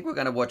friends. I think we're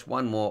going to watch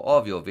one more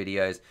of your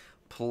videos.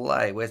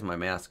 Play, where's my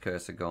mouse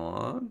cursor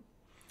gone?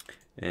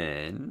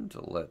 And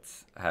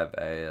let's have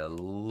a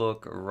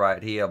look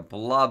right here.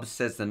 Blub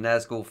says the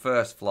Nazgul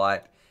first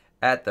flight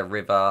at the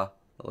river.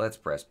 Let's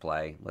press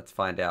play. Let's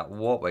find out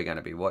what we're going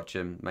to be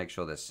watching. Make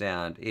sure the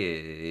sound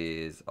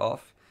is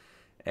off.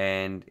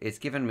 And it's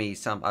given me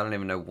some, I don't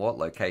even know what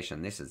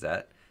location this is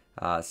at.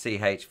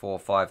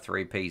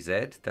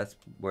 CH453PZ. That's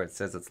where it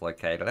says it's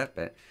located at.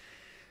 But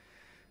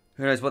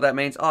who knows what that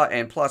means. Oh,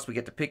 and plus we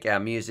get to pick our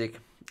music.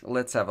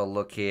 Let's have a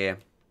look here.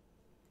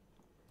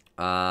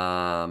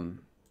 Ooh,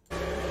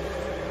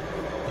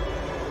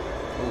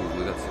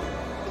 we got some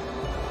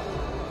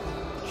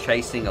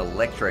chasing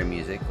electro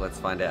music. Let's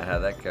find out how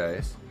that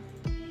goes.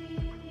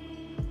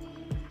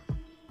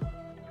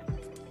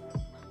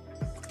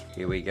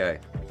 Here we go.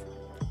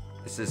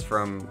 This is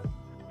from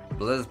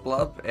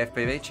Blizzblub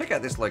FPV. Check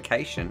out this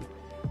location,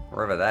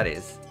 wherever that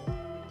is.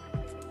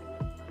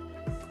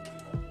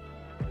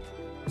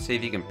 See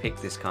if you can pick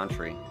this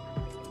country.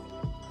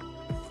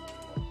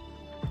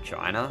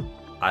 China?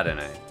 I don't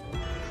know.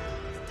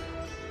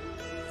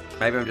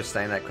 Maybe I'm just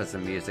saying that because the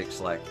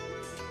music's like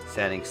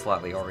sounding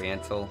slightly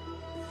oriental.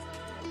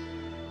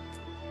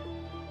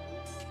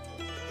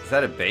 Is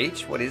that a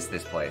beach? What is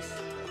this place?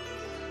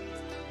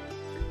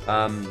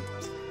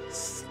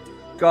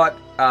 Scott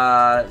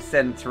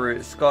sent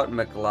through, Scott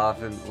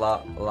McLaughlin,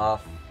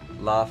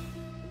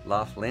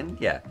 Laughlin,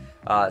 yeah,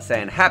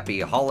 saying happy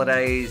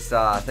holidays.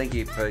 Thank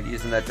you for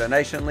using that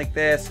donation link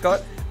there,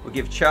 Scott. We'll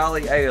give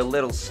Charlie a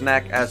little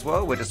snack as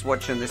well. We're just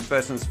watching this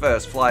person's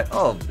first flight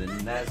of the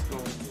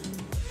Nazgul.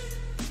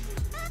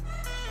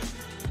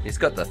 He's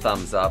got the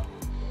thumbs up.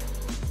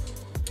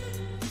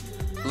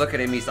 Look at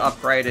him, he's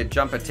upgraded,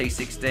 Jumper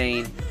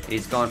T16.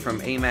 He's gone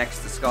from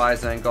Emax to Sky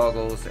Zone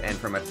goggles and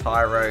from a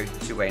Tyro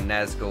to a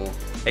Nazgul.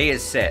 He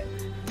is set.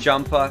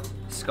 Jumper,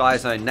 Sky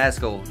Zone,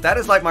 Nazgul. That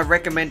is like my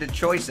recommended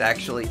choice,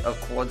 actually, of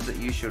quads that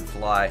you should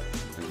fly.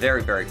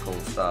 Very, very cool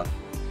stuff.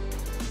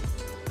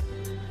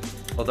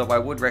 Although I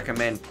would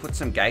recommend put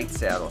some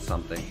gates out or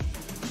something.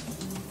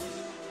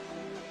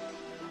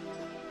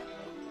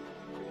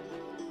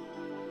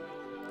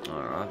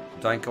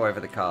 Alright, don't go over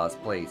the cars,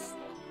 please.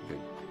 Good.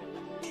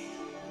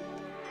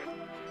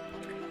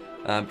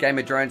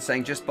 Gamer Drone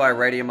saying just buy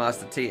Radio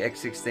Master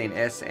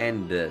TX16S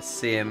and the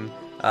Sim.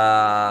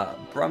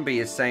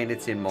 Brumby is saying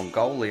it's in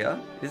Mongolia.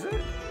 Is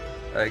it?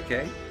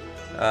 Okay.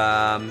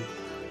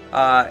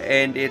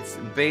 And it's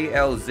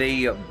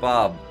BLZ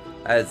Bub,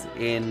 as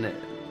in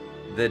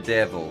the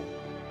devil.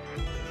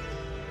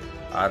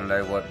 I don't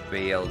know what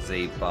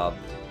BLZ bub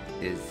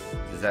is.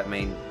 Does that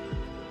mean?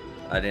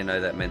 I didn't know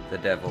that meant the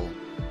devil.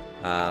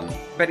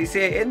 But he's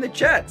here in the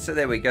chat, so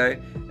there we go.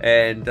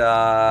 And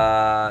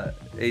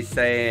he's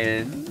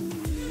saying,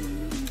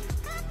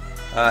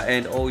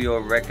 and all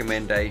your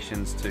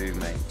recommendations too,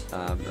 mate.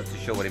 Not too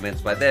sure what he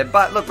meant by there.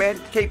 But look, man,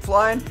 keep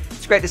flying.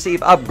 It's great to see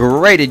you've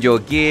upgraded your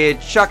gear.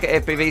 Chuck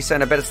FPV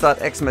saying I better start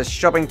Xmas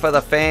shopping for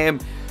the fam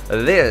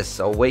this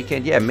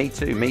weekend. Yeah, me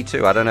too, me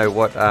too. I don't know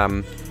what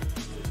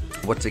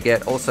to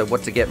get. Also,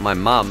 what to get my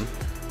mum.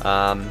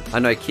 I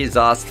know kids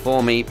asked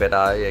for me, but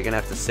you're gonna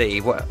have to see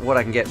what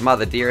I can get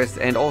mother dearest.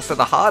 And also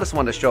the hardest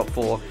one to shop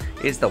for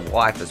is the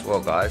wife as well,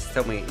 guys.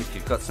 Tell me if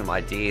you've got some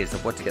ideas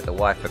of what to get the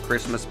wife for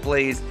Christmas,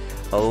 please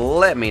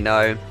let me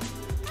know.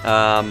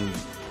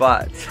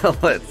 But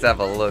let's have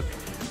a look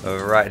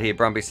right here.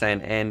 Brumby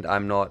saying, and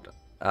I'm not,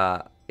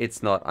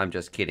 it's not, I'm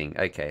just kidding.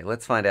 Okay,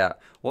 let's find out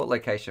what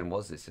location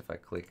was this if I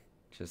click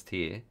just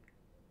here.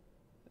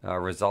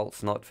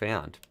 Results not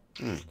found.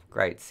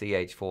 Great,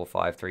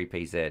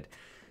 CH453PZ.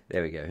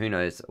 There we go. Who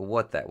knows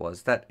what that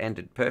was? That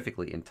ended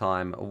perfectly in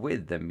time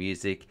with the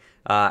music.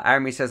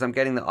 Arami says, I'm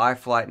getting the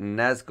iFlight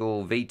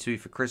Nazgul V2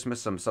 for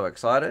Christmas. I'm so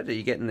excited. Are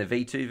you getting the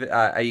V2?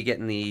 Are you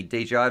getting the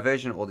DJI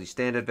version or the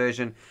standard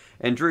version?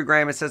 And Drew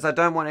Grammar says, I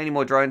don't want any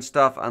more drone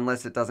stuff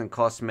unless it doesn't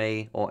cost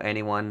me or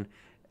anyone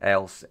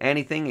else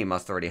anything. You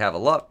must already have a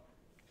lot.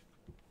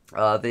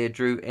 There,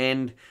 Drew.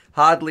 And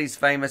Hardley's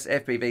famous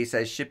FPV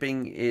says,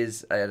 shipping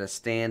is at a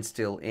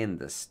standstill in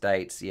the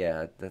States.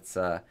 Yeah, that's...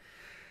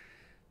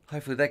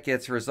 hopefully that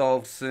gets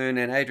resolved soon.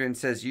 And Adrian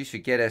says you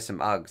should get her some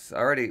Uggs.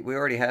 We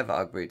already have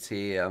Ugg boots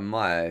here,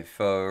 my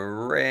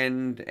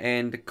friend.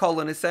 And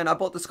Colin is saying I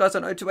bought the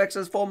Skyzone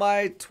O2Xs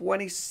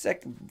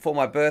for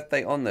my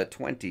birthday on the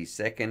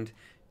 22nd.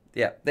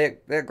 Yeah, they're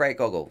a great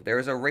goggle. There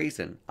is a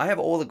reason. I have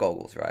all the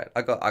goggles, right?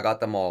 I got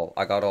them all.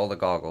 I got all the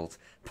goggles,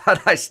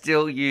 but I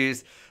still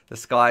use the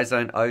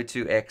Skyzone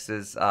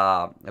O2Xs.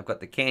 I've got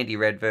the candy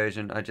red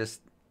version. They're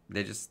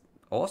just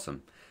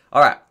awesome.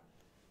 All right.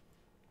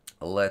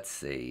 Let's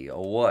see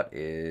what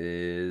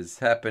is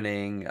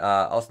happening.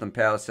 Austin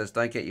Power says,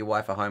 don't get your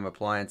wife a home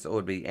appliance. It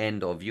would be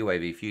end of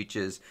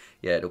UAVPOOCHES.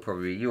 Yeah, it'll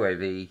probably be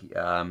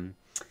UAV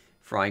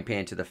frying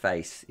pan to the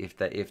face if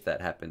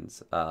that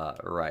happens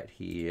right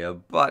here.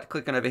 But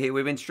clicking over here,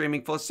 we've been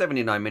streaming for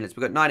 79 minutes.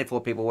 We've got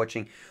 94 people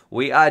watching.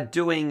 We are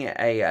doing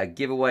a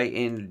giveaway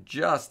in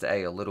just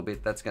a little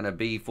bit. That's going to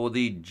be for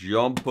the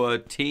Jumper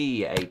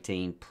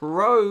T18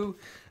 Pro.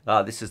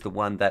 This is the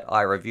one that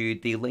I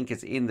reviewed. The link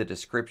is in the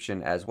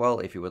description as well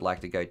if you would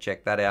like to go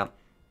check that out.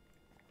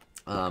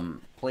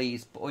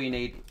 Please, all you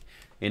need,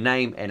 your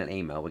name and an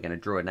email. We're going to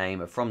draw a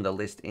name from the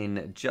list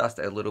in just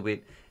a little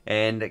bit.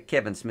 And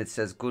Kevin Smith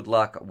says, good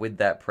luck with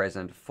that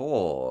present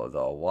for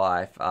the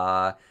wife.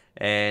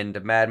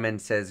 And Madman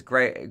says,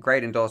 great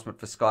endorsement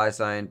for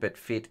Skyzone, but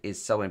fit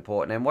is so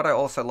important. And what I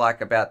also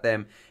like about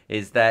them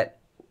is that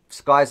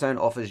Skyzone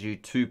offers you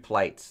two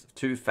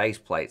face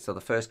plates. So the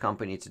first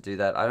company to do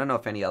that. I don't know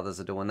if any others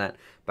are doing that,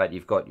 but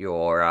you've got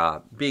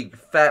your big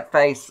fat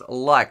face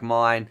like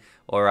mine,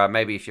 or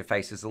maybe if your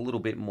face is a little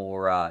bit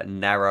more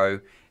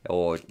narrow,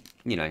 or,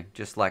 you know,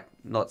 just like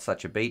not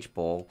such a beach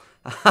ball,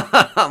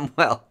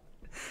 well,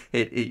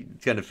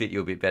 it's going to fit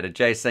you a bit better.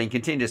 Jay saying,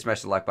 continue to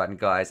smash the like button,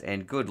 guys,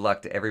 and good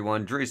luck to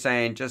everyone. Drew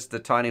saying, just a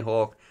Tiny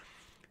Hawk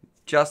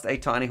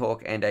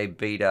and a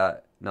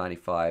Beta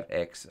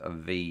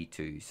 95X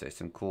V2. So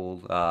some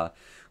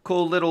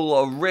cool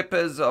little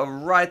rippers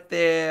right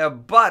there.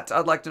 But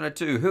I'd like to know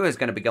too, who is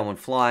going to be going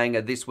flying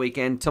this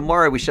weekend?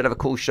 Tomorrow we should have a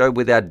cool show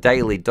with our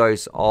daily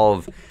dose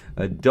of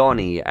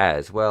Donnie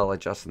as well.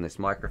 Adjusting this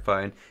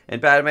microphone. And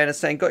Badman is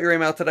saying, got your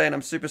email today and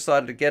I'm super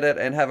excited to get it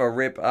and have a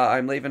rip.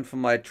 I'm leaving for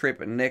my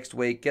trip next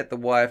week. Get the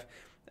wife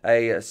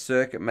a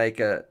circuit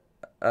maker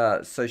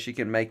so she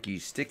can make you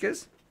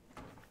stickers.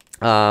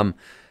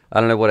 I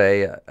don't know what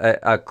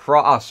a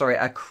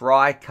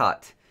cry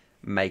cut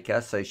maker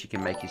so she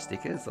can make you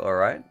stickers. All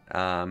right.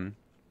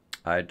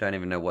 I don't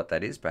even know what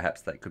that is.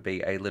 Perhaps that could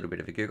be a little bit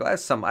of a Google. I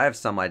have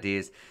some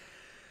ideas.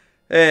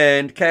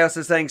 And Chaos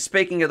is saying,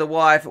 speaking of the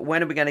wife,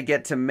 when are we going to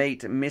get to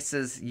meet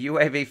Mrs.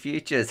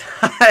 UAVPOOCHES?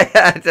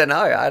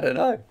 I don't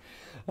know.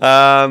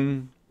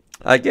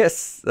 I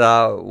guess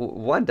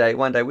one day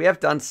we have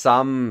done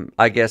some,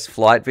 I guess,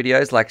 flight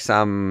videos, like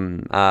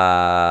some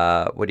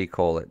what do you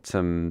call it,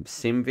 some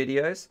sim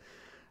videos,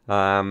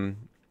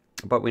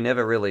 but we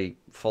never really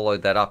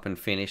followed that up and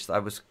finished. I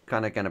was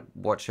kind of going to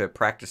watch her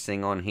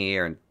practicing on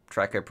here and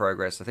track her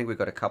progress. I think we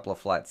got a couple of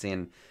flights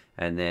in,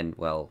 and then,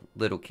 well,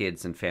 little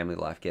kids and family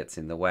life gets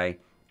in the way.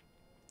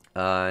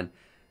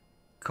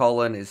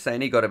 Colin is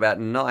saying he got about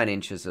 9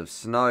 inches of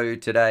snow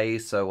today,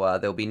 so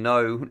there'll be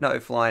no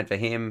flying for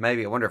him.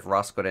 Maybe I wonder if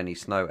Russ got any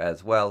snow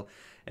as well.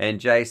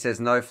 And Jay says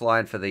no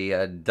flying for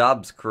the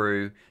Dubs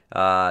crew,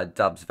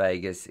 Dubs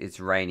Vegas. It's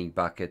raining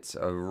buckets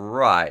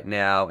right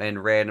now.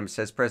 And Random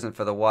says present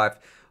for the wife.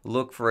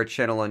 Look for a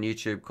channel on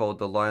YouTube called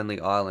The Lonely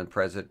Island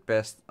Present.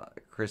 Best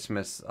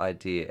Christmas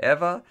idea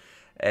ever.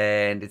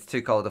 and it's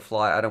too cold to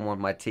fly. I don't want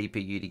my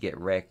TPU to get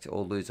wrecked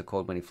or lose a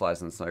cord when he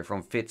flies in the snow.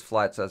 From Fitz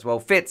Flights as well.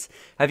 Fitz,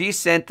 have you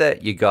sent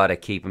that? You gotta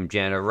keep them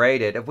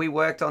generated. Have we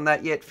worked on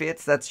that yet,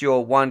 Fitz? That's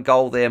your one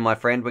goal there, my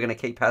friend. We're gonna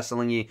keep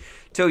hassling you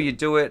till you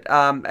do it.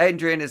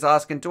 Adrian is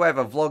asking, do I have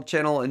a vlog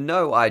channel?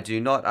 No, I do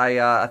not.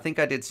 I think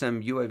I did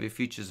some UAV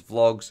Futures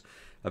vlogs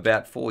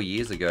about 4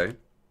 years ago.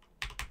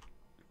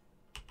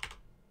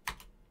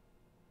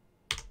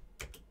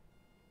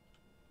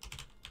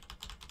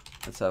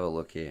 Let's have a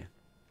look here.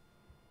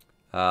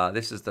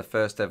 This is the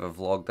first ever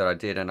vlog that I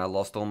did, and I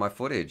lost all my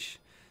footage.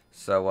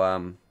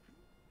 So,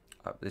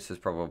 this is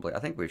probably... I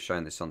think we've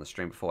shown this on the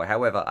stream before.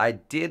 However, I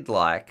did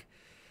like...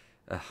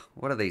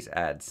 what are these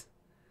ads?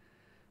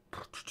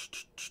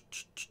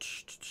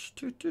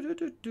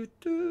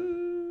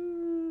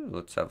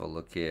 Let's have a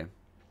look here.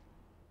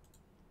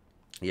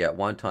 Yeah,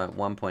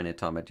 one point in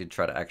time, I did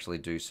try to actually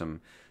do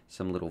some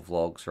little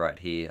vlogs right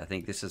here. I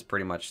think this is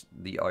pretty much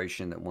the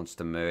ocean that wants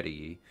to murder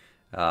you.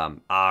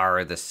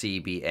 The sea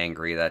be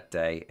angry that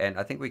day. And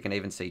I think we can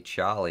even see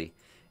Charlie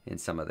in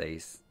some of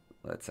these.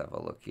 Let's have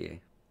a look here.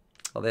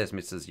 Oh, there's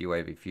Mrs.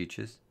 UAV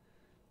Futures.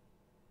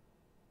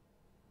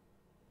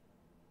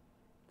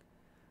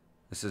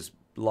 This is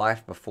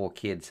life before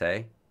kids,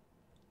 hey?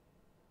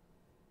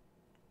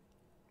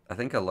 I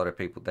think a lot of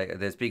people,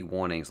 there's big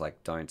warnings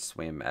like, don't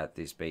swim at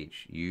this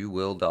beach. You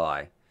will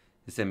die.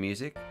 Is there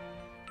music?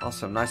 Oh,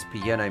 some nice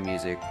piano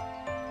music.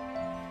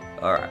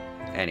 Alright.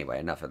 Anyway,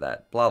 enough of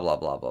that. Blah, blah,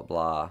 blah, blah,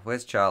 blah.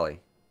 Where's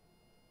Charlie?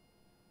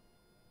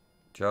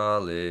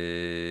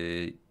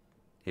 Charlie.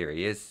 Here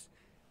he is.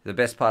 The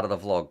best part of the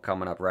vlog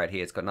coming up right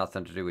here. It's got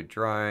nothing to do with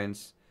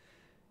drones.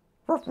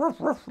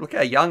 Look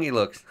how young he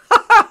looks.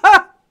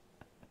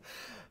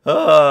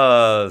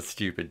 Oh,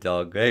 stupid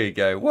dog. There you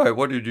go. Whoa,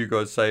 what did you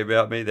guys say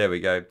about me? There we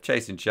go.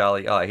 Chasing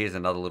Charlie. Oh, here's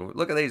another little...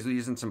 Look at these. We're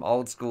using some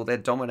old school. They're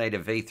Dominator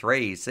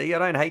V3s. See, I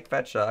don't hate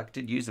Fat Shark.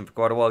 Did use them for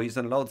quite a while.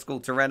 Using an old school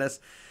Tyrannus.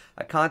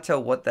 I can't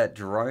tell what that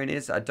drone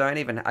is. I didn't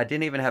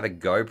even have a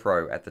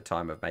GoPro at the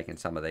time of making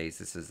some of these.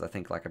 This is, I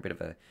think, like a bit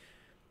of a...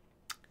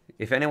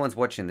 If anyone's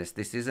watching this,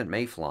 this isn't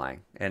me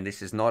flying. And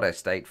this is not a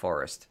state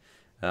forest.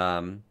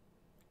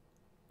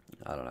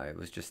 I don't know. It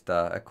was just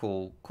a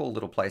cool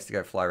little place to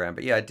go fly around.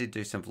 But yeah, I did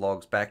do some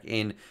vlogs back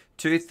in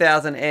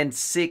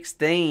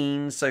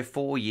 2016. So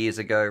 4 years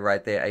ago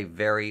right there. A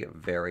very,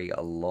 very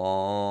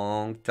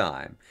long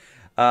time.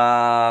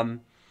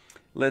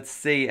 Let's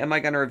see. Am I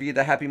going to review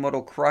the Happy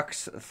Model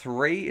Crux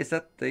 3? Is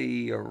that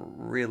the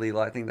really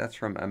light thing? That's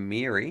from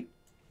Amiri.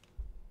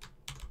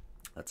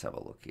 Let's have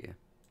a look here.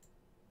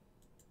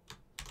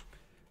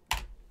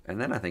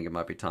 And then I think it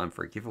might be time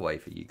for a giveaway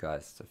for you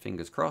guys. So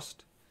fingers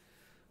crossed.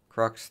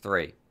 Crux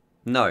 3.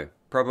 No,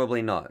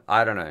 probably not.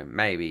 I don't know.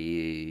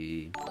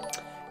 Maybe.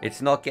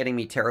 It's not getting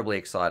me terribly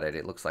excited.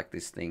 It looks like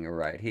this thing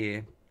right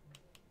here.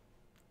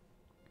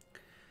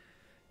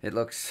 It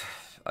looks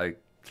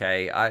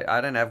okay.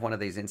 I don't have one of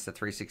these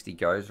Insta360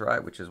 Go's,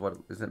 right? Which is what,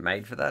 is it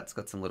made for that? It's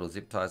got some little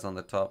zip ties on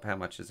the top. How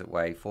much does it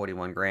weigh?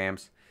 41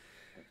 grams.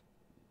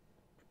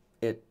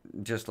 It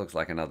just looks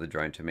like another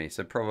drone to me.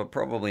 So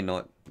probably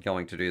not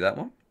going to do that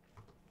one.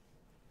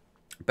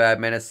 Bad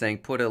Menace saying,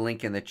 put a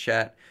link in the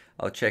chat.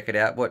 I'll check it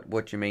out.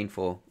 What you mean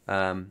for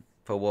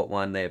what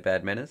one there,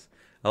 Bad Menace?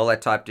 All I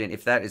typed in,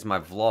 if that is my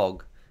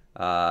vlog,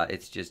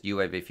 it's just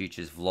UAV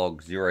Futures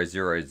Vlog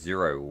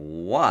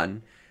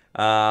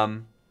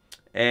 0001.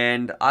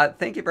 And I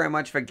thank you very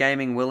much for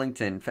Gaming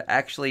Wellington for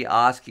actually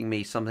asking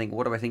me something.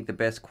 What do I think the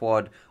best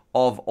quad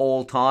of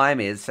all time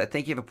is? So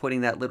thank you for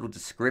putting that little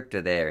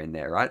descriptor there in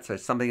there, right? So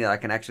something that I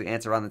can actually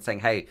answer rather than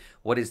saying, hey,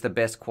 what is the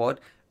best quad?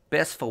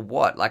 Best for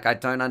what? Like, I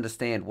don't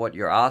understand what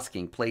you're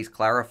asking. Please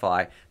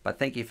clarify. But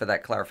thank you for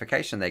that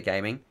clarification there,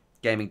 Gaming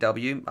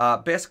W.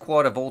 Best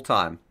quad of all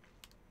time.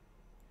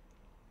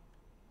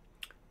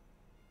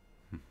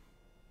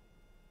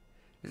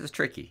 This is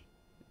tricky.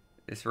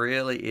 This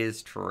really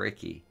is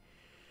tricky.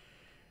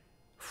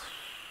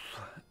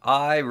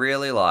 I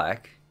really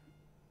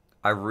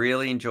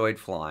enjoyed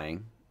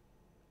flying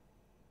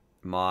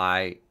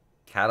my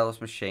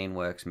Catalyst Machine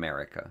Works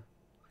America.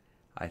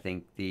 I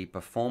think the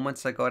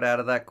performance I got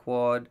out of that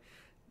quad,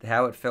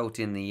 how it felt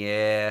in the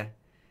air,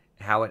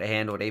 how it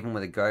handled even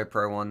with a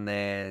GoPro on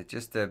there,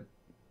 just a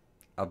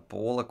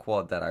baller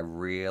quad that I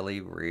really,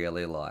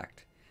 really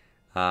liked.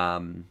 Yeah,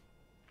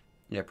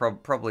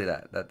 probably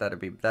that'd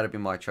be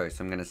my choice.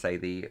 I'm going to say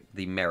the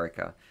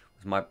America.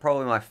 It was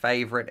probably my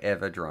favorite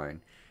ever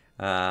drone.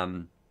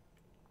 And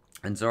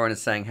Zoran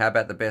is saying, how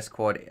about the best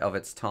quad of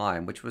its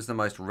time? Which was the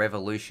most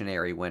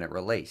revolutionary when it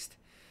released?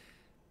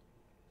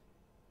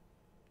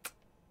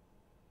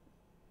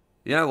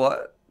 You know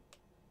what?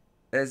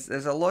 There's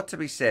a lot to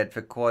be said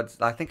for quads.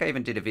 I think I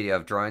even did a video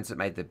of drones that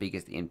made the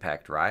biggest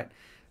impact, right?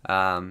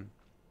 I'm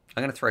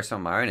going to throw some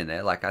of my own in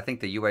there. Like, I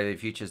think the UAV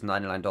Futures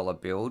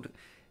 $99 build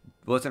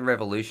wasn't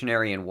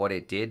revolutionary in what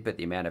it did, but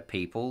the amount of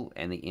people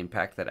and the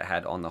impact that it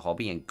had on the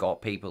hobby and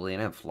got people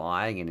in and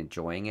flying and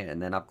enjoying it,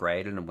 and then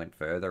upgraded and went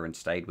further and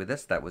stayed with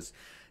us. That was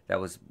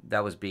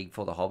big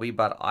for the hobby.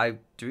 But I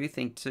do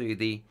think too,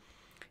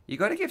 you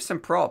got to give some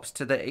props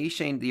to the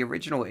Eachine, the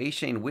original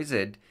Eachine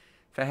Wizard,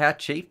 for how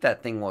cheap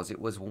that thing was.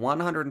 It was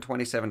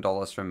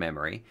 $127 from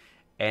memory,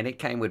 and it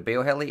came with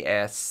BioHeli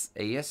S,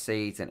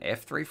 ESCs, an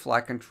F3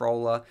 flight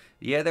controller.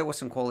 Yeah, there were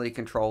some quality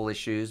control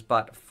issues,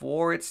 but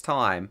for its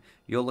time,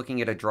 you're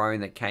looking at a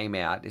drone that came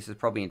out. This is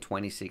probably in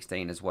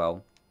 2016 as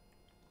well,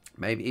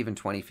 maybe even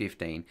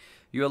 2015.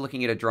 You're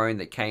looking at a drone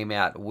that came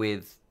out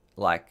with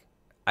like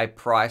a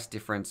price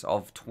difference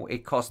of,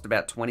 it cost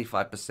about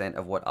 25%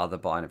 of what other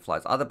bind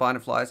flies. Other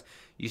bind flies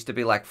used to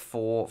be like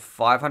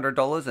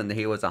 $500, and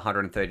here was a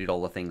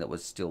 $130 thing that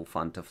was still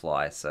fun to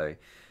fly. So,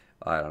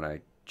 I don't know.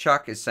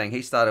 Chuck is saying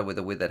he started with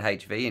a Withered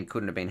HV and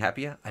couldn't have been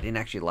happier. I didn't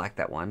actually like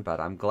that one,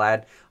 but I'm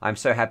glad. I'm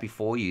so happy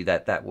for you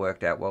that that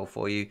worked out well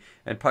for you.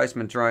 And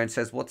Postman Drone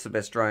says, what's the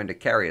best drone to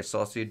carry a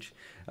sausage?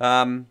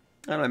 I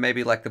don't know,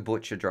 maybe like the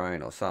Butcher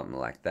drone or something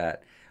like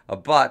that.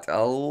 But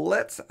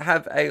let's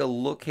have a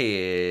look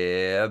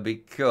here,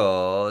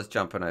 because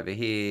jumping over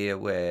here,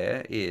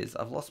 where is,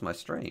 I've lost my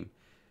stream.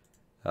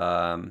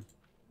 Here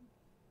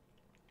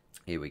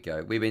we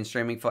go. We've been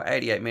streaming for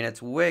 88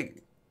 minutes.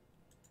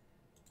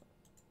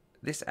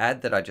 This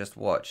ad that I just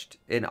watched,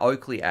 an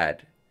Oakley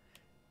ad.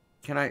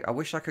 I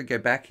wish I could go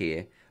back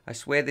here. I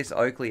swear this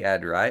Oakley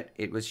ad, right?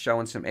 It was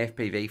showing some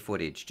FPV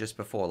footage just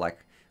before.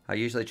 Like, I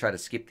usually try to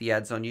skip the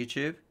ads on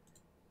YouTube.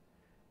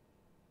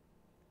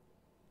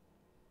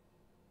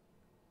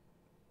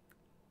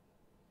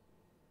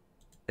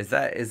 Is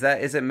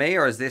it me,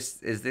 or is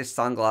this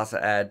sunglasser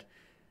ad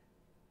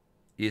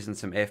using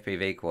some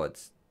FPV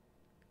quads?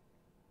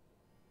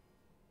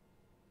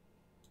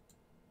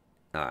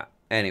 Alright.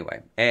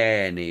 Anyway,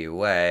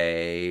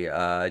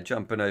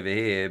 jumping over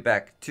here,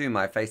 back to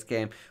my face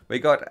cam. We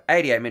got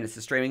 88 minutes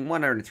of streaming,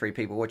 103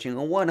 people watching,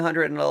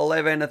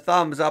 111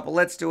 thumbs up.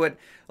 Let's do it.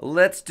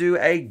 Let's do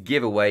a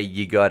giveaway.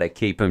 You gotta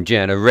keep them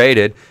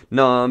generated.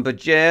 Number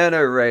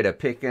generator,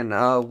 picking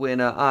a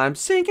winner. I'm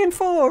singing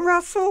for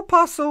Russell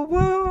Puzzle.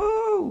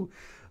 Whoa!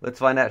 Let's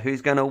find out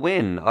who's gonna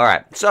win.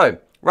 Alright, so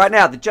right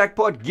now, the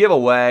jackpot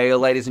giveaway,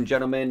 ladies and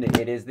gentlemen,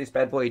 it is this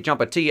bad boy,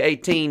 Jumper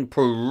T18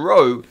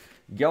 Pro.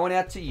 Going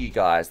out to you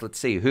guys. Let's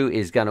see who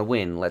is going to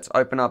win. Let's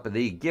open up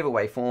the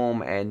giveaway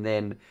form and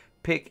then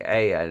pick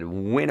a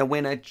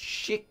winner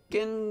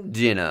chicken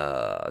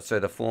dinner. So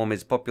the form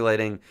is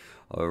populating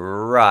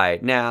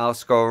right now.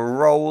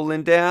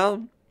 Scrolling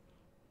down.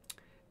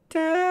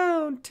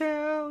 Down.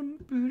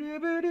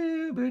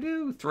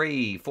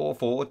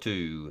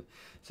 3442.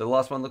 So the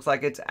last one looks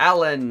like it's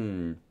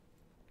Alan.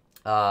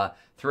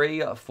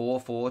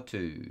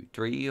 3442.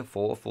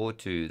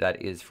 3442.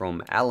 That is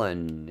from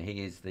Alan.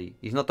 He's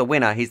not the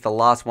winner, he's the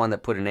last one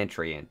that put an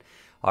entry in.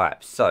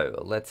 Alright,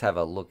 so let's have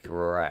a look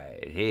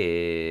right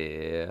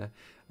here.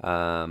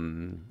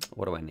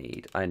 What do I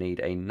need? I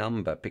need a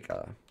number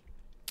picker.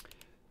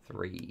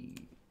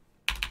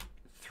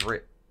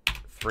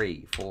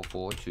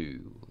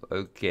 3442.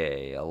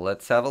 Okay,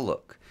 let's have a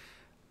look.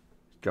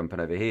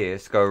 Jumping over here,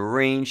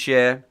 screen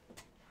share.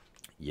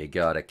 You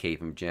gotta keep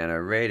them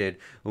generated.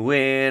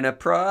 Win a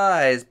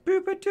prize.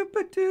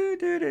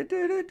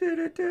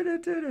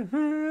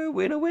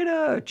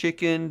 Winner,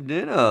 chicken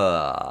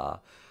dinner.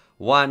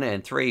 1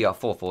 and 3 are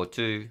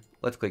 442.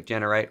 Let's click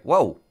generate.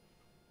 Whoa.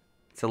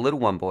 It's a little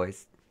one,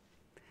 boys.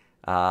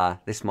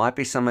 This might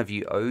be some of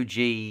you OG,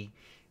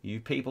 you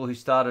people who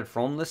started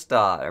from the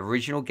start,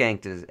 original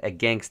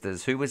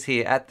gangsters who was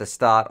here at the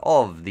start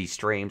of the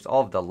streams,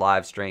 of the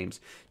live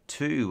streams.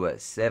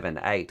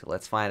 278.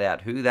 Let's find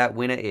out who that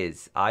winner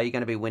is. Are you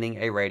going to be winning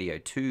a radio?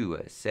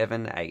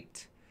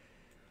 278.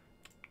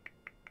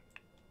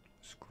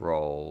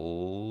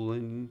 Scroll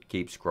and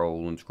keep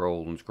scrolling.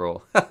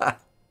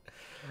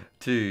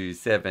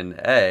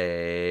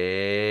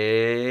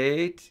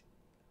 278.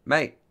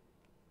 Mate,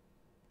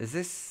 is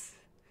this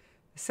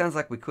sounds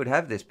like we could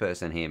have this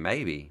person here.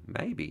 Maybe.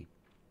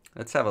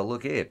 Let's have a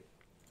look here.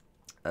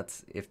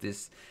 That's if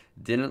this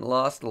didn't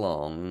last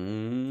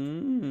long.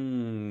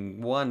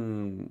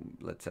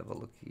 Let's have a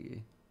look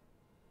here.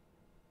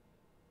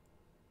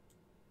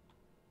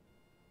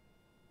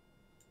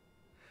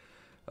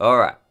 All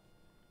right.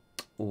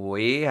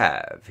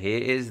 Here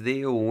is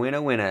the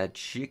winner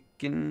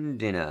chicken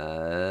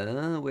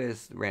dinner.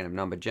 Where's the random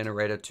number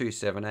generator?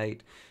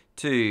 278.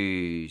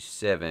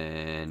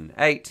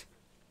 278.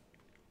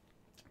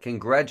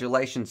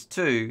 Congratulations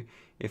to,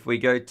 if we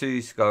go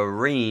to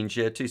screen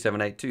share,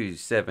 278,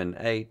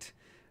 278.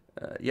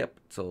 Yep,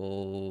 it's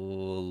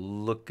all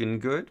looking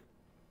good.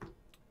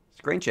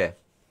 Screen share.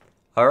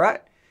 All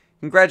right.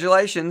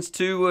 Congratulations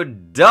to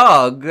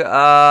Doug.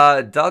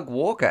 Doug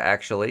Walker,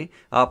 actually.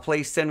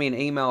 Please send me an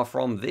email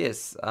from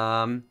this.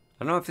 I don't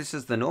know if this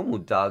is the normal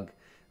Doug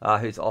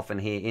who's often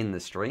here in the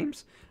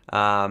streams.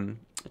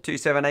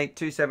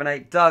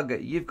 278.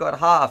 Doug, you've got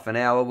half an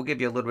hour. We'll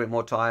give you a little bit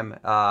more time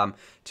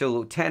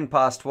till 10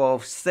 past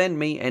 12. Send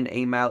me an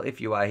email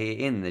if you are here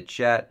in the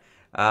chat.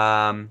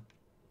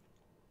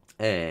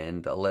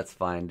 And let's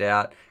find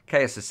out.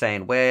 Chaos is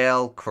saying,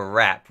 well,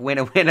 crap.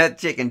 Winner, winner,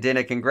 chicken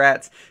dinner.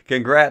 Congrats.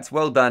 Congrats.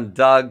 Well done,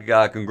 Doug.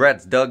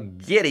 Congrats, Doug.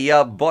 Giddy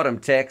up. Bottom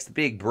text.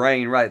 Big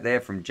brain right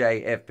there from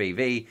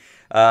JFPV.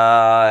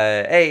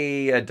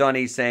 Hey,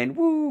 Donnie's saying,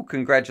 woo,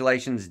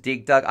 congratulations,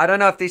 Dig Doug. I don't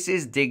know if this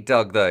is Dig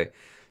Doug, though.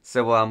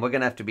 So we're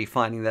going to have to be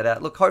finding that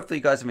out. Look, hopefully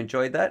you guys have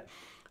enjoyed that.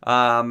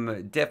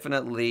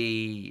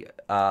 Definitely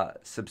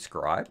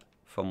subscribe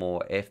for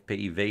more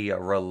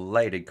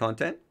FPV-related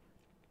content.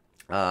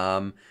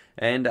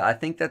 And I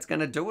think that's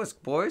going to do us,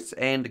 boys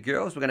and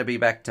girls. We're going to be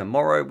back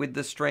tomorrow with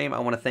the stream. I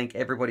want to thank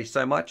everybody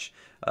so much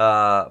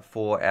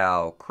for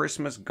our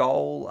Christmas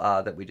goal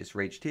that we just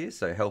reached here.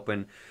 So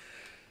helping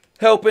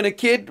a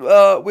kid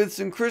with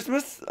some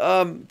Christmas.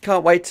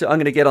 Can't wait to, I'm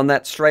going to get on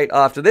that straight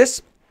after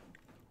this.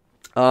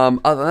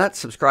 Other than that,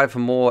 subscribe for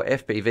more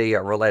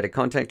FPV related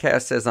content.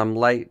 Chaos says I'm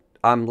late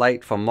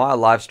for my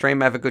live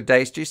stream. Have a good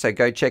day, Stu. So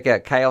go check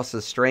out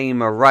Chaos's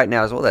stream right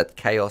now as well. That's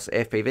Chaos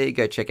FPV.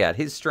 Go check out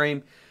his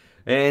stream.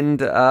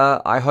 And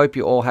I hope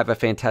you all have a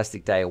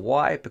fantastic day.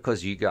 Why?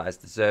 Because you guys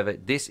deserve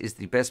it. This is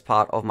the best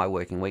part of my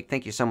working week.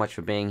 Thank you so much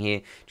for being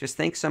here. Just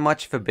thanks so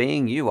much for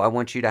being you. I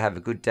want you to have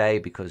a good day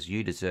because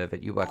you deserve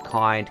it. You are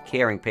kind,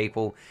 caring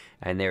people.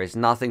 And there is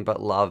nothing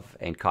but love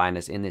and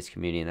kindness in this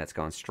community, and that's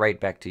going straight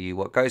back to you.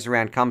 What goes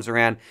around comes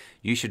around.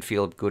 You should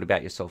feel good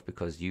about yourself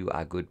because you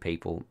are good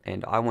people,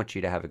 and I want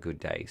you to have a good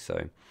day.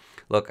 So,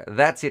 look,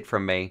 that's it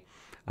from me.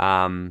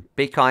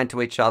 Be kind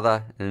to each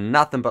other.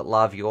 Nothing but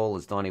love you all,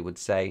 as Donnie would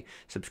say.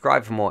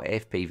 Subscribe for more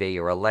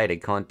FPV-related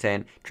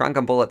content. Trunk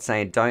and Bullet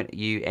saying, don't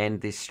you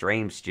end this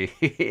stream, Stu.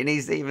 And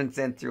he's even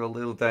sent through a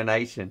little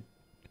donation.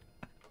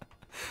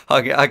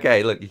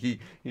 Okay, look, you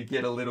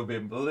get a little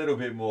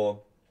bit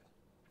more.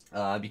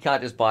 You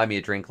can't just buy me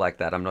a drink like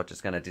that. I'm not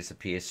just going to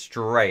disappear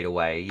straight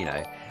away, you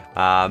know.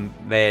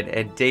 Man,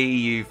 and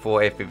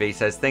DU4FPV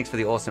says, thanks for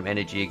the awesome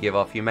energy you give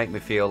off. You make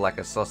me feel like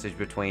a sausage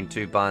between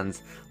two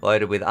buns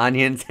loaded with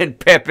onions and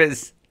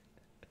peppers.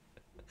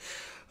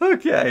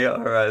 Okay, all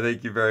right.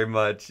 Thank you very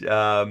much.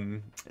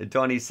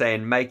 Donnie's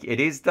saying,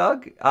 it is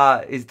Doug.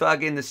 Is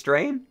Doug in the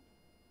stream?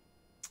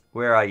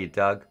 Where are you,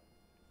 Doug?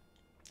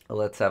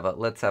 Let's have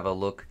a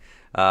look.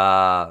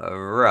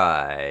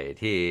 Right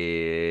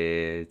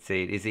here. Let's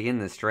see, is he in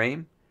the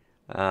stream?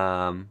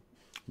 Dougie,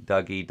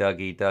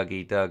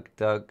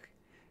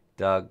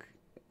 Doug.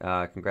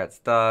 Congrats,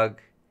 Doug.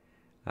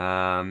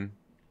 I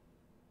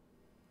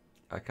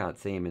can't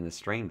see him in the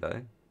stream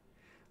though.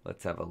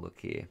 Let's have a look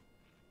here.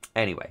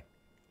 Anyway,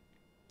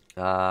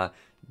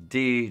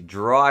 D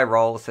Dry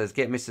Roll says,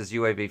 get Mrs.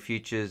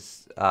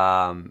 UAVPOOCHES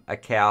a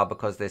cow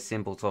because they're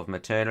symbols of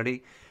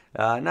maternity.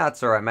 No,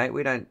 it's all right, mate.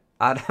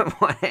 I don't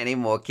want any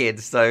more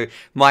kids. So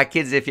my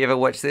kids, if you ever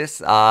watch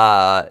this,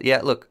 yeah,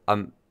 look,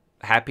 I'm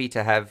happy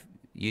to have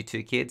you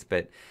two kids,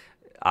 but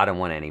I don't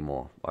want any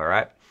more. All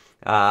right.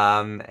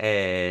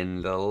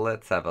 And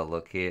let's have a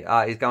look here.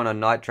 He's going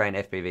on Night Train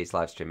FPV's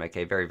live stream.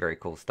 Okay, very, very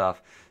cool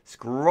stuff.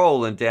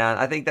 Scrolling down.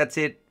 I think that's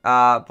it,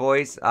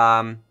 boys.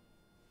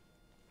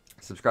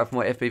 Subscribe for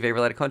more FPV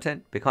related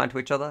content. Be kind to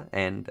each other.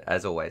 And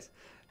as always,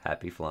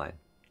 happy flying.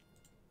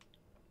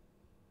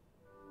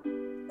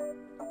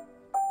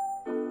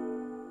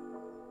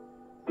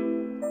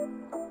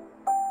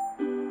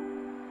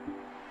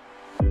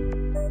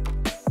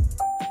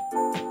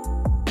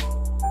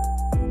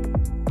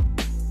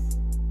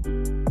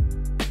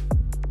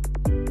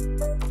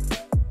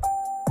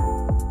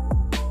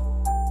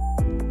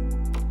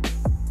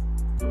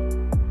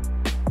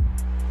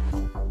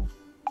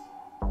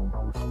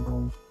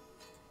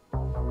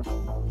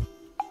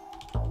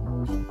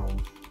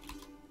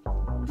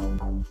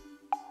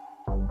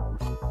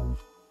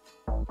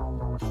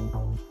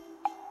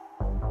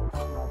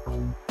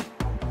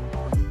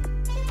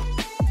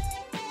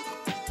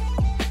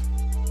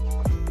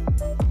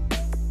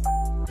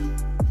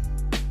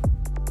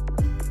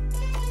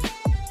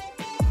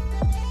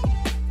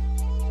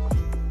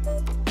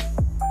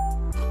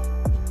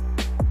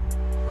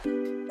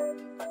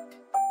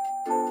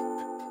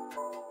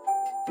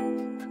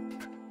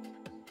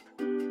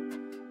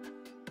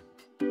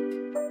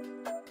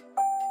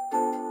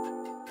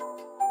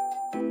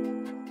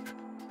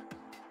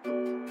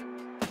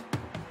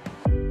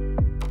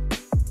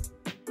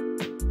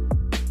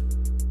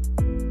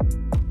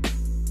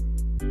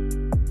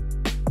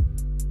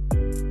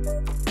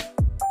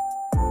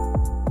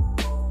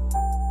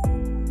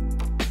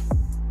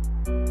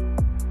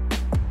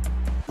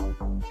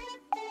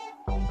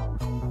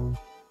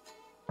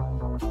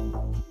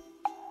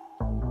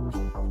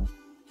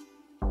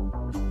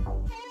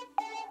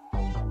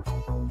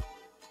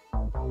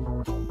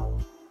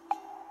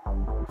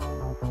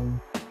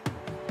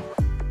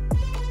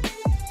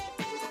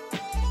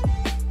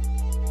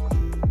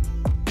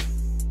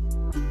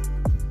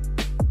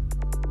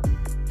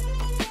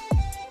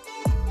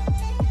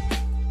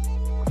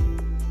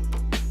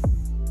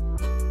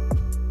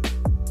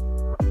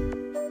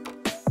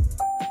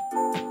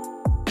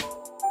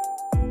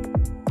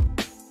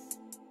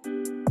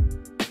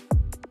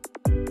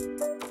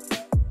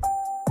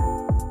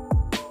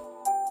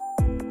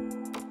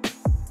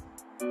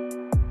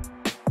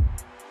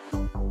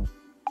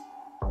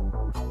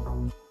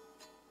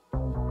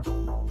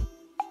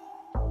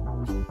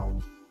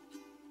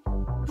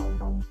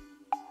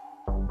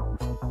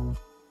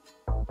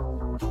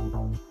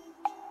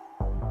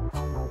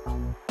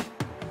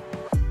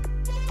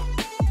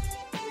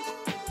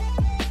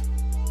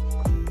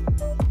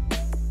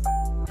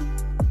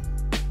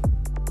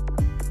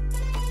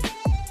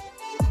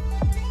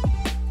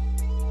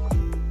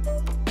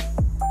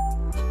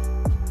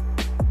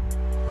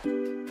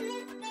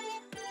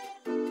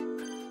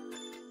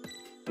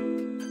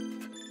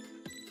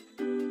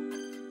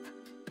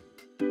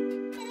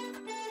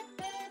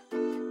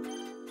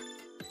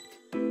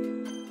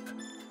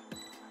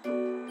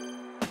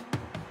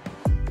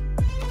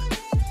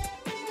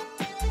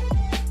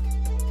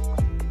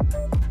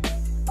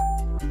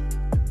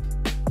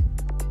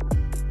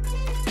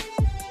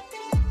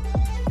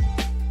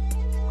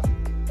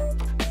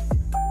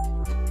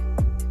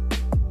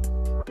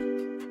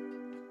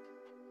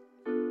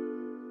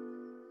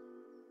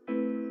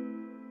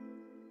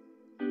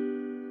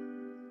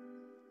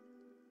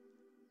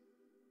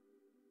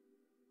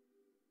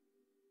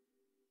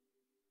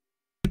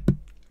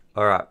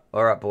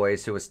 All right,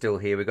 boys who are still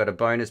here. We've got a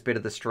bonus bit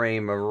of the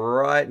stream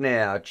right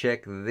now.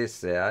 Check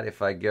this out.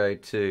 If I go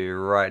to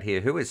right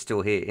here, who is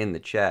still here in the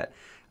chat?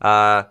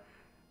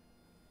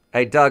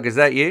 Hey, Doug, is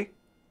that you?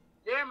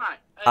 Yeah, mate.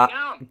 How you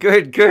going?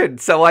 Good,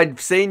 good. So I'd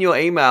seen your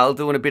email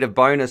doing a bit of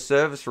bonus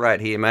service right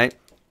here, mate.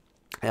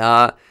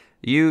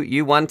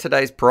 You won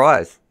today's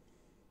prize.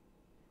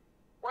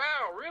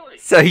 Wow, really?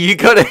 So you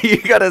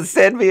gotta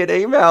send me an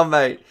email,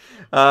 mate.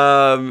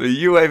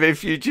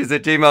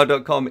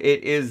 UAVPOOCHES@gmail.com.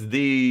 It is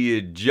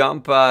the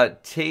Jumper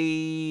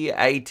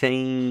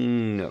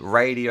T18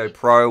 Radio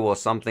Pro or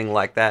something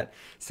like that.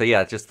 So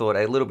yeah, just thought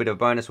a little bit of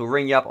bonus. We'll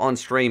ring you up on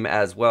stream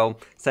as well,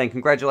 saying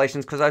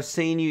congratulations, because I've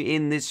seen you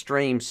in this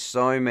stream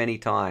so many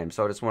times.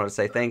 So I just wanted to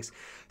say thanks.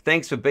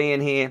 Thanks for being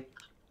here.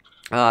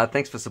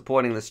 Thanks for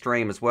supporting the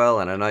stream as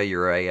well, and I know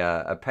you're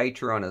a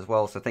Patreon as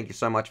well, so thank you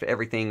so much for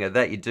everything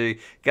that you do.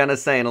 Gonna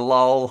saying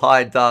lol,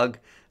 hi Doug.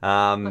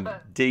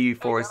 DU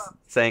Force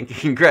saying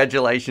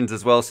congratulations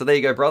as well. So there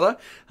you go, brother.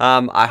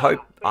 I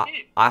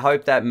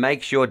hope that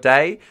makes your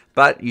day.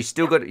 But you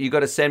still got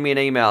to send me an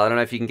email. I don't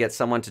know if you can get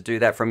someone to do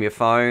that from your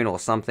phone or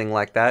something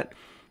like that.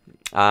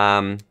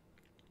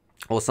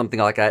 Or something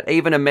like that.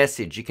 Even a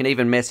message. You can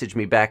even message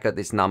me back at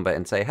this number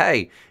and say,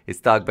 hey, it's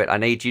Doug, but I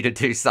need you to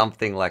do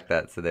something like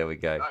that. So there we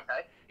go.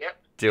 Okay. Yep.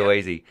 Too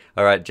easy.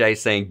 All right, Jay's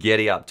saying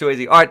giddy up. Too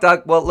easy. All right,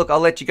 Doug. Well, look, I'll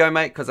let you go,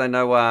 mate, because I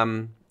know, I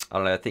don't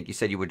know, I think you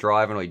said you were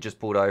driving or you just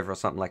pulled over or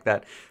something like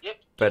that. Yep.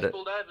 But just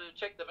pulled over to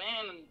check the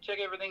van and check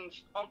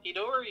everything's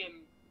honky-dory, and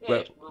yeah,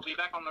 well, we'll be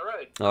back on the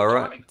road. All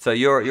right. So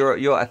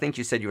you're I think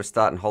you said you were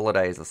starting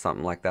holidays or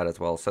something like that as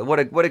well. So what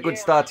a good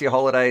start to your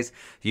holidays.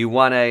 You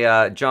won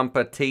a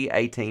Jumper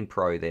T18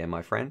 Pro there,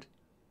 my friend.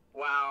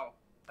 Wow,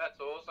 that's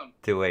awesome.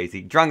 Too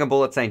easy. Drunken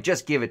Bullet saying,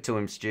 just give it to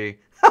him, Stu.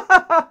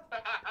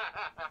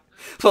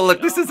 Well,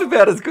 look, this is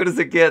about as good as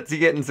it gets. You're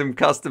getting some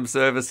custom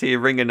service here,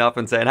 ringing up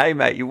and saying, hey,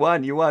 mate, you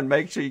won.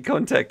 Make sure you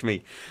contact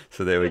me.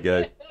 So there we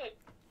go.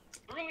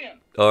 Brilliant.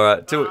 All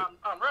right.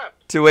 I'm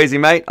wrapped. Too easy,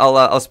 mate.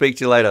 I'll speak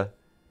to you later.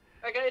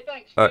 Okay,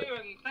 thanks, All Stu,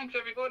 and thanks,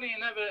 everybody,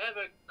 and have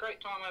a great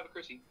time over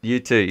Chrissy. You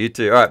too.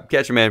 All right,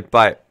 catch you, man.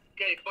 Bye.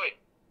 Okay, bye.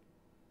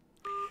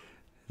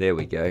 There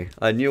we go.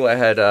 I knew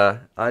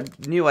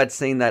I'd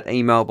seen that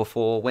email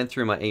before, went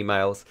through my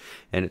emails,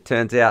 and it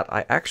turns out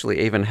I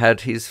actually even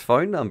had his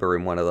phone number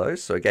in one of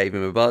those, so I gave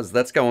him a buzz.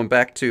 That's going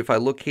back to, if I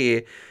look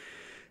here,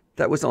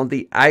 that was on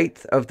the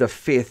 8th of the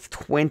 5th,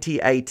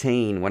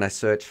 2018, when I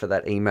searched for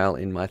that email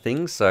in my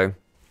things, so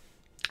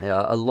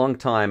a long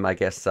time, I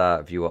guess,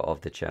 viewer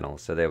of the channel.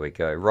 So there we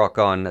go. Rock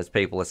on, as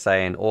people are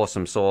saying.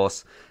 Awesome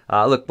sauce.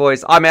 Look,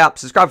 boys, I'm out.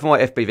 Subscribe for more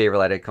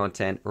FPV-related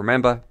content.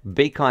 Remember,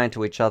 be kind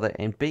to each other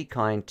and be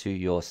kind to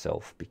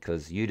yourself,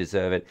 because you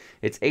deserve it.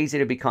 It's easy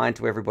to be kind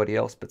to everybody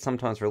else, but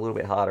sometimes we're a little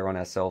bit harder on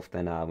ourselves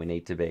than we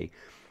need to be.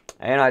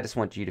 And I just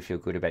want you to feel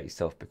good about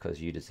yourself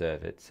because you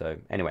deserve it. So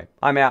anyway,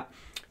 I'm out.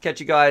 Catch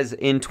you guys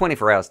in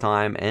 24 hours'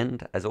 time.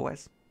 And as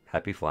always,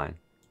 happy flying.